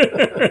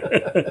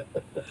 The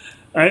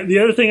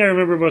other thing I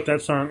remember about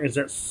that song is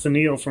that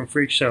Sunil from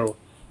Freak Show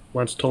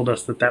once told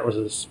us that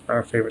was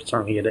our favorite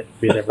song we had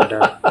ever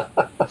done.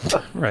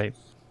 Right.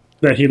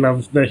 That he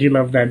loved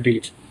that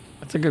beat.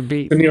 That's a good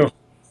beat.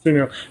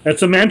 Sunil.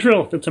 That's a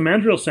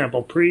mandrill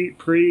sample. Pre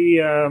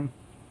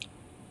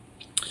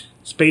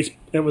Space.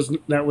 That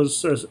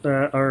was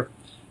our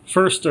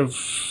first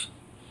of.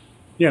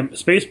 Yeah,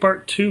 Space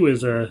Part 2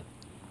 is a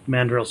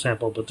mandrill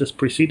sample, but this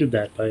preceded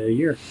that by a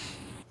year.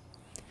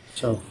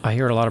 So I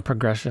hear a lot of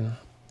progression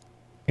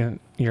in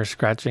your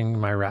scratching,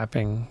 my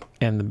rapping,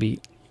 and the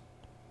beat.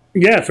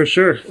 yeah, for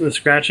sure, the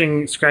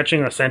scratching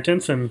a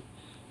sentence and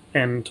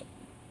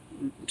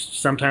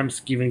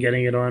sometimes even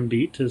getting it on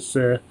beat is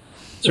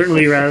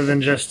certainly rather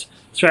than just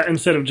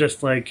instead of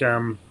just like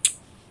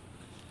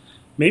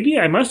maybe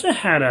I must have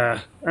had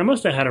a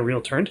real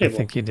I turntable.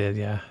 think you did,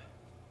 yeah.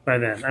 by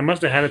then. I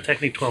must have had a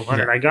Technics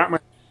 1200. Yeah.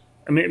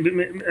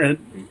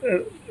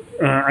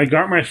 I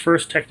got my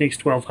first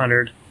Technics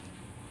 1200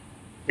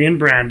 in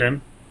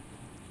Brandon.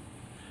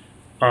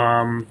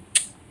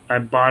 I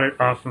bought it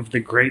off of the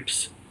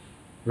Grapes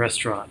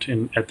restaurant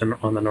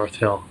on the North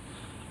Hill.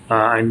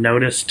 I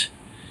noticed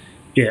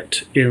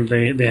it.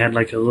 They had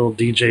like a little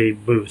DJ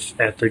booth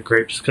at the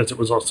Grapes because it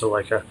was also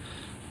like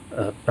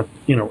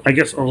I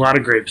guess a lot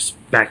of Grapes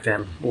back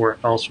then were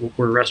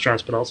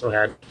restaurants, but also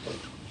had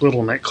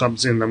little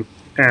nightclubs in them.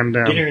 And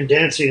dinner and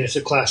dancing is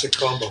a classic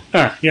combo.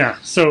 Yeah.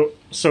 So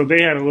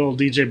they had a little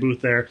DJ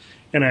booth there,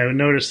 and I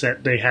noticed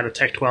that they had a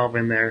Tech 12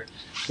 in there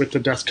with the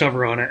dust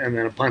cover on it, and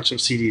then a bunch of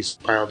CDs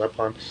piled up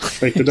on.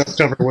 Like the dust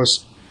cover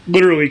was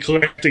literally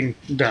collecting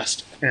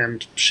dust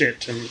and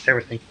shit and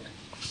everything.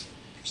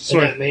 So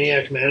that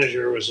Maniac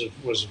manager was a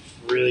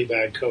really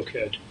bad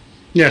cokehead.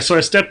 Yeah, so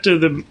I stepped to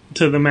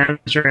the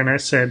manager and I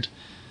said,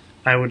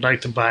 I would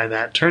like to buy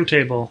that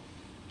turntable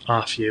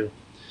off you,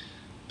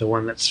 the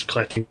one that's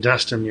collecting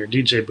dust in your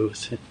DJ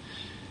booth.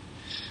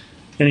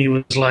 And he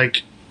was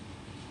like,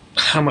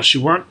 how much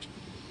you want?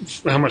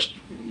 How much?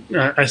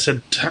 I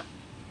said,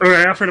 or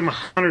I offered him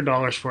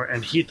 $100 for it,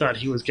 and he thought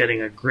he was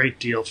getting a great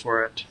deal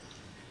for it.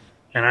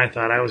 And I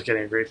thought I was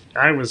getting a great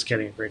deal.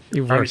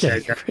 You were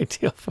getting a great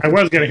deal for it. I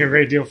was getting a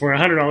great deal for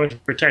 $100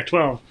 for Tech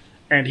 12.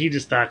 And he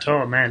just thought,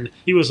 oh man,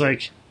 he was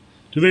like,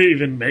 do they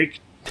even make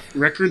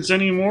records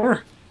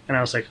anymore? And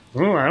I was like,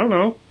 oh, I don't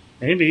know,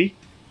 maybe,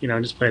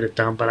 just played it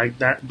dumb.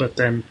 But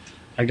then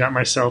I got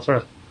myself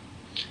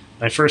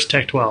my first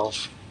Tech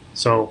 12.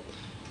 So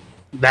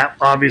that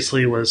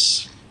obviously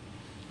was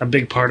a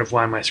big part of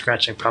why my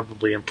scratching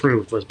probably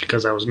improved, was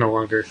because I was no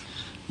longer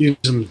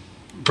using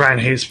Brian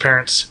Hayes'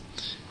 parents'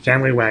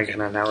 family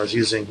wagon, and I was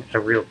using a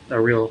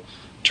real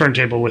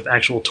turntable with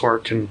actual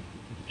torque and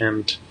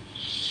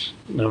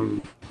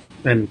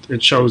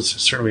it shows.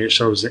 Certainly, it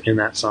shows in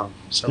that song.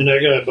 So. And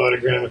that guy bought a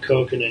gram of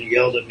coke and then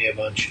yelled at me a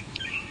bunch.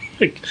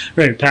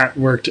 Right, Pat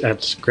worked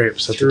at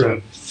Grapes at the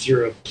time.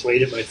 Threw a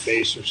plate at my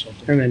face or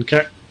something. And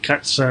then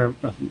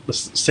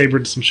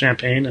sabered some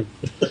champagne and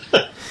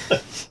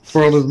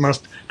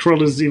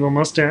twirled his evil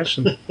mustache.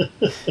 And,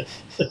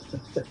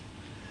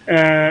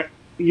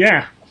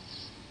 yeah,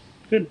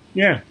 good.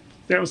 Yeah,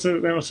 that's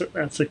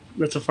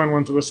a fun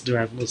one to listen to.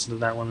 I haven't listened to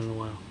that one in a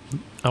while.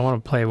 I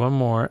want to play one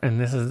more, and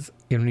this is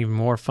an even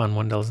more fun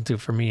one to listen to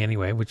for me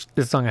anyway, which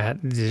this song I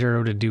had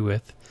zero to do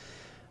with.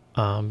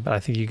 But I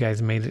think you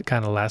guys made it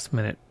kind of last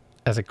minute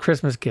as a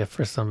Christmas gift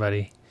for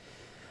somebody.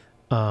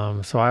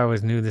 So I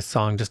always knew this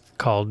song just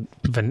called,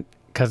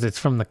 because it's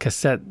from the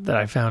cassette that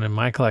I found in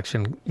my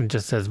collection. It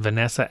just says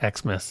Vanessa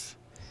Xmas.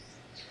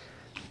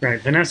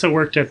 Right. Vanessa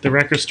worked at the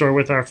record store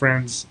with our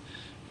friends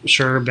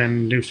Sherb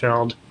and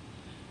Neufeld.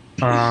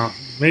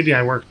 Maybe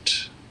I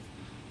worked...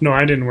 No,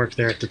 I didn't work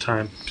there at the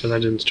time because I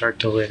didn't start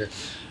till later.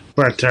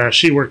 But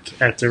she worked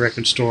at the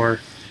record store,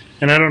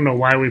 and I don't know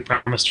why we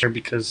promised her,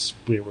 because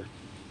we were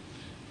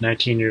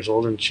 19 years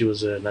old and she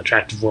was an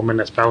attractive woman.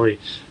 That's probably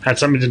had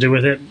something to do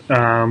with it.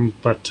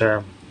 But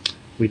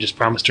we just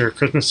promised her a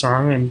Christmas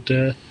song, and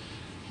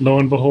lo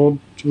and behold,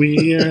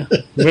 we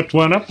whipped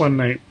one up one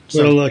night.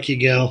 So. What a lucky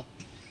gal.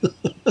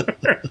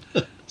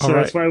 So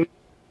that's why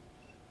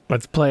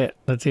Let's play it.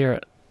 Let's hear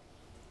it.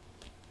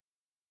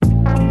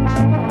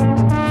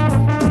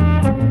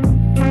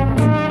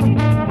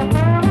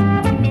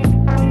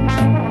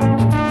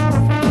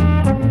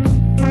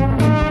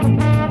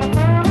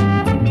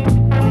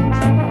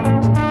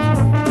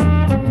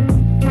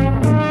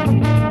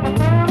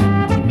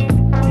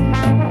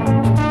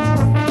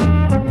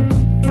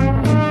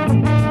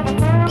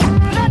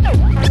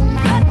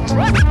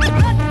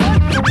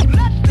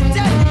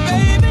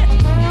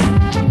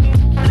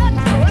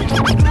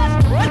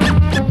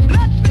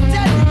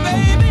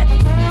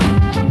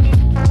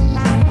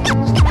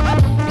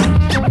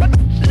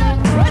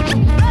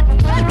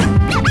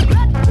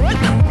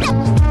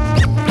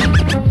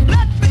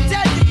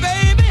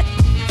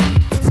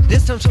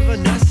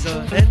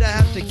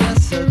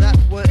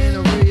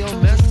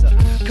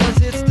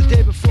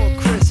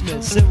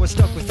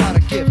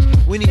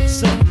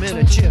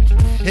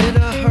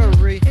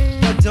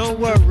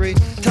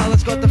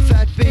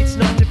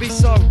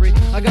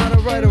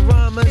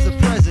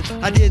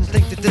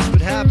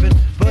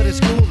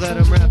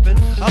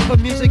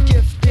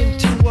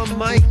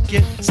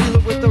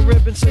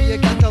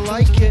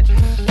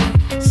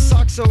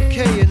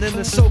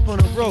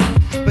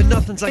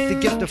 Like the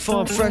gift of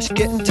farm fresh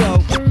getting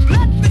dough. Let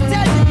me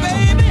tell you,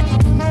 baby.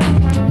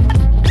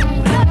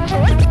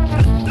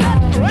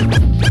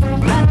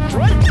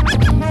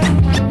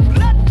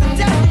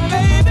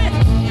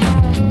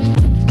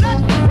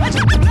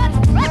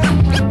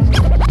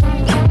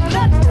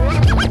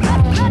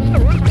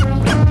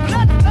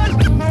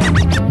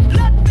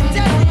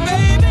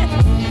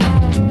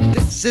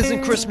 This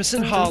isn't Christmas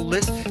in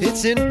Hollis,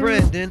 it's in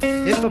Brandon.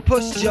 If I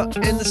pushed you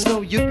in the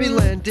snow, you'd be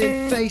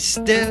landing face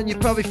down.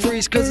 You'd probably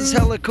freeze cause it's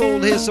hella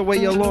cold here, so wear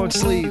your long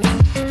sleeve.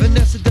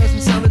 Vanessa doesn't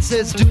Simon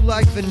says, do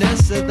like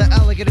Vanessa. The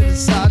alligator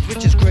decides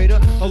which is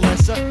greater or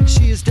lesser.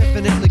 She is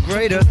definitely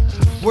greater,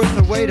 worth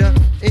her waiter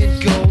in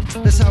gold.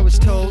 That's how it's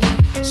told.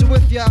 So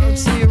if you're out and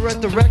see her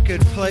at the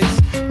record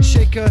place,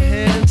 shake her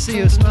hand, see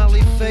her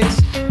smiley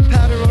face,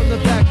 pat her on the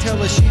back, tell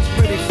her she's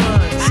pretty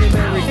fine. Say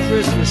Merry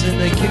Christmas and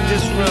then kick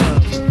this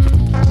rhyme.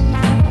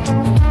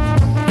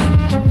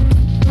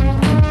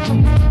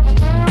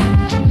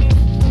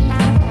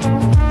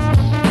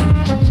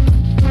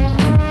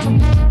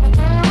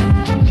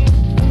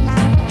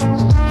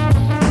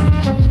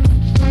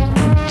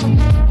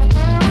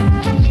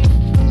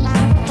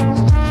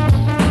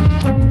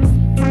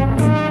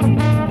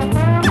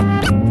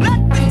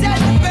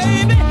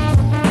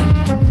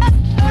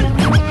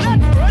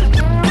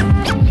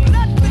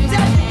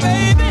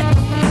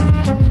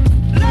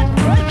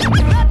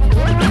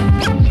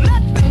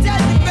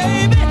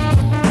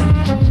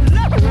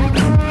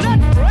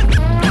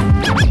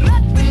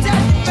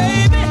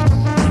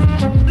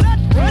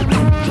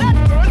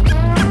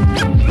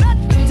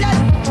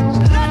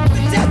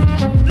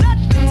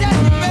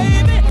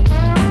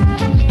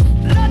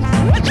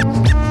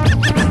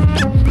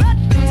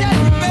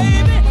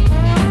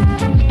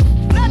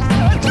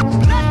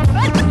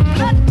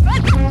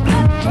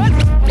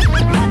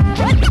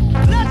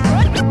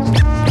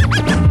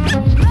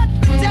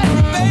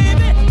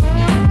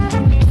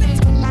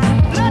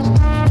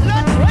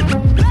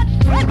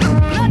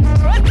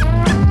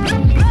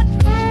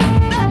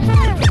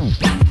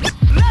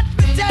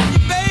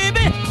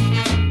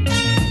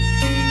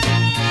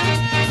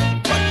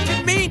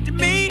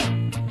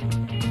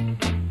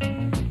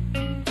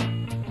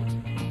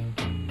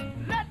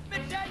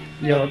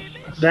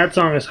 That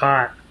song is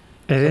hot.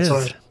 It is.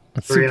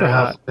 It's super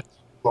hot.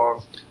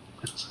 Long.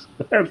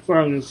 That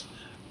song is.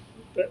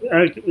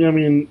 I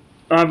mean,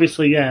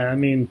 obviously, yeah. I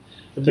mean,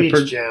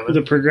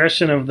 the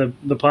progression of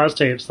the pause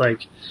tapes,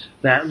 like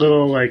that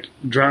little like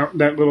drum,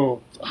 that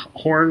little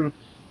horn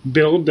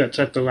build that's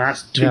at the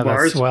last two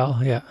bars. That's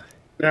swell. Yeah.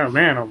 Oh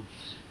man,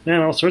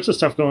 all sorts of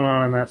stuff going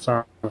on in that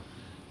song.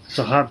 It's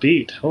a hot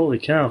beat. Holy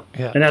cow!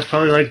 Yeah. And that's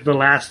probably like the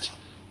last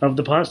of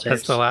the pause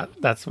tapes.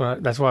 That's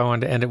why I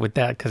wanted to end it with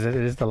that, because it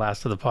is the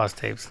last of the pause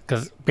tapes.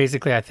 Because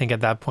basically, I think at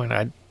that point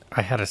I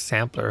had a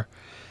sampler,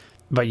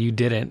 but you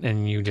didn't,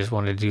 and you just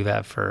wanted to do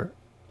that for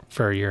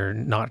your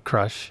not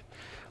crush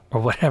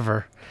or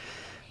whatever.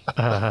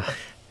 I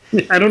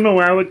don't know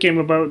how it came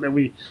about that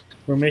we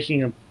were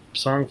making a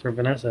song for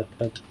Vanessa,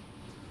 but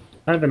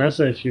hi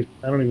Vanessa. I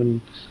don't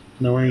even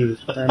know any.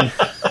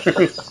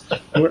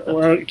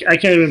 Well, I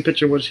can't even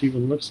picture what she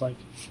even looks like.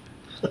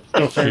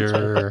 No offense.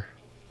 Sure.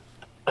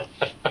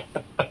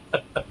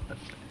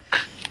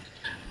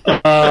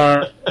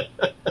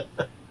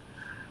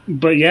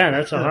 But yeah,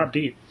 that's a hot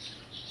beat.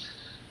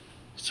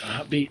 It's a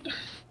hot beat.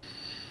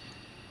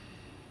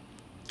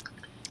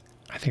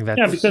 I think that's...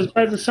 Yeah, because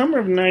by the summer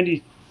of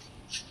 90...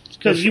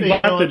 Because you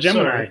bought the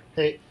Gemini. Sorry.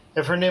 Hey,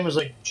 if her name was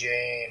like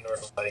Jane or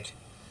like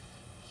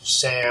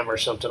Sam or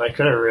something, I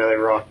could have really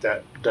rocked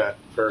that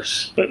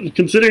verse. But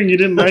considering you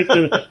didn't like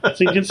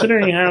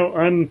considering how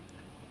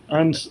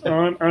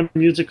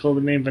unmusical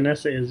the name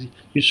Vanessa is,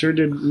 you sure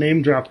did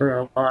name drop her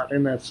a lot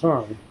in that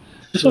song.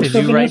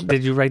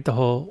 Did you write the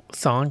whole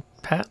song,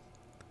 Pat?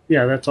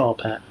 Yeah, that's all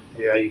Pat.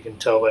 Yeah, you can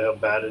tell by how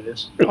bad it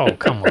is. Oh,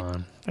 come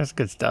on. That's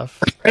good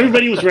stuff.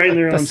 Everybody was writing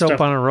their own stuff. stuff.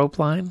 Soap on a rope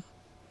line?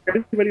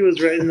 Everybody was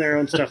writing their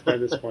own stuff by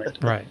this point.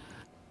 Right.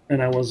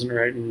 And I wasn't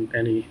writing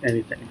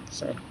anything,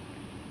 so.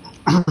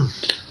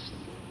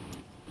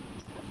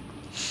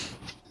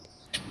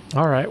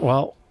 All right,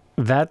 well,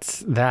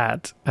 that's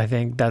that. I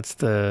think that's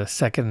the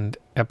second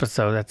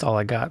episode. That's all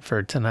I got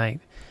for tonight.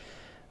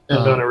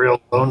 And on a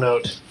real low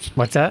note.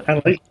 What's that? I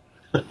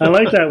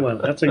like that one.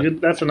 That's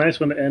a nice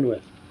one to end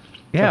with.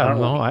 Yeah,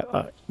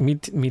 no, me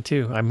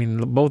too. I mean,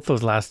 both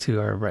those last two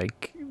are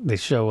like, they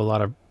show a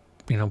lot of,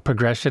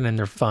 progression, and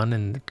they're fun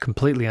and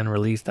completely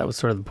unreleased. That was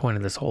sort of the point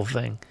of this whole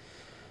thing.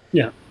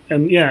 Yeah,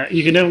 and yeah,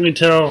 you can definitely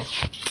tell.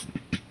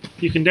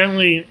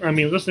 I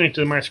mean, listening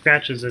to my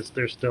scratches,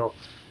 there's still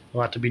a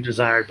lot to be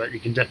desired, but you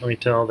can definitely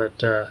tell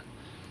that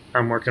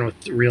I'm working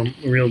with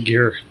real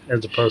gear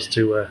as opposed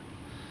to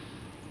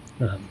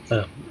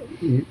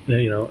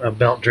a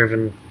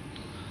belt-driven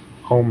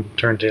home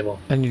turntable.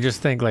 And you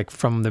just think, like,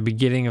 from the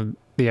beginning of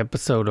the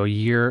episode, a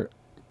year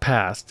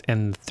passed,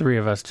 and the three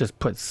of us just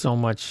put so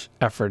much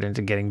effort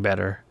into getting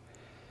better.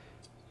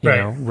 You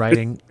know,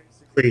 writing.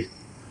 Basically,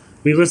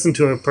 we listened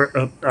to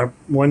a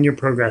 1 year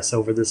progress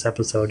over this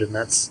episode, and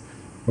that's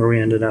where we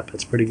ended up.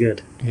 It's pretty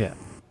good. Yeah.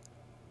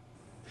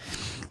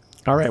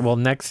 All right. Well,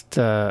 next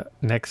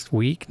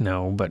week,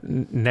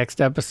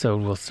 next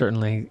episode, we'll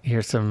certainly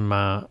hear some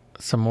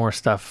more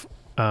stuff.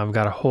 I've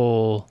got a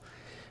whole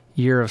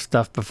year of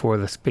stuff before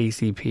the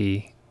Space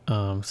EP,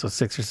 so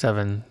 6 or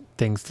 7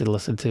 things to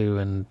listen to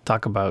and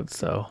talk about.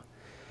 So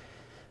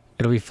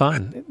it'll be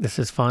fun. This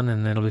is fun,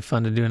 and it'll be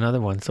fun to do another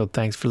one. So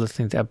thanks for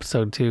listening to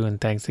episode 2,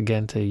 and thanks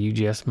again to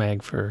UGS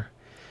Mag for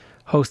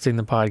hosting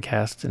the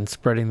podcast and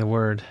spreading the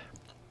word.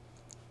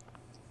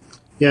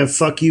 Yeah,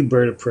 fuck you,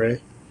 Bird of Prey.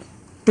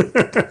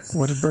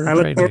 What did Bird I of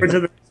look Prey forward do? to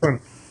the next one.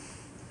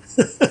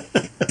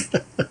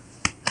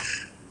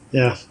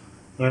 Yeah.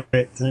 All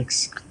right.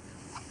 Thanks.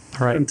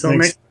 All right. Until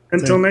next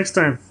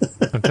time.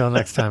 Until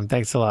next time.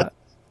 Thanks a lot.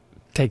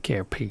 Take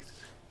care. Peace.